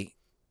Barkley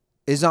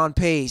is on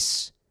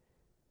pace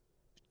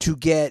to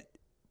get...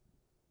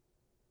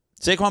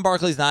 Saquon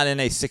Barkley's not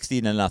in a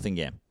 60-0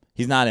 game.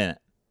 He's not in it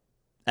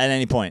at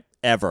any point,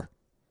 ever.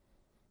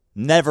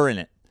 Never in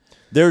it.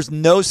 There's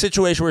no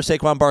situation where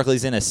Saquon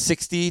Barkley's in a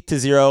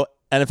 60-0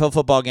 NFL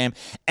football game.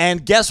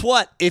 And guess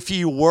what? If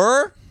he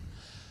were,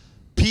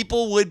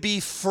 people would be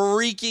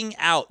freaking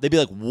out. They'd be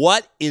like,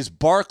 what is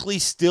Barkley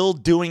still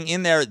doing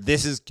in there?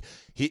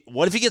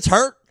 What if he gets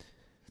hurt?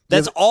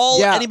 That's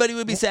all anybody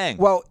would be saying.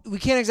 Well, we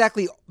can't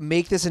exactly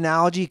make this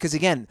analogy because,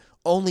 again,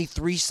 only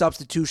 3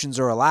 substitutions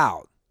are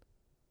allowed.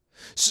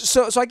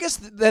 So I guess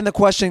then the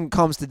question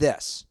comes to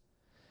this.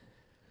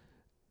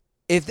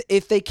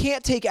 If they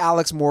can't take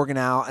Alex Morgan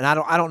out, and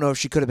I don't know if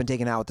she could have been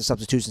taken out with the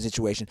substitution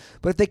situation,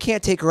 but if they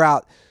can't take her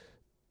out,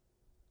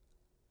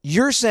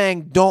 you're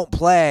saying don't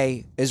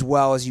play as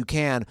well as you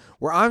can,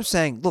 where I'm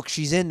saying, look,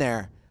 she's in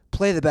there.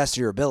 Play the best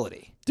of your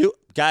ability.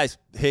 Guys,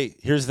 hey,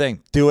 here's the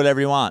thing. Do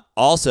whatever you want.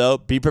 Also,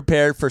 be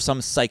prepared for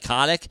some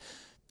psychotic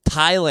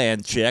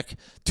Thailand chick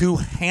to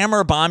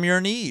hammer bomb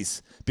your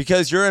knees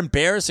because you're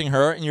embarrassing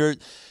her, and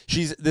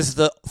this is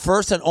the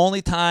first and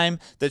only time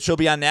that she'll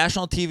be on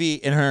national TV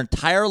in her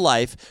entire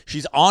life.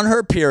 She's on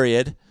her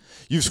period.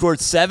 You've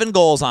scored 7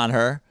 goals on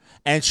her,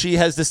 and she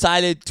has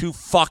decided to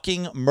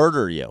fucking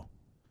murder you.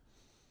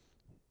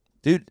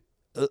 Dude,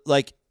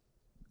 like,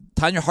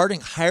 Tanya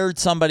Harding hired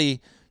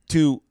somebody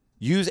to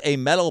use a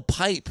metal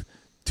pipe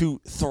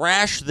to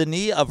thrash the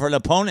knee of an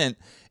opponent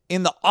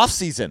in the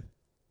offseason.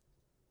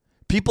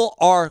 People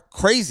are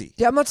crazy.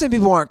 Yeah, I'm not saying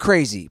people aren't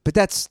crazy, but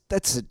that's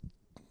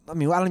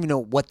I don't even know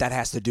what that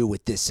has to do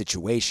with this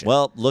situation.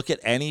 Well, look at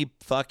any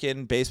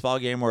fucking baseball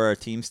game where a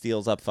team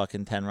steals up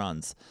fucking 10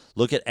 runs.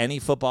 Look at any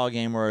football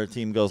game where a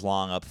team goes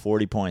long up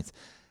 40 points.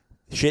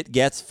 Shit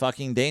gets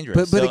fucking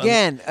dangerous. But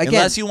again,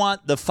 unless you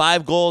want the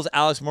 5 goals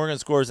Alex Morgan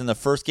scores in the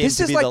first game this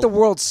to is be like the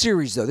World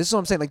Series, though. This is what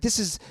I'm saying. Like, this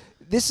is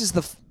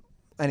the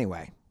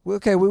anyway.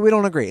 Okay, we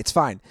don't agree. It's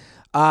fine.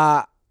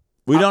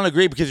 We don't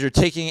agree because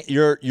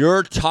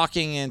you're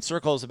talking in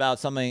circles about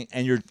something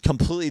and you're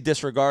completely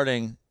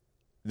disregarding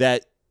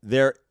that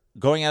they're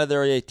going out of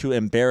their way to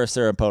embarrass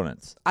their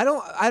opponents. I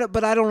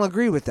don't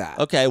agree with that.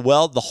 Okay,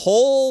 well, the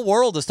whole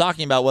world is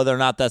talking about whether or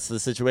not that's the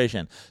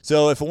situation.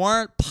 So if it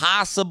weren't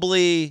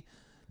possibly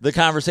the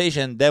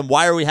conversation, then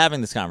why are we having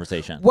this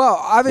conversation? Well,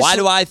 obviously, why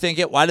do I think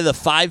it? Why did the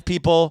 5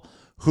 people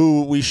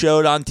who we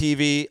showed on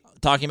TV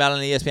talking about it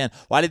on ESPN,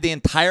 why did the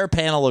entire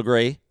panel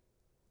agree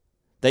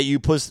that you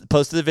posted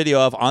the video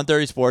of on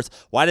 30 Sports?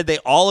 Why did they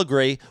all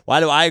agree? Why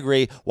do I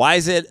agree? Why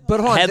is it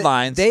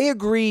headlines? They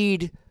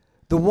agreed.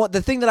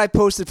 The thing that I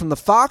posted from the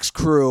Fox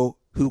crew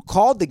who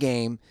called the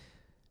game,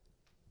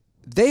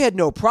 they had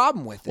no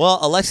problem with it. Well,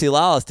 Alexi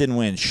Lalas didn't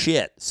win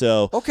shit.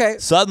 So okay.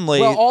 Suddenly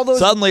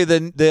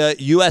the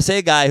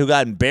USA guy who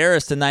got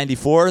embarrassed in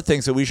 94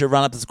 thinks that we should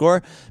run up the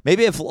score.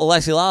 Maybe if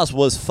Alexi Lalas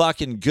was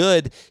fucking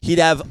good, he'd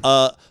have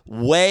a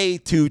way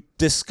to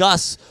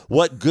discuss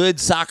what good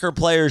soccer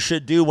players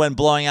should do when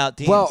blowing out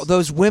teams. Well,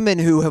 those women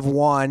who have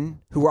won,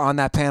 who were on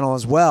that panel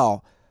as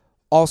well,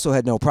 also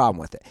had no problem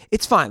with it.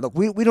 It's fine. Look,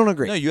 we don't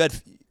agree. No,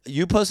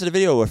 you posted a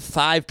video where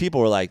 5 people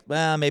were like,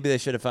 well, maybe they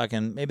should have should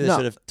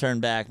have turned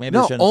back. Maybe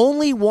they shouldn't.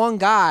 Only one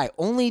guy,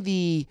 only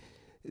the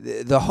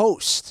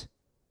host,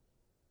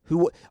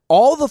 who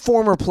all the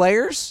former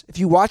players, if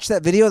you watch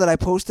that video that I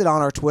posted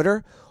on our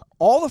Twitter,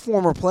 all the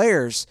former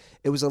players,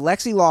 it was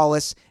Alexi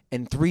Lawless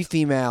and 3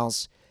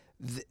 females,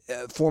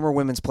 former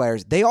women's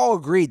players. They all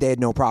agreed they had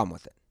no problem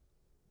with it.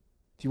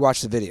 If you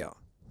watch the video,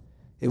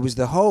 it was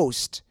the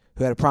host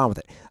who had a problem with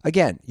it.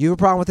 Again, you have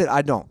a problem with it?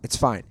 I don't. It's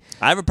fine.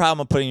 I have a problem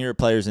with putting your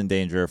players in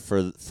danger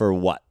for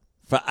what?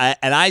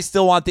 And I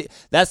still want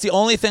that's the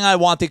only thing I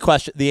want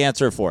the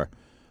answer for.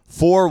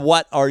 For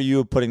what are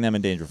you putting them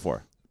in danger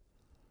for?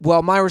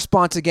 Well, my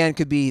response again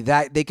could be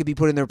that they could be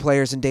putting their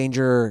players in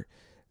danger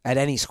at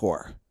any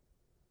score.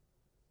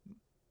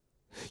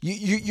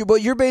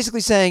 What you're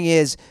basically saying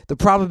is the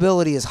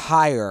probability is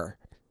higher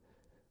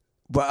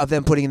of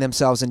them putting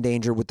themselves in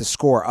danger with the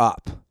score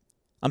up.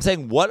 I'm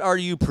saying, what are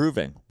you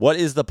proving? What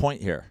is the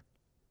point here?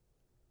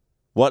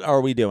 What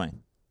are we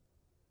doing?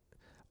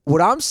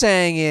 What I'm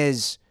saying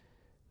is,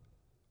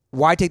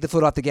 why take the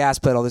foot off the gas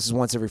pedal? This is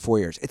once every 4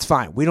 years. It's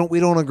fine. We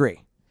don't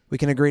agree. We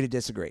can agree to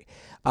disagree.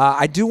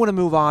 I do want to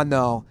move on,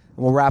 though, and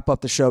we'll wrap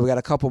up the show. We got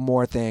a couple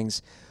more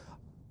things.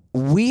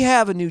 We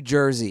have a new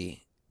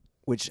jersey,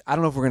 which I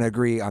don't know if we're going to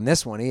agree on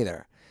this one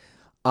either.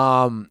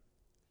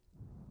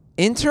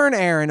 Intern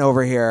Aaron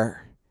over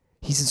here,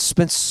 he's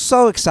been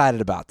so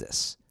excited about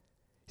this.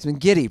 He's been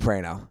giddy,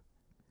 Prano.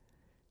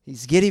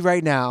 He's giddy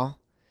right now.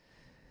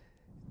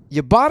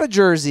 You bought a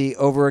jersey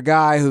over a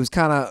guy who's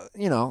kind of,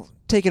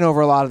 taken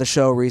over a lot of the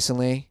show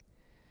recently.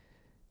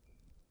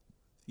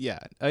 Yeah.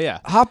 Oh, yeah.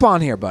 Hop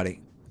on here,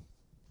 buddy.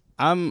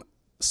 I'm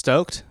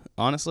stoked,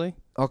 honestly,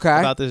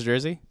 about this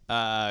jersey.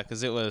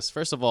 Because it was,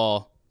 first of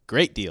all,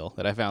 great deal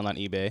that I found on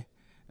eBay.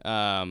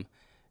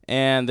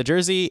 And the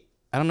jersey,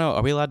 I don't know,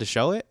 are we allowed to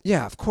show it?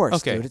 Yeah, of course,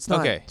 okay. dude. It's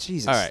not. Okay.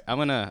 Jesus. All right. I'm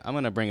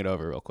gonna bring it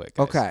over real quick,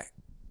 guys. Okay.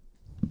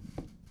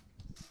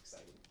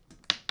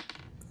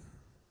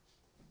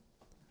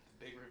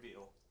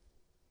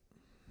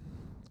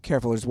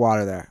 Careful, there's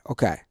water there.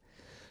 Okay.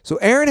 So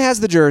Aaron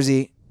has the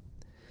jersey.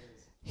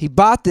 He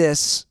bought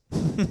this.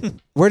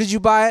 Where did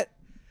you buy it?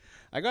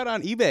 I got it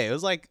on eBay. It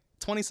was like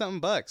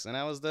 $20-something, and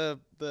I was the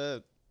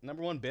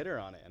number 1 bidder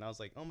on it. And I was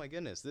like, oh my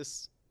goodness,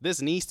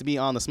 this needs to be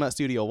on the Smut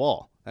Studio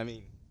wall. I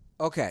mean,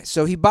 okay.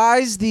 So he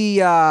buys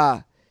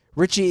the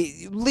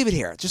Richie. Leave it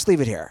here. Just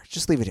leave it here.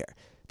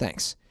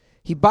 Thanks.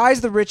 He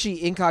buys the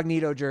Richie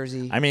Incognito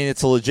jersey. I mean,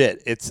 it's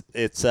legit. It's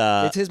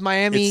his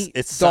Miami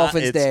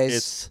Dolphins days.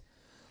 It's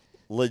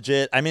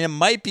legit. I mean, it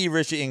might be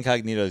Richie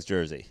Incognito's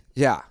jersey.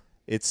 Yeah.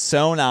 It's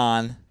sewn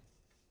on.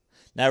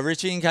 Now,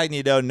 Richie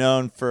Incognito,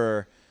 known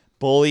for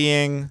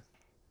bullying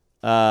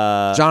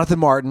Jonathan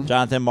Martin.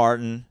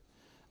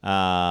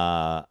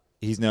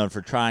 He's known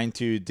for trying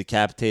to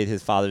decapitate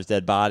his father's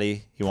dead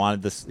body. He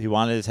wanted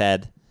his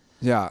head.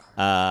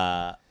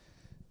 Yeah.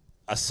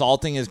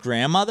 Assaulting his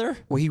grandmother.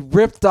 Well, he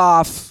ripped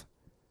off,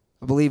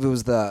 I believe it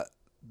was the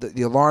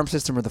alarm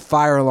system or the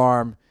fire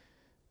alarm,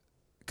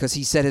 because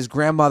he said his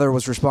grandmother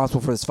was responsible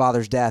for his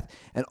father's death,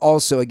 and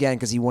also, again,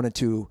 because he wanted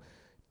to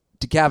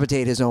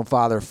decapitate his own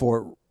father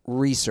for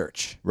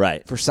research.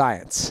 Right. For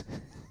science.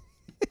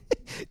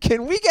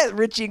 Can we get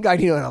Richie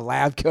Incognito in a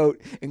lab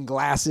coat and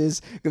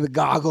glasses and the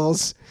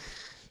goggles?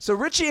 So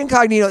Richie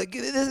Incognito,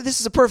 this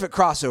is a perfect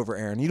crossover,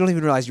 Aaron. You don't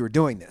even realize you were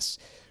doing this.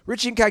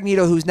 Richie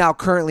Incognito, who's now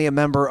currently a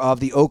member of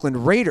the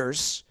Oakland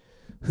Raiders,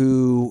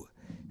 who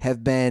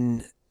have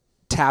been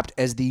tapped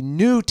as the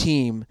new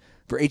team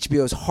for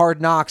HBO's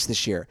Hard Knocks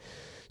this year.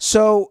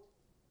 So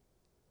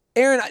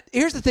Aaron,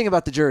 here's the thing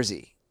about the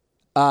jersey.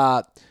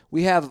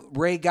 We have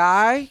Ray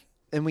Guy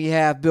and we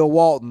have Bill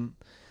Walton.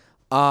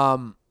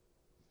 Now,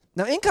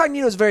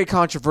 Incognito is very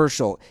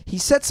controversial. He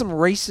said some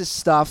racist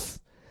stuff.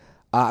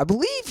 I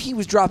believe he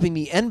was dropping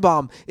the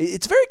N-bomb.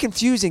 It's very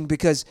confusing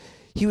because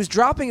he was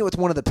dropping it with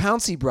one of the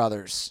Pouncey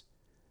brothers,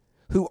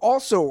 who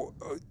also,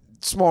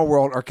 small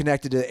world, are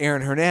connected to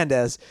Aaron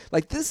Hernandez.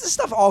 Like, this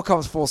stuff all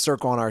comes full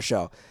circle on our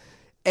show.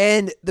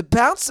 And one of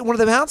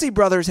the Pouncey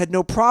brothers had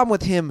no problem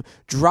with him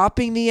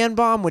dropping the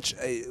N-bomb, which,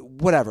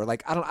 whatever.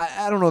 Like,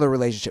 I don't know the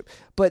relationship.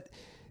 But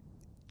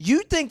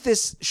you think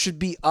this should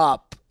be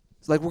up?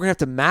 Like, we're going to have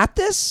to map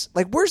this?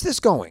 Like, where's this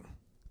going?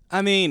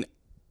 I mean,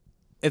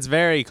 it's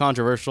very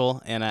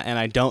controversial, and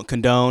I don't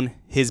condone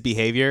his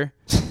behavior.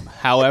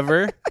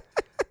 However,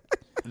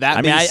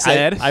 that being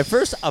said,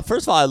 first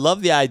of all, I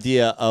love the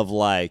idea of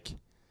like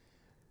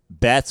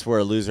bets where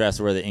a loser has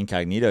to wear the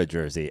Incognito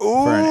jersey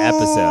for an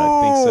episode.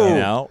 I think so. You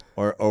know,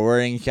 or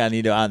wearing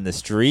Incognito out in the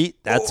street.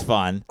 That's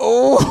fun.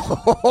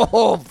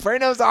 Oh,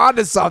 Frano's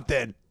onto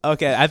something.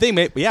 okay, I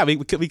think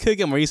we could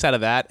get more use out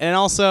of that, and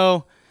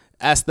also,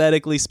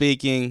 aesthetically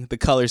speaking, the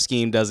color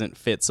scheme doesn't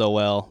fit so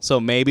well. So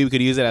maybe we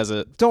could use it as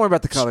a Don't worry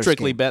about the color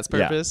strictly scheme. bets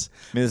purpose.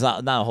 I mean, there's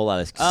not a whole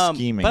lot of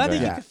scheming. But I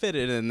think right? you could fit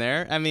it in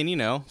there. I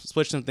mean,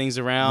 switch some things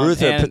around. Ruth,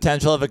 the and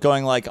potential of it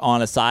going like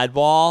on a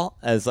sidewall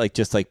as like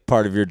just like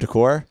part of your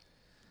decor.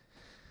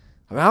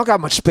 I mean, I don't got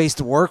much space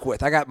to work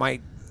with. I got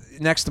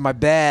next to my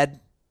bed.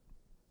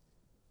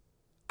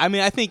 I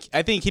mean, I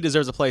think he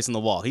deserves a place in the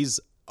wall. He's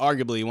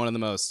arguably one of the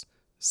most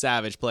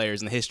savage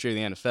players in the history of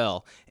the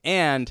NFL.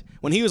 And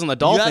when he was on the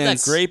Dolphins, You got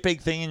that great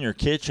big thing in your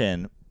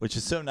kitchen, which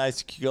is so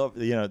nice.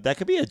 That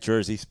could be a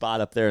jersey spot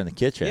up there in the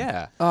kitchen.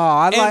 yeah. Oh,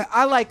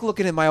 I like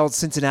looking at my old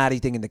Cincinnati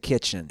thing in the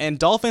kitchen. And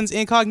Dolphins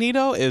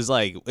Incognito is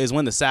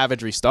when the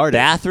savagery started.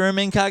 Bathroom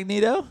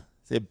Incognito?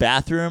 Is it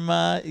bathroom?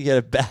 You get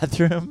a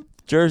bathroom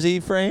jersey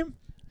frame?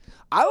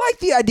 I like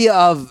the idea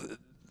of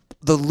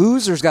the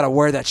loser's got to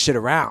wear that shit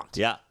around.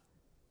 Yeah.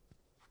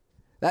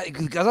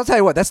 Because I'll tell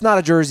you what, that's not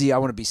a jersey I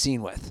want to be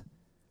seen with.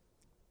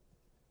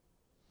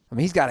 I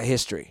mean, he's got a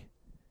history.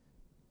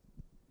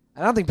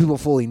 I don't think people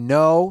fully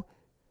know,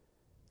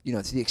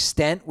 to the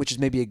extent, which is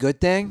maybe a good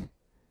thing.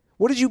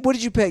 What did you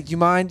pay? Do you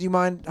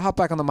mind? Hop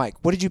back on the mic.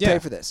 What did you pay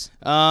for this?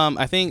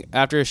 I think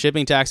after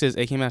shipping taxes,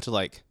 it came out to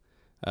like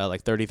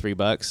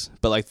 $33,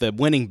 but like the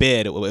winning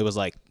bid, it was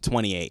like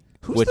 28.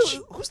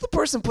 Who's the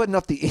person putting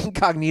up the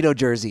Incognito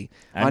jersey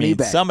on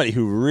eBay? Somebody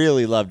who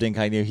really loved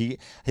Incognito.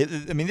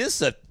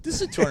 This is a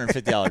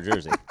 $250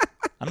 jersey.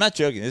 I'm not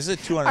joking. This is a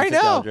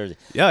 $250 jersey.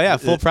 Yeah,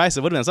 full price.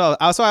 It would have been. So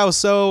I was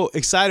so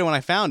excited when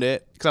I found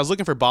it because I was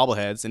looking for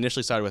bobbleheads.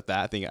 Initially started with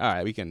that, thinking, all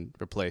right, we can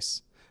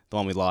replace the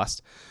one we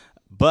lost.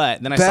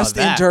 But then I saw that. Best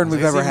intern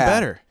we've ever had.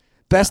 Better.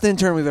 Best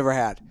intern we've ever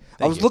had.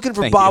 I was looking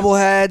for Thank you.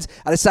 bobbleheads.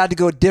 I decided to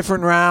go a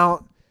different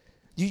route.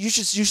 You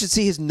should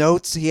see his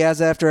notes he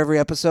has after every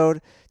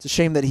episode. It's a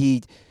shame that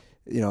he,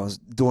 is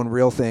doing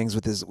real things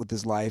with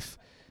his life.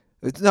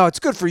 It's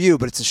good for you,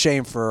 but it's a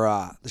shame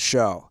for the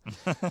show.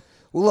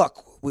 Well,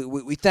 look,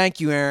 we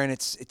thank you, Aaron.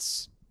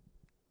 It's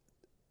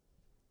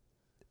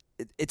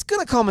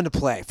gonna come into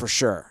play for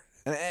sure,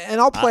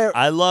 and I'll play.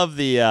 I love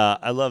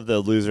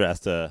the loser has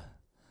to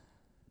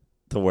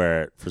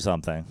wear it for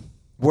something.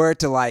 Wear it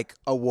to like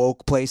a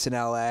woke place in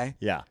LA.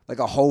 Yeah. Like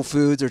a Whole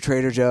Foods or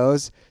Trader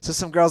Joe's. So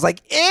some girl's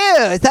like, ew,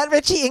 is that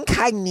Richie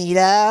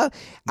Incognito?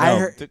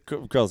 No, the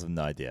girls have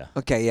no idea.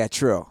 Okay, yeah,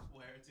 true.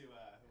 Wear it to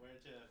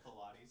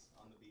Pilates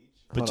on the beach.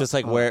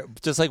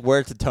 But wear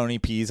it to Tony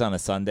P's on a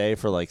Sunday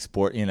for like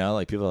sport,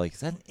 like people are like,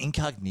 is that an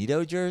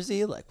Incognito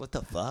jersey? Like, what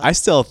the fuck? I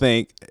still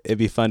think it'd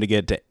be fun to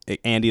get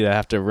Andy to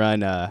have to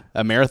run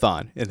a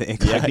marathon in the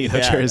Incognito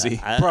jersey.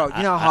 Bro,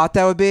 you know how hot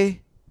that would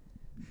be?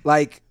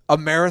 Like a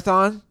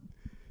marathon?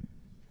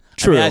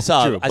 True. I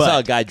saw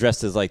a guy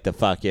dressed as like the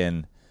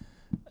fucking,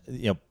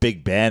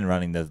 Big Ben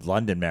running the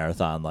London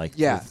Marathon. Like,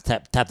 yeah,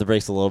 tap the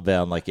brakes a little bit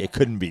on like it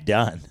couldn't be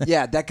done.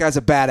 Yeah, that guy's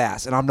a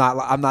badass, and I'm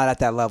not at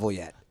that level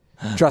yet.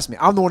 Trust me,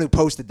 I'm the one who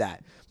posted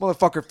that.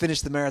 Motherfucker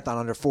finished the marathon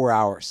under 4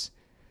 hours.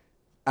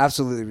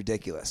 Absolutely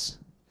ridiculous.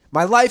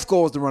 My life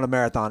goal is to run a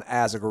marathon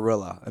as a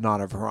gorilla in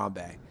honor of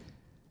Harambe.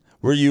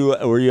 Were you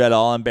at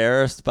all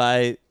embarrassed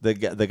by the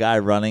guy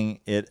running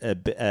it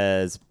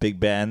as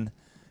Big Ben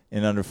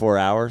in under 4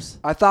 hours?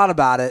 I thought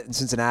about it in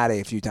Cincinnati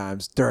a few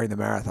times during the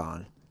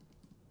marathon.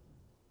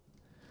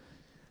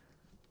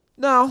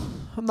 No,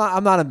 I'm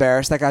not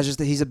embarrassed. That guy's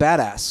he's a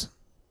badass.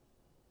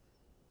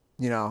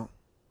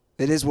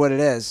 It is what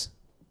it is.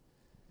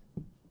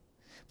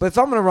 But if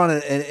I'm going to run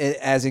it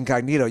as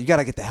Incognito, you got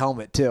to get the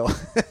helmet too.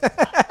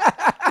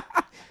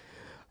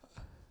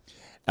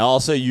 And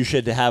also, you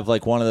should have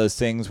like one of those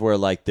things where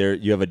like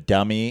you have a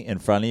dummy in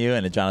front of you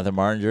in a Jonathan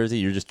Martin jersey.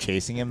 You're just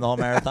chasing him the whole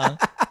marathon.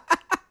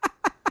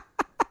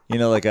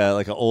 Like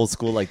an old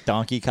school like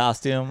donkey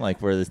costume,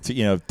 like where there's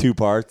two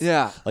parts.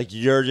 Yeah. Like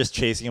you're just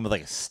chasing him with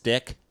like a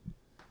stick.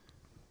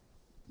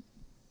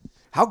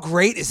 How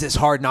great is this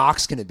Hard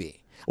Knocks going to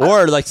be?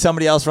 Or like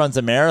somebody else runs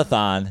a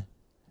marathon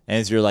and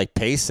is your like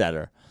pace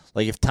setter.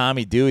 Like if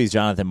Tommy Dewey's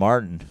Jonathan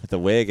Martin with the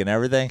wig and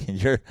everything,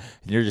 and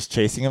you're just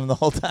chasing him the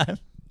whole time.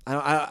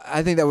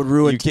 I think that would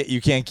ruin.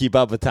 You can't keep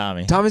up with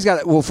Tommy. Tommy's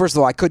got. Well, first of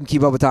all, I couldn't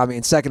keep up with Tommy,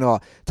 and second of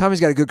all, Tommy's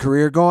got a good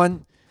career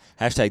going.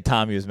 Hashtag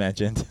Tommy was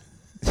mentioned.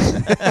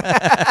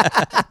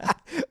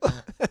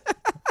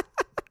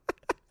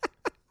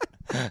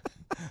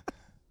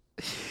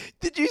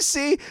 Did you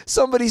see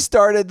somebody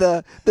started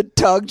the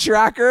tug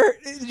tracker?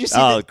 Did you see?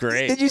 Oh,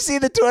 great! Did you see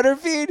the Twitter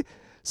feed?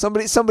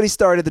 Somebody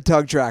started the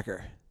tug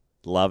tracker.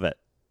 Love it,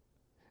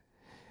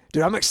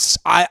 dude.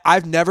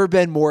 I've never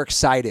been more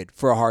excited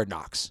for a Hard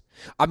Knocks.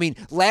 I mean,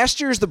 last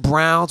year's the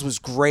Browns was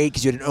great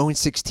because you had an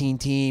 0-16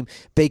 team,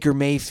 Baker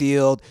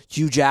Mayfield,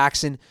 Hugh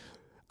Jackson.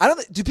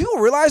 Do people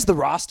realize the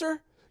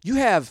roster? You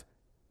have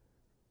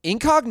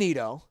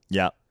Incognito.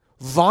 Yep.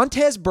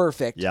 Vontez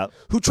Burfict, Yep.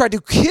 who tried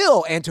to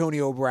kill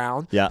Antonio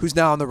Brown, Yep. who's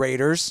now on the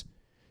Raiders.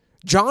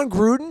 John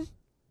Gruden.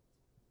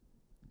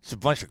 It's a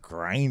bunch of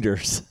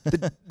grinders.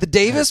 The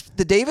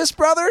Davis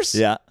brothers.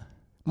 Yeah.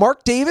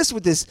 Mark Davis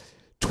with his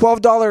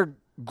 $12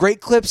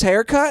 Great Clips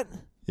haircut.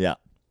 Yeah.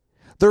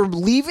 They're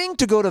leaving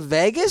to go to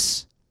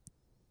Vegas.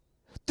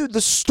 Dude, the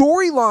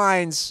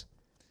storylines.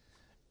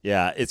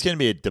 Yeah, it's going to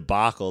be a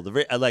debacle.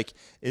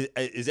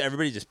 Is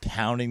everybody just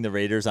pounding the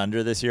Raiders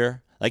under this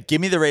year? Like, give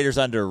me the Raiders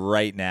under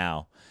right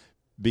now,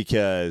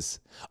 because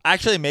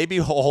actually maybe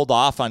hold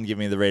off on giving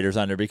me the Raiders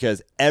under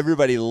because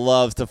everybody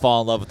loves to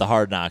fall in love with the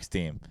Hard Knocks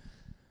team.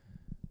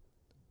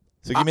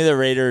 So give me the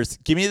Raiders.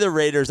 Give me the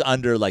Raiders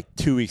under like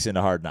 2 weeks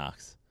into Hard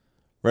Knocks,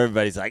 where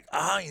everybody's like,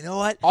 "Oh, you know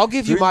what? I'll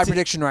give you my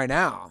prediction right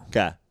now.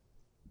 Okay,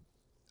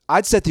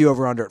 I'd set the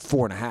over under at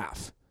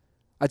 4.5.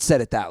 I'd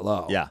set it that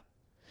low. Yeah.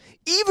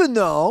 Even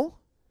though,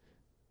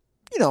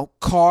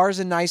 Carr's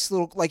a nice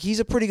little, he's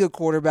a pretty good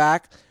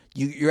quarterback.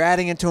 You're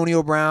adding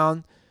Antonio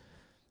Brown.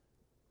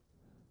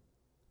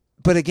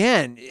 But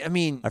again, I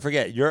mean. I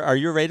forget. Are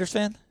you a Raiders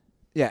fan?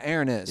 Yeah,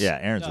 Aaron is. Yeah,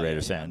 Aaron's a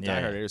Raiders fan.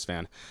 Yeah, diehard Raiders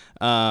fan.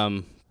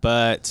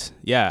 But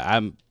yeah,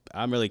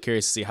 I'm really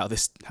curious to see how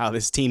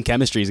this team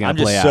chemistry is going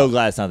to play out. I'm just so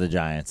glad it's not the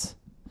Giants,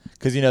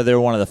 because they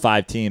were one of the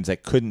 5 teams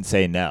that couldn't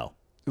say no.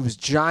 It was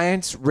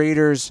Giants,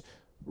 Raiders,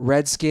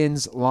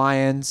 Redskins,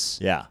 Lions.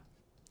 Yeah.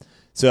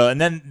 So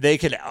and then they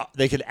could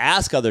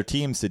ask other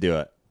teams to do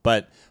it,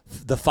 but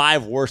the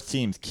 5 worst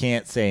teams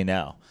can't say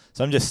no.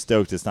 So I'm just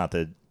stoked it's not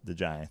the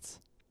Giants.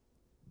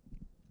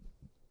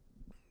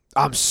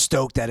 I'm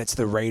stoked that it's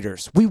the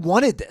Raiders. We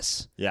wanted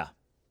this. Yeah.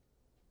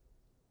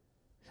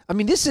 I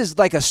mean, this is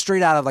like a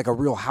straight out of like a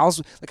Real House.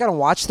 Like, I don't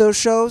watch those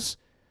shows.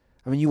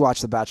 I mean, you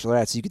watch The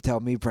Bachelorette, so you could tell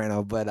me,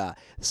 Prano, but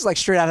this is like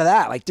straight out of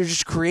that. Like, they're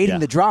just creating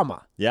the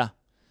drama. Yeah.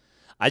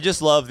 I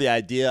just love the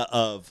idea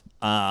of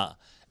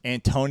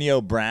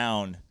Antonio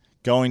Brown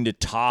going to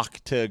talk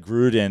to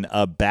Gruden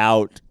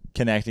about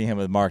connecting him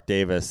with Mark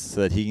Davis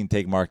so that he can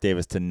take Mark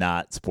Davis to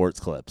not sports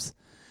clips.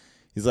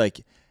 He's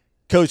like,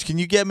 Coach, can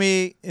you get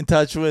me in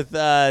touch with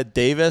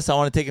Davis? I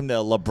want to take him to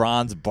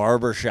LeBron's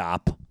barber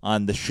shop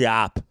on the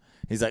shop.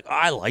 He's like,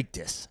 I like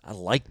this.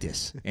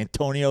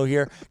 Antonio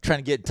here, trying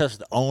to get in touch with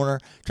the owner,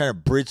 trying to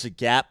bridge the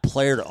gap,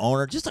 player to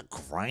owner, just a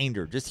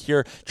grinder, just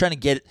here, trying to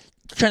get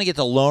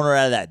the loaner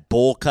out of that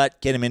bowl cut,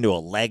 get him into a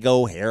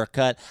Lego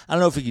haircut. I don't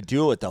know if he could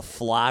do it with the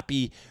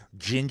floppy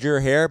ginger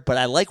hair, but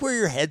I like where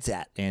your head's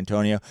at,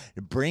 Antonio.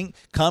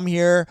 Come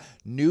here,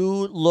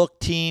 new look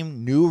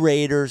team, new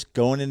Raiders,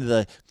 going into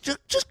the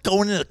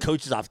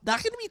coach's office.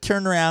 Not going to be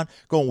turned around,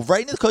 going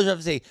right into the coach's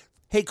office and say,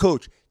 hey,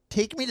 coach,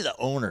 take me to the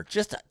owner.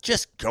 Just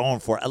going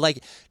for it.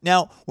 Like,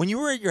 now, when you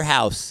were at your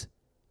house,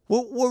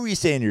 what were you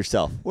saying to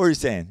yourself? What were you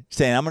saying? You're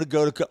saying, I'm gonna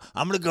go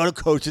to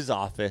coach's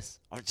office.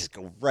 I'm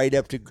gonna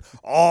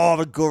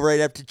go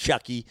right up to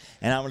Chucky,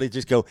 and I'm gonna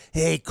just go,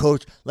 hey,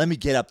 coach, let me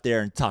get up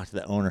there and talk to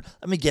the owner.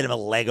 Let me get him a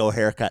Lego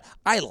haircut.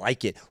 I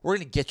like it. We're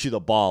gonna get you the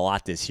ball a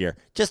lot this year.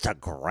 Just a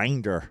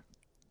grinder.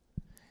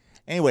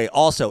 Anyway,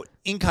 also,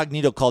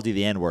 Incognito called you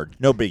the N-word.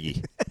 No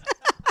biggie.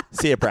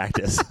 See you at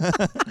practice.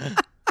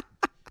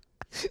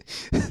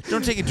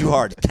 Don't take it too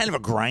hard. Kind of a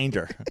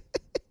grinder.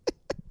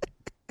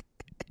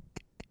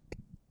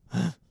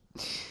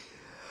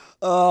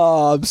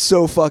 Oh, I'm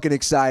so fucking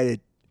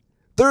excited.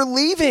 They're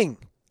leaving.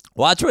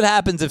 Watch what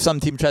happens if some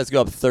team tries to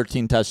go up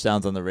 13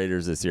 touchdowns on the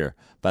Raiders this year,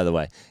 by the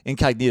way.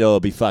 Incognito will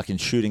be fucking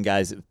shooting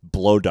guys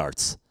blow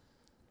darts.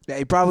 Yeah,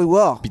 he probably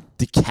will. Be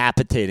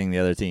decapitating the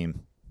other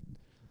team.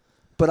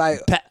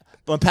 But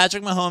when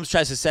Patrick Mahomes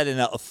tries to set in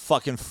a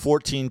fucking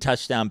 14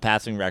 touchdown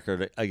passing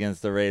record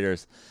against the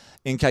Raiders,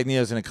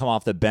 Incognito's going to come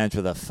off the bench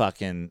with a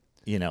fucking,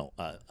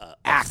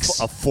 axe.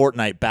 A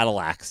Fortnite battle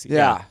axe.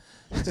 Yeah.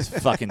 Just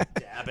fucking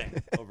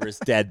dabbing over his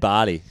dead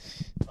body.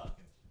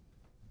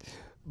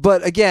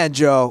 But again,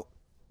 Joe,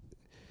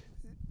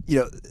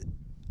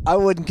 I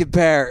wouldn't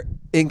compare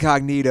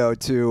Incognito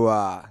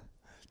to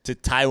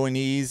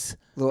Taiwanese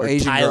little or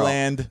Asian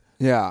Thailand. girl.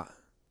 Yeah.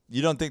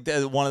 You don't think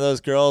that one of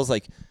those girls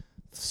like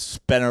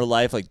spent her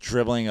life like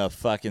dribbling a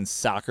fucking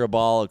soccer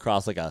ball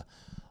across like a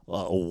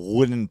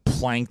wooden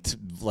planked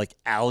like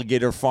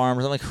alligator farm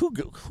or something? Like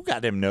who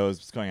goddamn knows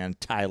what's going on in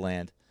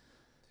Thailand?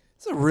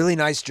 It's a really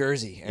nice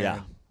jersey, Aaron.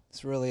 Yeah.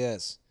 This really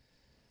is.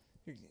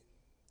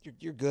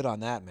 You're good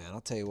on that, man.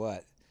 I'll tell you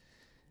what.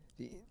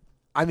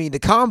 I mean, the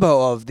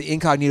combo of the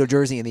incognito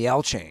jersey and the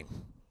L chain.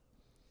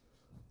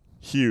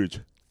 Huge.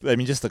 I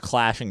mean, just the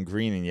clash in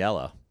green and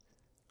yellow.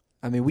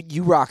 I mean,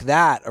 you rock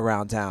that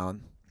around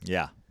town.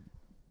 Yeah.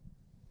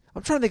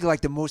 I'm trying to think of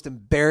like the most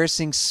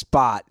embarrassing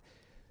spot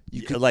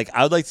you could. Like,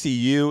 I would like to see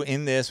you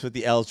in this with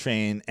the L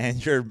train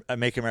and your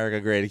Make America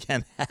Great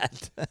Again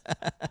hat.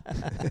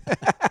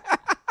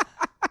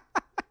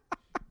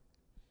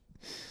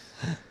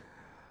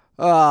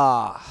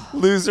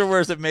 Loser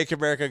wears a Make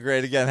America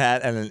Great Again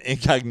hat and an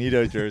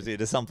incognito jersey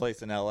to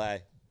someplace in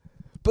L.A.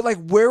 But like,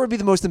 where would be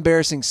the most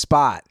embarrassing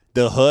spot?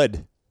 The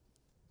hood.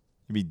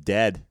 You'd be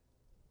dead.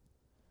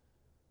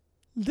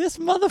 This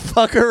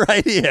motherfucker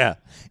right here.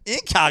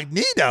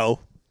 Incognito.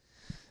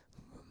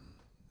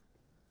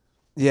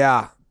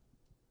 Yeah.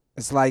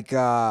 It's like,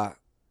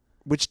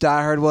 which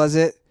Die Hard was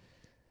it?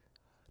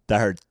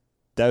 That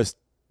was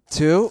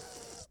 2?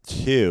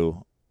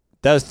 2.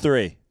 That was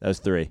 3. It was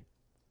 3.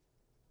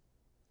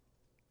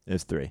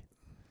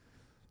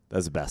 That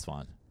was the best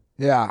one.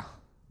 Yeah.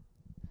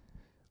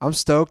 I'm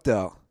stoked,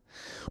 though.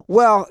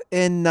 Well,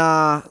 in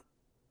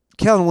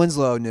Kellen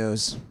Winslow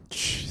news,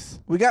 Jeez.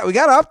 we got to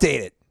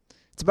update it.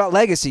 It's about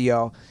legacy,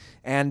 yo.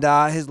 And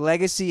his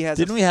legacy has...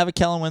 Didn't we have a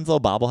Kellen Winslow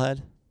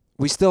bobblehead?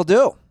 We still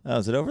do. Oh,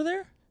 is it over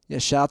there? Yeah,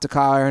 shout out to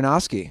Kyle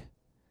Aronofsky.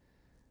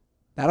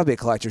 That'll be a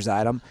collector's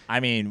item. I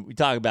mean, we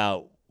talk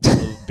about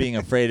being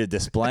afraid of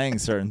displaying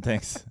certain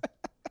things.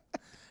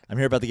 I'm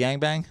here about the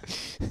gangbang.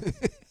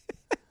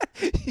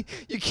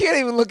 You can't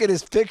even look at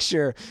his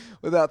picture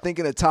without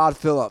thinking of Todd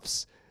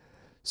Phillips.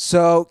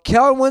 So,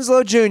 Kellen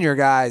Winslow Jr.,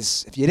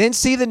 guys, if you didn't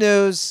see the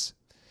news,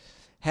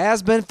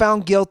 has been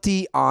found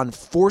guilty on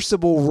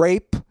forcible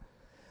rape,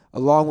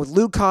 along with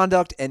lewd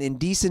conduct and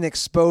indecent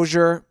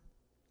exposure.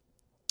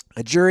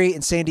 A jury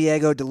in San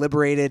Diego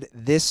deliberated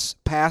this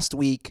past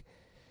week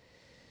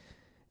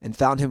and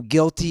found him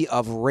guilty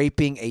of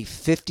raping a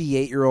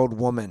 58-year-old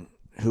woman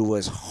who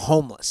was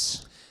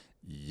homeless.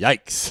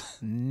 Yikes.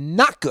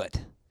 Not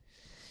good.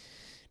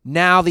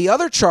 Now, the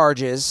other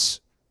charges,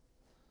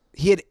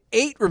 he had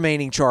 8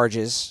 remaining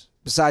charges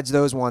besides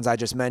those ones I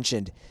just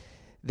mentioned.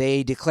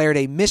 They declared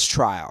a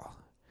mistrial.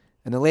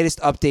 And the latest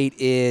update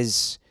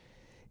is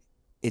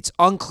it's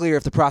unclear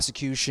if the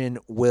prosecution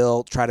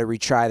will try to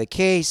retry the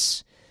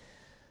case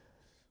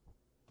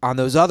on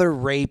those other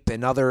rape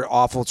and other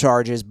awful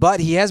charges. But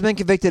he has been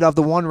convicted of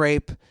the one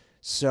rape,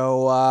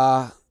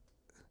 so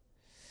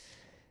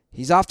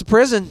he's off to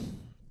prison.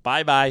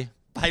 Bye-bye.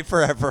 Bye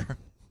forever.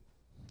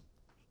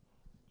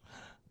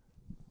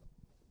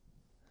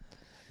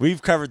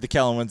 We've covered the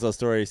Kellen Winslow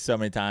story so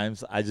many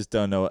times. I just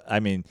don't know. I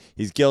mean,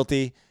 he's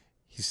guilty.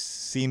 He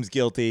seems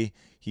guilty.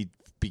 He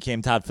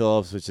became Todd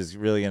Phillips, which is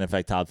really going to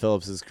affect Todd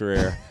Phillips'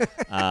 career.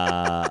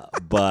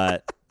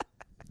 But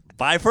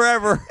bye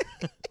forever.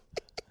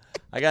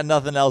 I got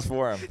nothing else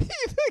for him.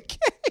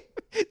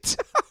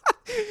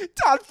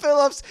 Todd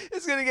Phillips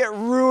is going to get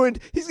ruined.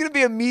 He's going to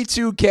be a Me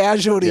Too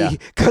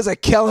casualty because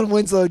of Kellen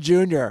Winslow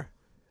Jr.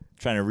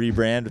 Trying to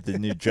rebrand with the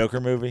new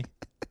Joker movie.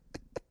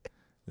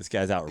 This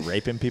guy's out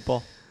raping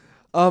people.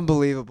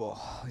 Unbelievable.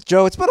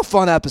 Joe, it's been a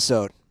fun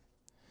episode.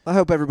 I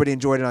hope everybody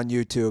enjoyed it on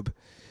YouTube.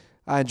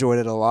 I enjoyed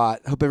it a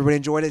lot. I hope everybody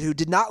enjoyed it who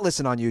did not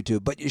listen on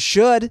YouTube, but you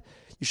should.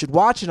 You should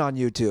watch it on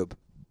YouTube.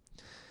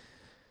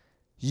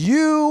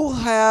 You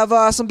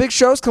have some big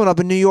shows coming up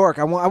in New York.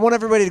 I want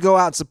everybody to go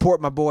out and support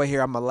my boy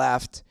here on my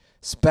left,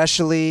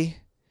 especially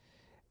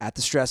at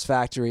the Stress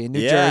Factory in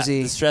New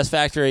Jersey. The Stress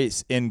Factory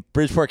is in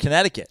Bridgeport,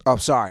 Connecticut. Oh,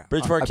 sorry.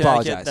 Bridgeport, I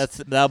Connecticut.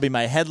 apologize. That'll be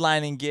my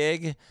headlining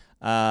gig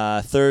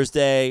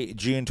Thursday,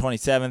 June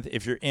 27th.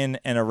 If you're in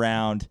and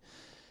around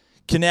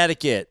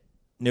Connecticut,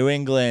 New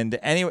England,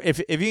 anywhere,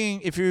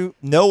 if you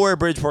know where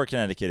Bridgeport,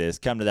 Connecticut is,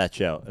 come to that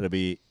show. It'll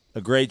be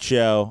a great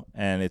show,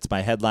 and it's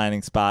my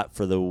headlining spot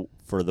for the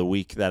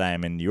week that I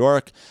am in New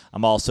York.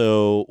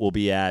 Will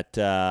be at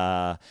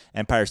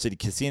Empire City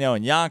Casino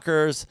in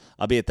Yonkers.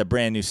 I'll be at the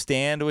brand new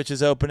Stand, which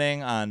is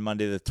opening on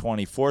Monday the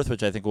 24th,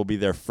 which I think will be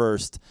their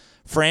first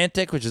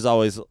Frantic, which is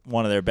always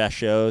one of their best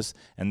shows.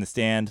 And the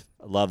Stand,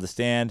 I love the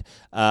Stand.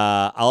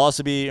 I'll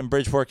also be in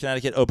Bridgeport,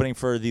 Connecticut, opening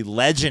for the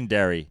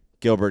legendary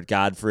Gilbert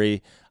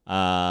Godfrey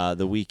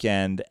the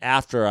weekend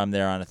after I'm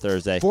there on a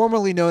Thursday.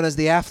 Formerly known as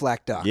the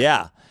Aflac Duck.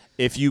 Yeah.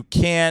 If you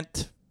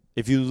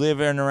live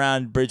in and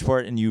around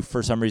Bridgeport and you,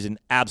 for some reason,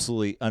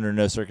 absolutely under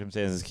no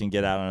circumstances can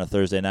get out on a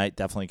Thursday night,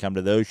 definitely come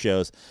to those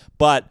shows.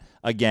 But,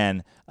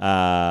 again,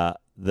 the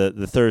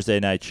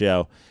Thursday night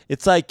show,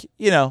 it's like,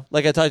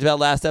 like I talked about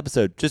last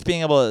episode, just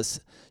being able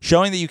to,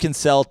 showing that you can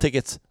sell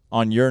tickets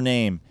on your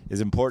name is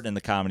important in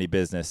the comedy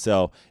business.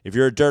 So if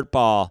you're a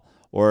dirtball,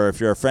 or if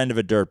you're a friend of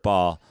a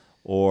dirtball,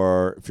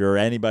 or if you're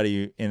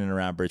anybody in and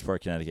around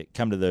Bridgeport, Connecticut,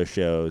 come to those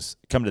shows.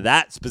 Come to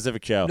that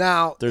specific show.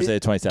 Now, Thursday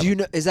the 27th. Do you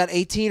know, is that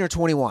 18 or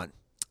 21?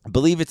 I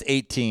believe it's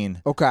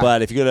 18. Okay.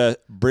 But if you go to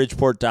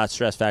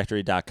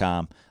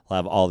bridgeport.stressfactory.com, we'll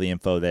have all the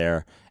info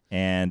there.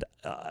 And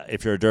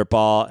if you're a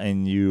dirtball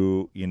and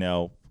you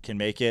can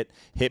make it,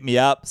 hit me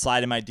up,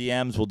 slide in my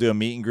DMs. We'll do a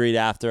meet and greet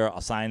after.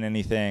 I'll sign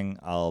anything.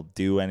 I'll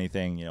do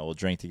anything. We'll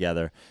drink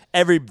together.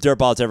 Every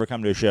dirtball that's ever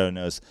come to a show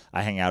knows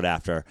I hang out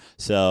after.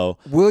 So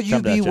will you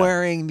come to be that show.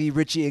 wearing the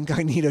Richie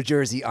Incognito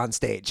jersey on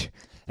stage?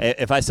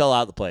 If I sell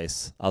out the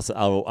place,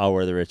 I'll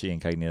wear the Richie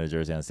Incognito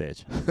jersey on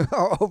stage.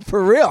 Oh,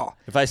 for real?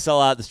 If I sell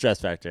out the Stress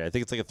Factory, I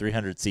think it's like a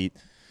 300-seat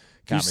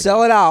comedy. You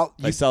sell it out.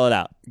 I sell it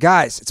out.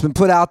 Guys, it's been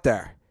put out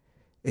there.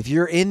 If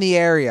you're in the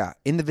area,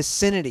 in the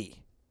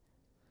vicinity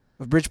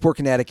of Bridgeport,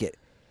 Connecticut,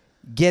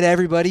 get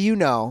everybody you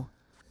know.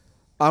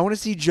 I want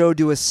to see Joe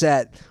do a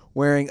set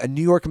wearing a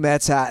New York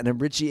Mets hat and a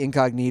Richie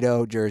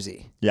Incognito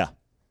jersey. Yeah.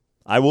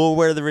 I will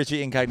wear the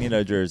Richie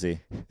Incognito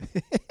jersey.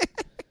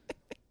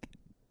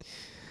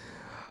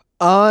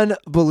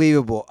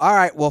 Unbelievable. All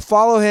right. Well,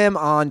 follow him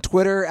on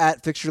Twitter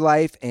at Fix Your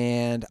Life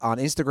and on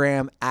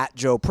Instagram at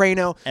Joe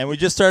Prano. And we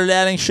just started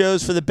adding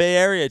shows for the Bay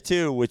Area,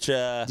 too, which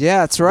yeah,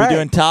 that's right. we're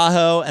doing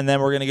Tahoe, and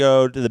then we're going to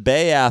go to the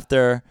Bay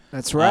after.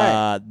 That's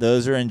right.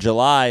 Those are in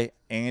July.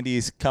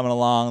 Andy's coming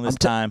along this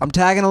time. I'm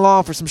tagging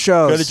along for some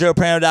shows. Go to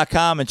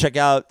joeprano.com and check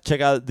out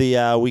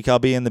the week I'll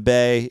be in the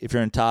Bay. If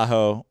you're in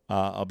Tahoe,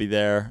 I'll be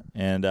there.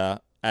 And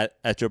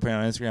at Joe Prano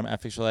on Instagram,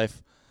 at Fix Your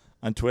Life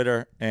on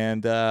Twitter,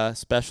 and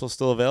special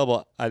still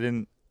available. I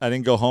didn't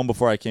go home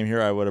before I came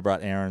here. I would have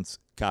brought Aaron's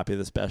copy of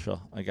the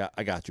special.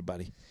 I got you,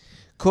 buddy.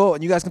 Cool.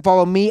 And you guys can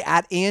follow me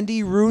at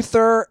Andy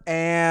Ruther,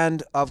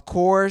 and of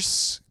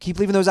course, keep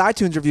leaving those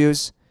iTunes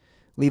reviews.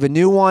 Leave a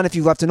new one if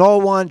you left an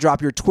old one.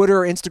 Drop your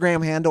Twitter or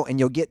Instagram handle, and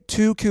you'll get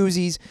 2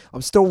 koozies.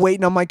 I'm still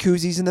waiting on my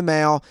koozies in the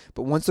mail,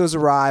 but once those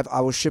arrive, I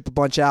will ship a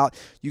bunch out.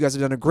 You guys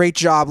have done a great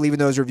job leaving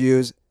those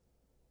reviews.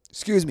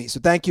 Excuse me. So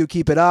thank you.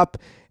 Keep it up.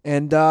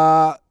 And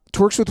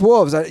Twerks with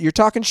Wolves. You're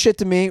talking shit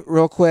to me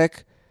real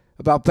quick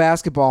about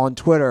basketball on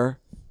Twitter.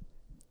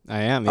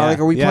 I am. Yeah.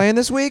 Are we playing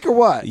this week or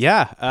what?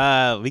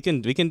 Yeah. We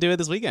can do it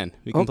this weekend.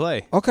 We can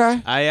play.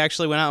 Okay. I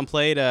actually went out and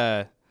played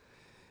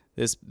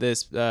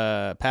this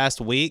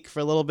past week for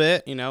a little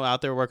bit.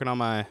 Out there working on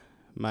my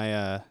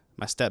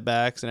step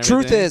backs and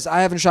everything. Truth is,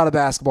 I haven't shot a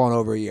basketball in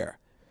over a year.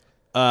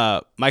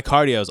 My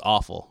cardio is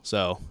awful,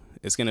 so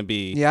it's gonna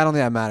be. Yeah, I don't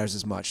think that matters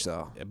as much,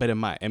 though. But it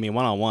might. I mean,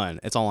 1-on-1,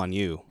 it's all on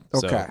you.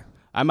 Okay. So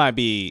I might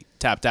be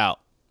tapped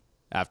out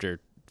after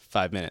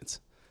 5 minutes.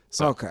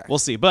 So okay. We'll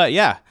see. But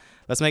yeah,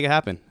 let's make it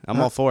happen. I'm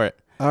all for it.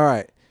 All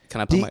right.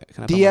 Can I put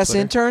my DS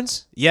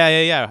interns?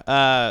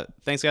 Yeah.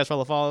 Thanks guys for all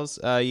the follows.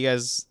 You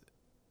guys,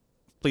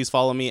 please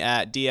follow me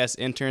at DS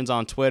interns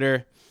on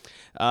Twitter.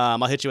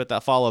 I'll hit you with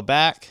that follow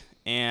back,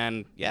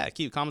 and yeah,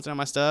 keep commenting on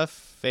my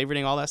stuff,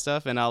 favoriting all that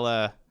stuff, and I'll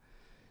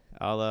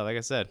like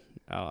I said,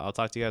 I'll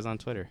talk to you guys on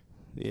Twitter.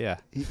 Yeah.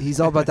 He's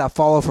all about that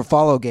follow for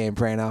follow game,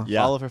 Prano.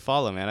 Yeah. Follow for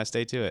follow, man. I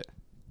stay to it.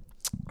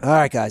 All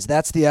right, guys,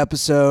 that's the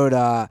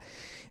episode.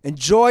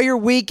 Enjoy your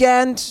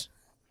weekend.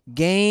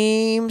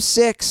 Game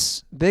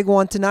 6, big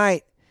one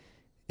tonight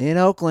in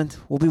Oakland.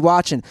 We'll be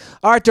watching.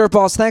 All right,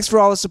 Dirtballs, thanks for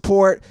all the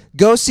support.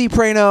 Go see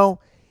Prano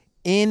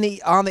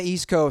on the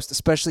East Coast,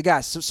 especially,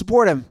 guys. So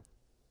support him.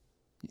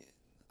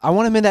 I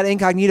want him in that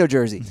Incognito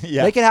jersey.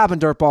 Yeah. Make it happen,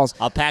 Dirtballs.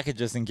 I'll pack it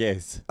just in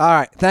case. All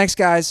right, thanks,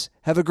 guys.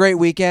 Have a great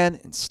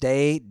weekend and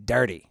stay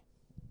dirty.